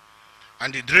survey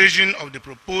and the dredging of the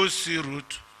proposed sea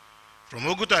route from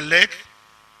Oguta Lake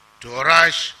to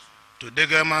Orash to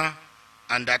Degema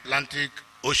and the Atlantic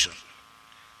Ocean.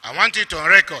 I want it on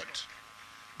record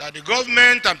that the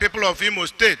government and people of Imo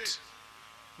State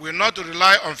will not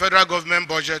rely on federal government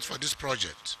budget for this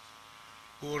project.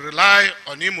 We will rely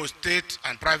on Imo State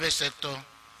and private sector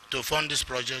to fund this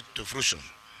project to fruition.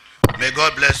 May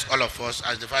God bless all of us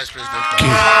as the Vice President.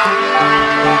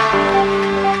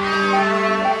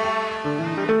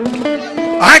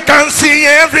 I can see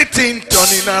everything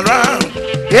turning around,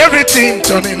 everything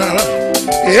turning around,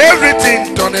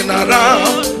 everything turning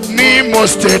around. Imo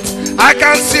State, I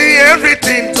can see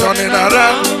everything turning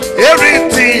around,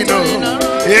 everything, oh,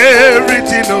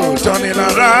 everything, oh, turning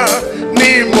around.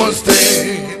 Imo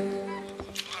State.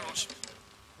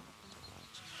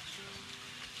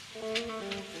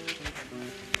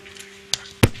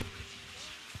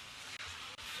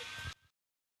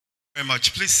 Very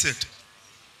much. Please sit.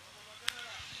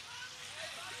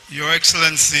 Your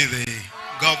Excellency, the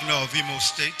Governor of Imo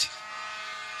State,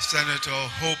 Senator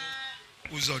Hope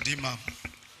Uzodinma,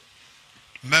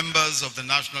 members of the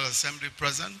National Assembly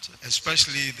present,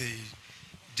 especially the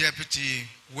Deputy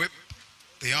Whip,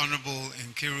 the Honorable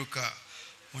Nkiruka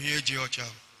Onyejiocha,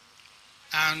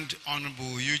 and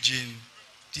Honorable Eugene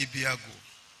Dibiago,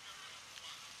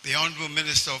 the Honorable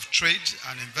Minister of Trade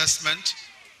and Investment,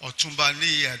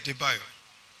 Otumbani Adebayo,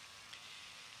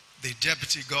 the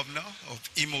Deputy Governor of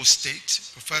Imo State,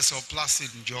 Professor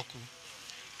Placid Njoku,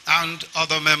 and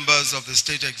other members of the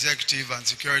State Executive and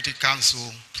Security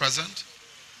Council present,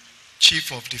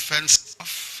 Chief of Defense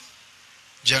Staff,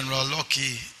 General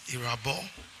Loki Irabo,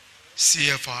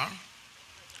 CFR,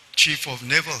 Chief of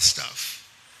Naval Staff,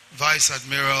 Vice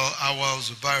Admiral Awal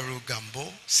Zubairu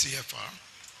Gambo, CFR,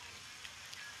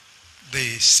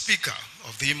 the Speaker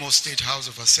of the Imo State House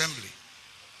of Assembly,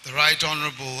 the Right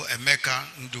Honorable Emeka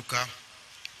Nduka,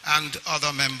 and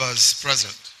other members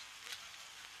present.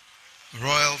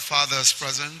 Royal Fathers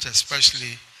present,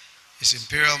 especially His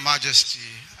Imperial Majesty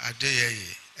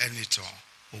Adeyeye Eniton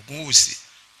Ogunwusi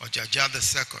Ojaja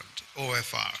II,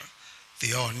 OFR,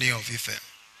 the Oni of Ife.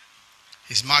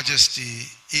 His Majesty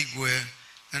Igwe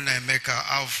Nnaemeka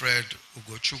Alfred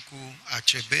Ugochukwu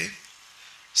Achebe,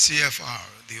 CFR,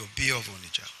 the Obi of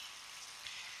Onitsha.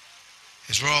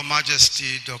 His Royal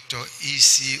Majesty Dr.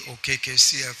 E.C. Okeke,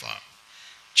 CFR,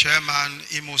 Chairman,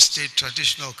 Imo State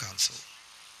Traditional Council.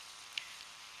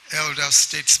 Elder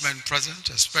statesmen present,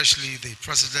 especially the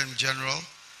President General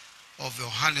of the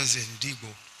Ohaneze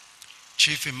Ndigbo,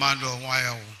 Chief Emmanuel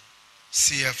Wayawu,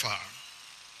 CFR,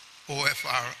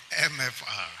 OFR,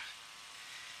 MFR,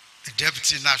 the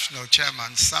Deputy National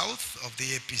Chairman South of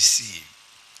the APC,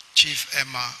 Chief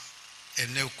Emma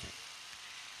Eneku,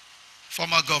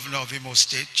 former Governor of Imo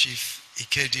State, Chief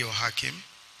Ikedi Hakim,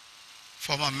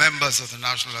 former members of the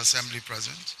National Assembly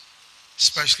present,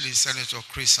 especially Senator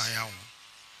Chris Anyanwu,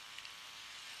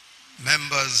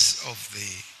 members of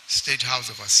the State House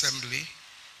of Assembly,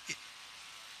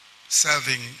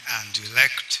 serving and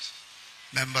elect,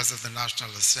 members of the National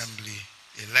Assembly,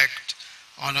 elect,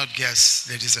 honored guests,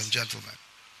 ladies and gentlemen.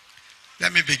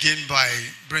 Let me begin by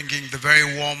bringing the very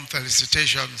warm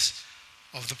felicitations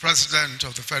of the President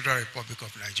of the Federal Republic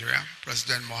of Nigeria,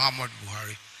 President Muhammad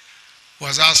Buhari, who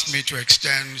has asked me to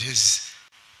extend his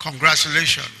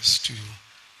congratulations to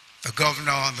the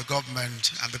Governor and the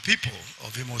government and the people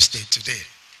of Imo State today.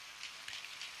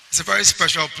 It's a very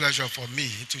special pleasure for me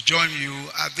to join you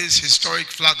at this historic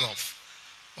flag-off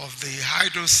of the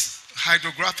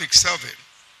hydrographic survey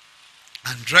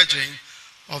and dredging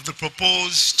of the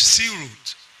proposed sea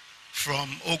route from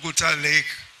Oguta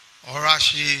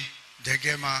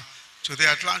Lake-Orashi-Degema to the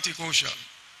Atlantic Ocean.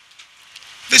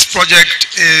 This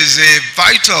project is a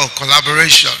vital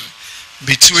collaboration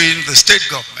between the state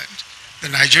government, the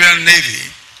Nigerian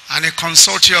Navy, and a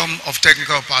consortium of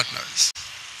technical partners.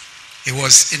 It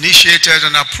was initiated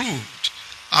and approved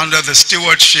under the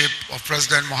stewardship of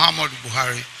President Muhammad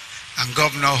Buhari and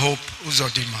Governor Hope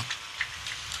Uzodinma.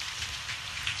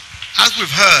 As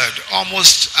we've heard,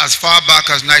 almost as far back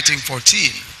as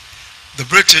 1914, the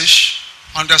British,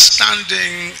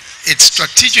 understanding its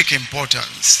strategic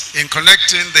importance in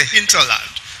connecting the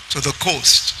hinterland to the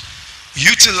coast,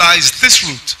 utilized this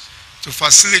route to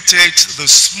facilitate the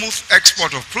smooth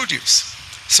export of produce,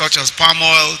 such as palm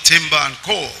oil, timber, and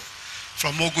coal,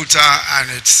 from Oguta and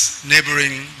its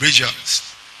neighboring regions.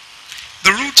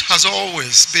 The route has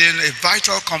always been a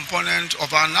vital component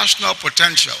of our national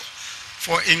potential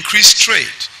for increased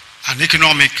trade and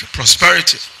economic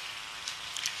prosperity.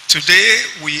 Today,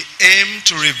 we aim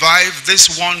to revive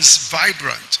this once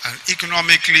vibrant and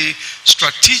economically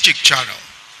strategic channel,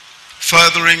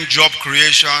 furthering job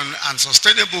creation and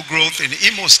sustainable growth in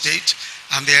Imo State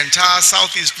and the entire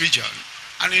Southeast region,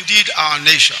 and indeed our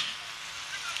nation.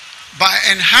 By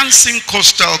enhancing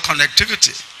coastal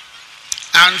connectivity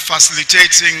and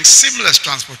facilitating seamless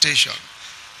transportation,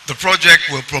 the project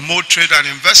will promote trade and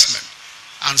investment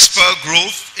and spur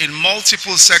growth in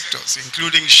multiple sectors,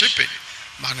 including shipping,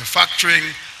 manufacturing,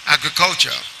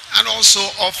 agriculture, and also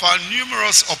offer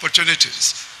numerous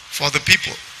opportunities for the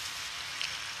people.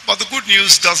 But the good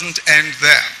news doesn't end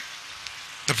there.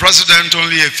 The President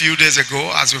only a few days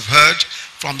ago, as we've heard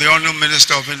from the Honourable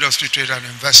Minister of Industry, Trade and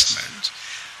Investment,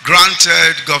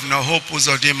 granted Governor Hope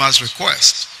Uzodinma's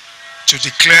request to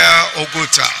declare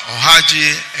Oguta,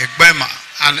 Lake-Orashi-Degema,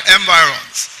 and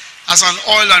environs as an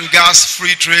oil and gas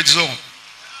free trade zone.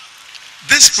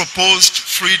 This proposed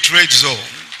free trade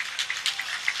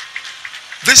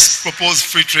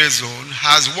zone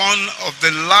has one of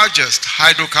the largest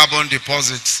hydrocarbon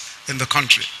deposits in the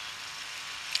country.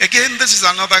 Again, this is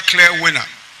another clear winner.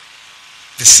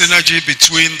 The synergy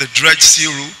between the Dredge Sea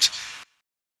route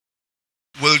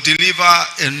will deliver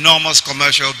enormous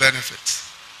commercial benefits.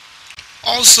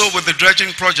 Also, with the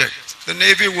dredging project, the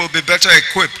Navy will be better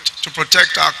equipped to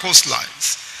protect our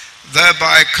coastlines,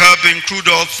 thereby curbing crude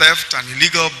oil theft and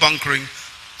illegal bunkering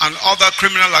and other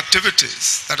criminal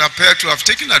activities that appear to have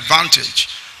taken advantage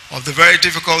of the very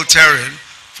difficult terrain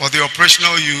for the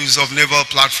operational use of naval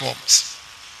platforms.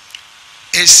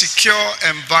 A secure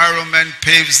environment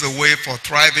paves the way for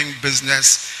thriving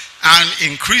business and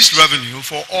increased revenue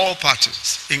for all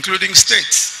parties, including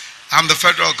states and the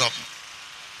federal government.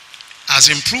 As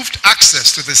improved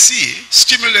access to the sea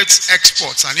stimulates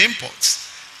exports and imports,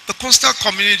 the coastal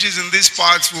communities in these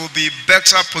parts will be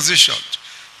better positioned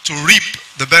to reap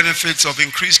the benefits of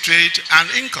increased trade and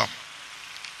income.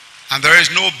 And there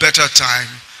is no better time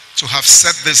to have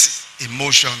set this in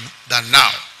motion than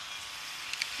now.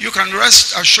 You can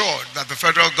rest assured that the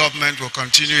federal government will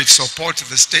continue its support to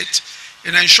the state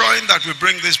in ensuring that we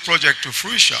bring this project to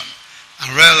fruition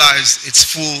and realize its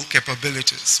full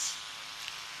capabilities.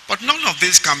 But none of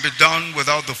this can be done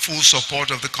without the full support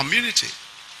of the community,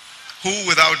 who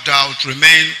without doubt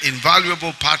remain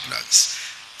invaluable partners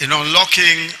in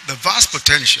unlocking the vast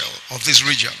potential of this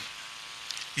region.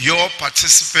 Your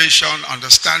participation,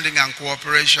 understanding, and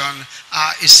cooperation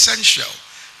are essential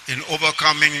in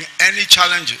overcoming any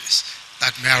challenges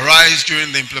that may arise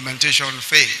during the implementation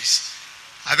phase.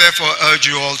 I therefore urge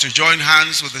you all to join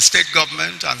hands with the state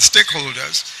government and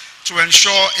stakeholders to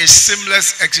ensure a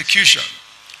seamless execution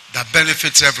that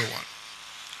benefits everyone.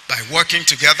 By working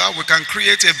together, we can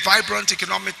create a vibrant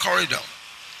economic corridor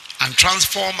and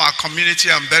transform our community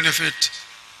and benefit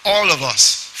all of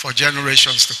us for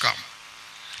generations to come.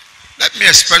 Let me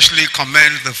especially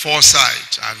commend the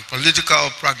foresight and political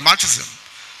pragmatism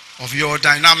of your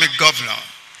dynamic governor,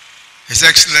 His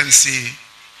Excellency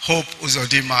Hope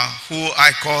Uzodinma, who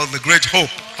I call the Great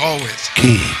Hope always.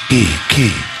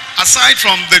 Aside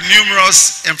from the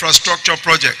numerous infrastructure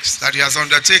projects that he has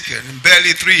undertaken in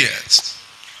barely 3 years,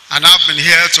 and I've been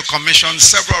here to commission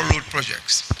several road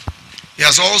projects, he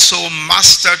has also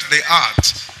mastered the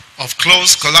art of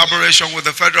close collaboration with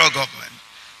the federal government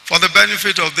for the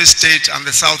benefit of this state and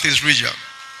the Southeast region.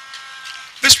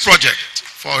 This project,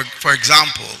 for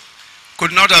example,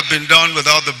 could not have been done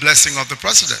without the blessing of the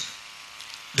President.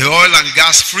 The oil and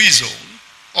gas free zone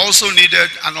also needed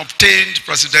and obtained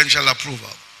presidential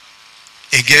approval.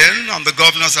 Again, on the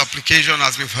governor's application,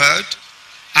 as we've heard,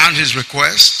 and his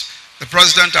request, the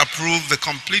President approved the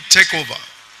complete takeover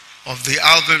of the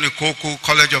Alvin Ikoku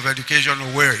College of Education,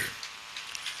 Owerri,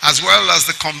 as well as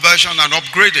the conversion and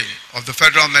upgrading of the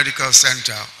Federal Medical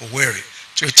Center, Owerri,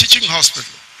 to a teaching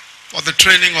hospital for the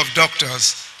training of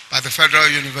doctors by the Federal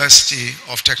University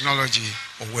of Technology,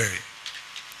 Owerri.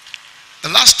 The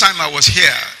last time I was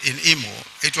here in Imo,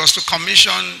 it was to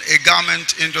commission a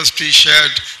garment industry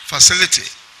shared facility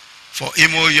for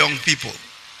Imo young people,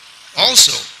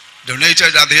 also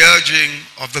donated at the urging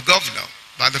of the governor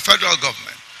by the federal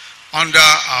government under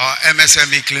our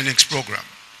MSME clinics program.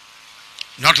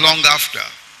 Not long after,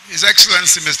 His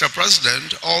Excellency Mr.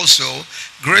 President also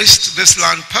graced this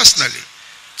land personally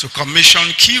to commission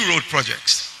key road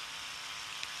projects.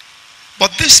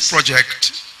 But this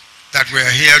project that we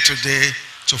are here today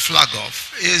to flag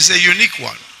off is a unique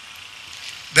one.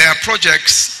 There are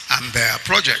projects and there are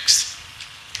projects.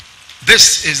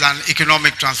 This is an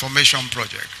economic transformation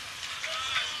project.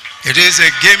 It is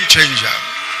a game changer.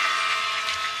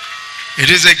 It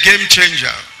is a game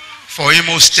changer for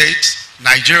Imo State,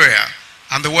 Nigeria,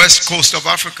 and the west coast of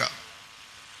Africa.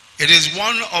 It is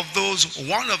one of those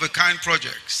one-of-a-kind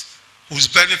projects whose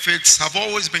benefits have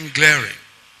always been glaring,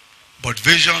 but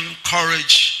vision,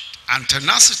 courage, and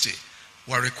tenacity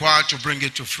were required to bring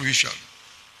it to fruition.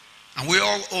 And we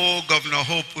all owe Governor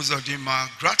Hope Uzodinma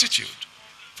gratitude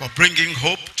for bringing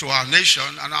hope to our nation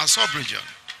and our sub-region.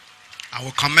 I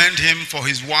will commend him for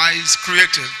his wise,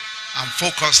 creative, and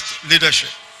focused leadership.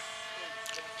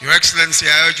 Your Excellency,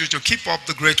 I urge you to keep up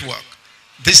the great work.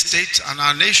 This state and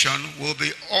our nation will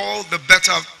be all the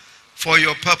better for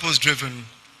your purpose-driven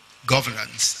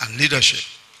governance and leadership.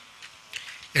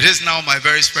 It is now my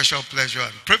very special pleasure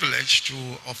and privilege to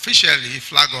officially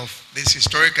flag off this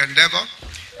historic endeavor,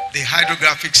 the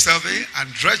hydrographic survey and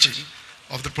dredging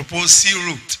of the proposed sea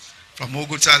route from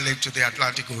Oguta Lake to the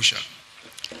Atlantic Ocean.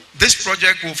 This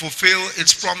project will fulfill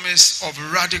its promise of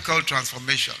radical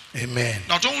transformation. Amen.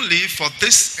 Not only for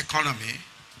this economy,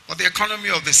 but the economy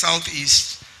of the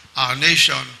Southeast, our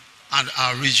nation, and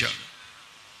our region,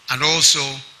 and also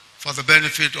for the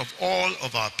benefit of all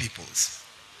of our peoples.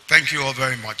 Thank you all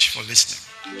very much for listening.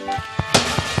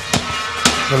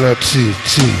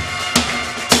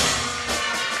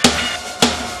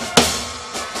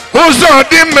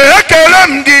 Uzodinma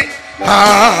ekele gi,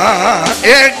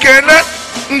 ekele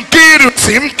nkiru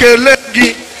sim kele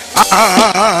gi,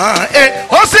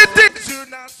 ositi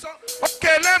na so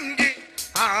ekele gi,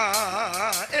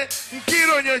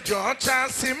 nkiru onye jocha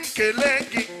sim kele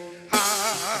gi,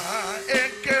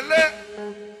 ekele.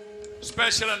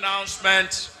 Special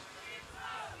announcement.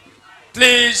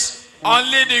 Please,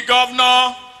 only the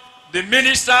governor, the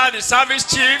minister, the service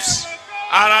chiefs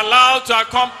are allowed to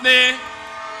accompany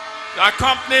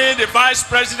the vice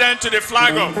president to the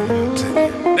flag off.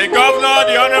 The governor,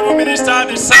 the honorable minister,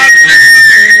 the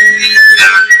service.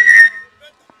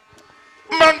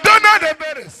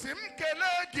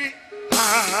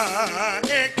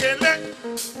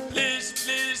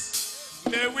 Please,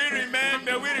 may we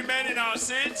remain in our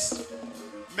seats.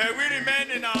 May we remain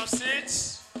in our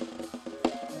seats.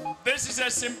 This is a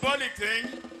symbolic thing,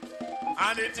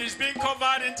 and it is being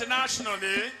covered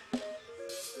internationally.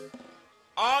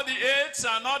 All the aides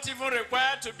are not even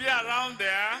required to be around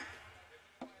there.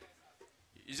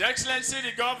 His Excellency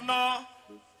the Governor,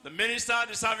 the Minister,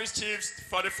 the Service Chiefs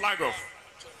for the flag off.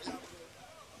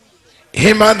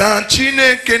 Himana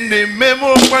Chineke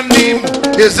na-ememo kwanim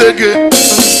ezege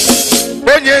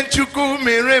onye Chukwu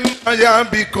mere mmanya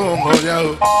biko moya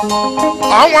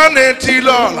ọnwa na-etili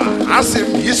ọla asị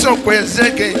m isokwa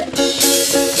ezege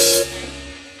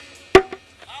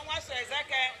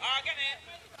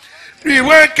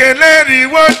riwe kele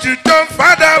riwe tuto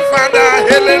fada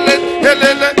helele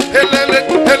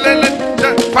helele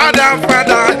fada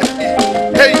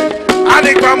hey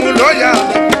adikwa mu loya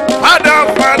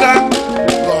fada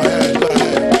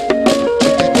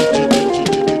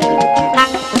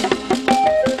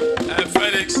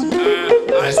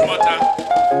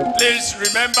Please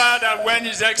remember that when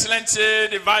His Excellency,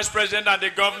 the Vice President and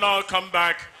the Governor come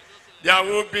back, there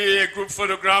will be a group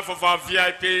photograph of our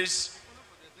VIPs,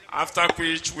 after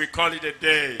which we call it a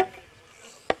day.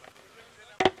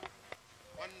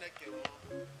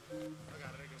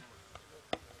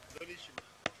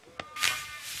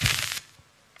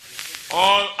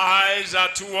 All eyes are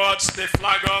towards the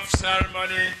flag-off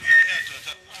ceremony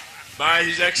by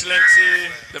His Excellency,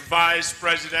 the Vice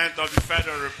President of the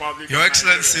Federal Republic Your of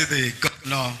Excellency, Nigeria. the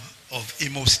Governor of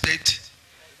Imo State,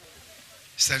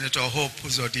 Senator Hope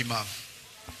Uzodinma,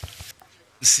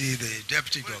 see the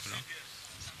Deputy Governor,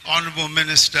 Honorable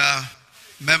Minister,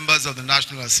 members of the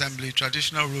National Assembly,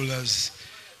 traditional rulers,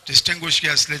 distinguished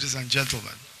guests, ladies and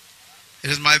gentlemen. It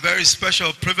is my very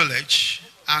special privilege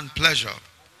and pleasure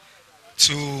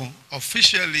to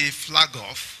officially flag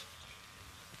off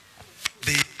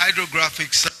the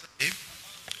hydrographic survey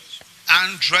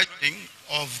and dredging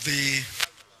of the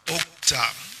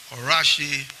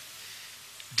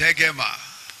Lake-Orashi-Degema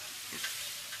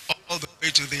all the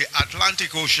way to the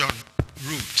Atlantic Ocean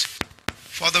route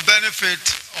for the benefit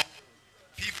of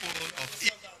people of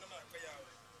each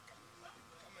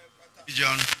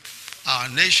region, our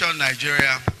nation,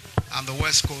 Nigeria, and the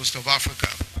west coast of Africa,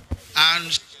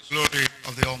 and the glory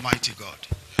of the Almighty God.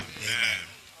 Amen.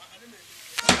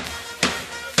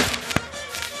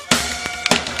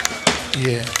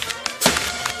 Yeah.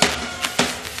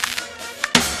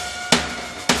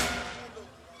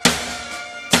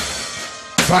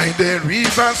 By the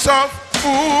rivers of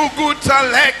Oguta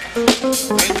Lake.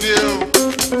 Thank you.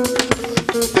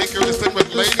 Thank you,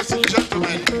 distinguished ladies and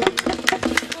gentlemen.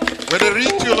 With the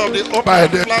ritual of the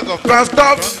opening flag of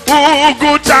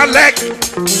Oguta Lake,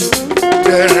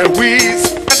 there we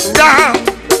stand down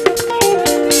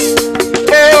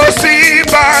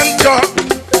Osinbajo,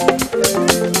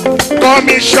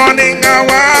 commissioning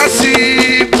our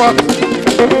seaport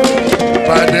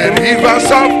by the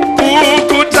rivers of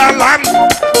Oguta land.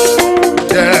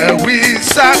 There we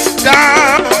sat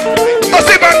down.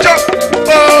 Osinbajo,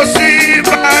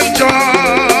 Osinbajo,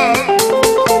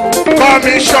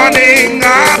 commissioning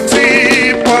our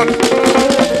seaport.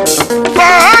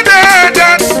 Father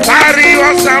that carry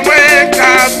us away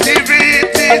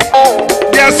captivity.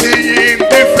 They're seeing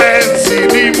difference in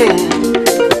Igbo.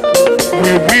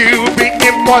 We will be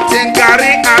importing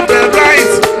Gary and the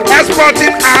rice,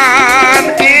 exporting and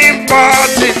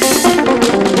importing.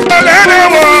 The letter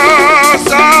was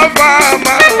of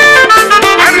Mama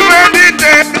and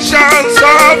meditation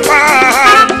so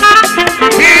far.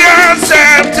 Be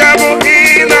acceptable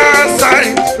in our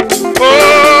sight. Oh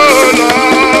Lord.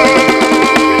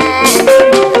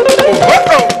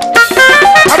 Oh.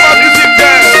 How about music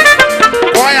there?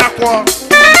 Boy, aqua.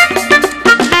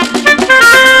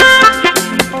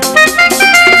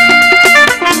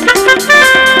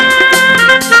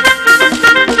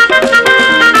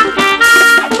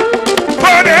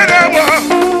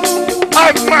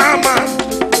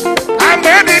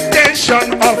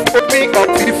 Of opening of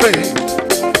the faith,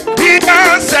 be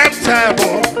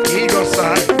acceptable in your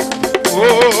sight. Oh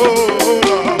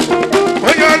Lord,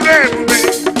 when your name be,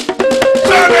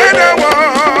 so let the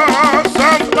walls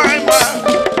of my mind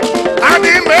and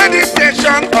the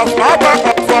meditation of Baba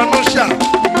of Onusha,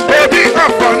 baby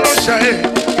of Onusha,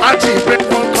 and the break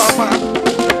will come out.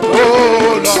 Oh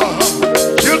Lord,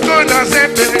 you could not say,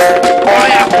 oh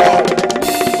yeah.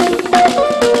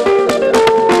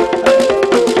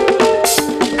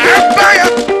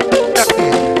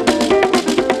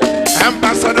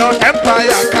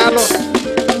 Empire Kano,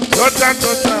 total,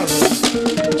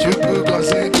 Chuku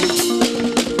Goseki,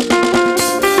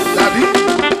 Daddy.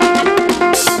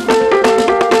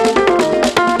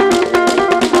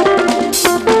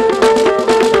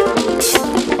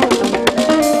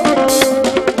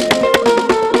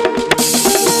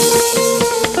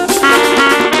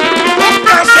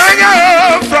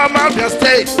 From Abia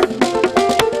State,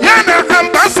 Yana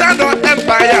Ambassador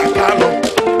Empire Kano.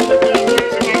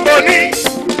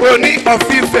 Oni of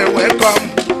Ife welcome,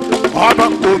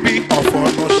 Honor Obi of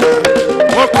Onusha,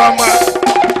 welcome.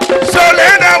 So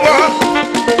let the walk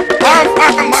of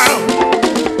Mama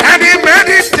and the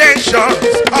meditations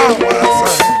of our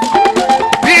side.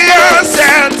 Be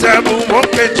acceptable,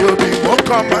 Moke Jobi,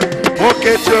 welcome,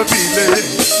 Moke Jobi,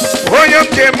 Oyo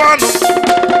Kemono,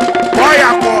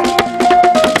 Boyako.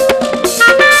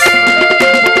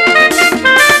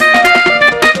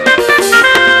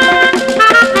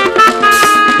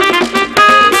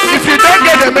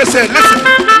 Listen,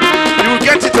 you will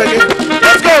get it again.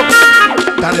 Let's go.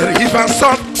 That the rivers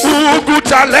of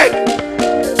Oguta Lake,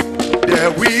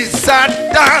 there we sat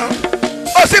down.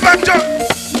 Osinbajo,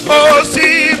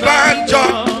 Osinbajo,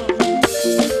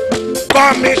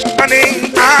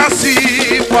 commissioning our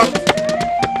seaport.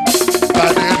 By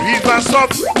the rivers of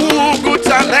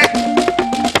Oguta Lake,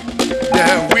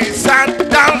 there we sat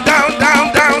down.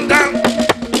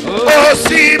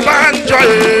 Osinbajo,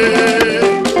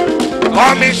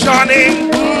 commissioning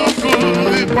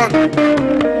report.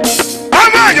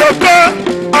 Amayoko,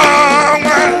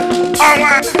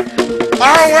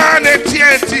 Awan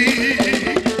TNT,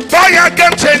 fire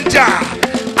game changer.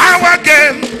 Our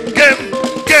game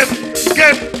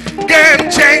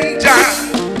changer.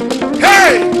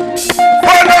 Hey,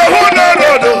 follow who no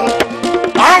road.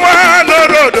 Awan no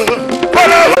road.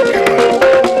 Follow who.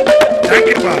 Thank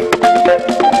you, man.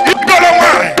 You go to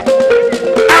wine.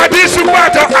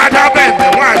 Adisubato Adabende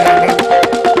wine.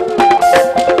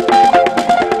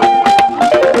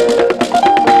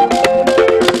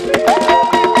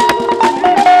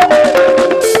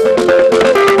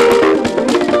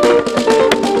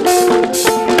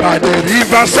 By the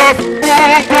rivers of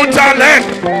Oguta Lake,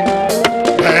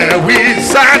 where we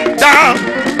sat down.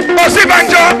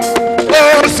 Osinbajo,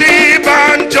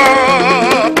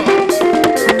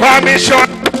 commission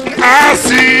our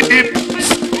seat.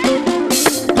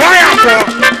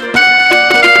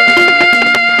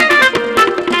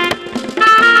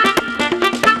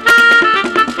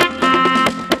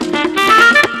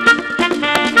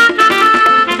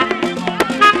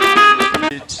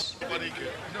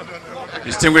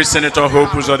 Distinguished Senator Hope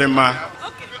Uzodinma,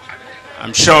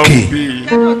 I'm sure will be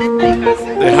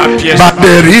the happiest. But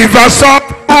the rivers of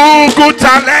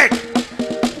Oguta Lake,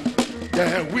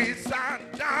 there we sat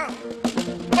down.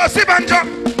 Osinbajo,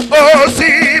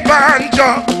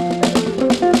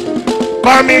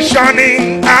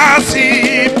 commissioning our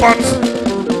seaport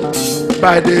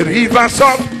by the rivers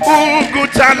of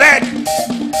Oguta Lake.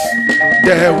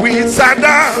 There we sat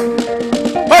down.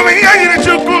 Oh, we are in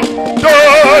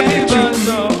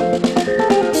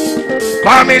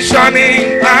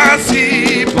commissioning a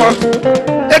seaport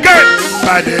again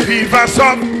by the rivers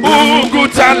of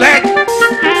Oguta Lake.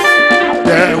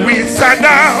 There we sat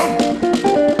down.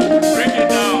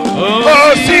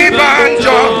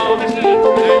 Osinbajo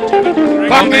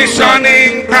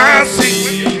commissioning a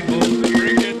seaport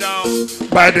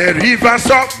by the rivers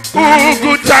of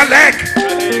Oguta Lake.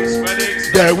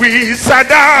 There we sat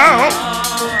down.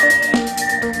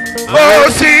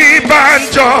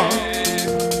 Osinbajo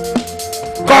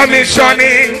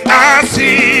commissioning a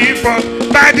seaport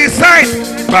by the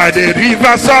side, by the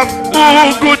rivers of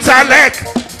Oguta Lake.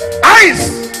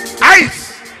 Ice!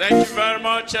 Ice! Thank you very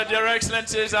much. Your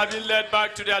Excellencies have been led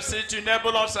back to their seat to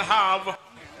enable us to have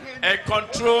a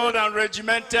controlled and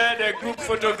regimented group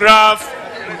photograph.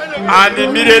 And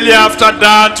immediately after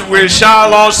that, we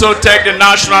shall also take the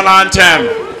national anthem.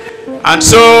 And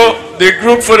so, the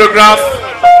group photograph,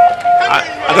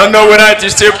 I don't know whether it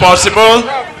is still possible.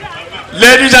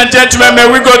 Ladies and gentlemen,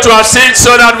 may we go to our seats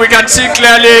so that we can see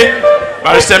clearly.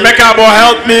 Mr. Mekabo,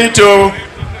 help me to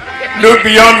look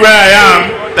beyond where I am.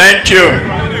 Thank you.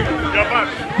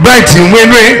 Right in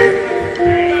Winway,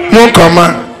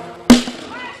 Mukoma.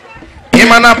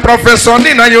 Imana Professor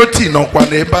Nina Yoti no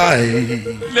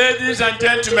Kwanebai. Ladies and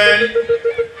gentlemen,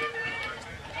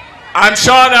 I'm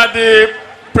sure that the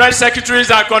press secretaries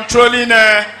are controlling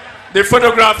the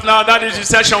photograph now. That is the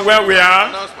session where we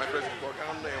are.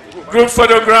 Group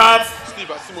photograph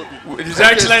with His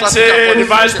Excellency, the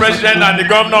Vice President and the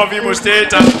Governor of Imo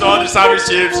State and all the service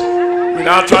chiefs, with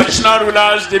our traditional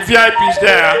rulers, the VIPs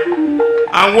there.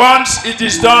 And once it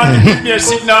is done, give me a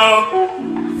signal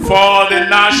for the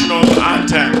national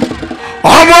anthem.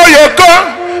 Omo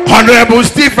Yoko, Honorable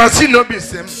Steve Asino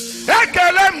Bisem,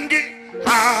 Ekelemgi,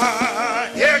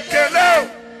 Ekele.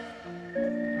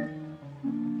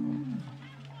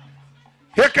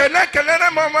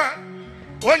 Ekele mama.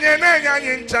 Onye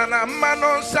na-enye nchana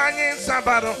mmanụ sanyi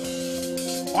sabaro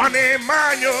Oni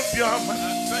manyo bioma.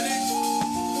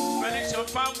 Felix,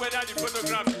 confirm whether the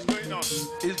photograph is going on.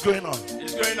 It's going on.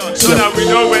 It's going on. So that we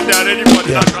know when they are ready for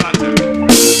the national anthem.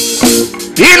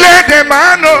 Ile de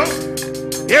mano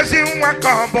Yesi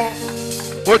mwakombo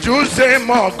Ojuse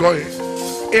mogoi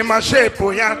Ima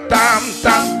shepo ya tam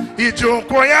tam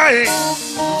Ijunko ya e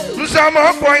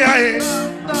Nsamoko ya e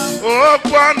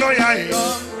Okwano ya e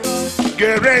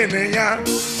Gerene ya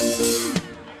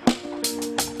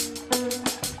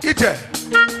Ite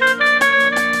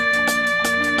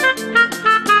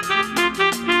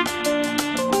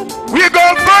We go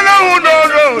follow no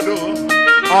road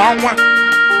on one.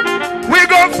 We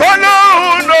go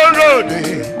follow no road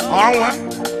on one.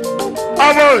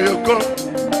 Omo you go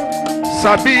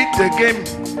Sabi the game.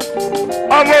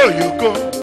 Omo you go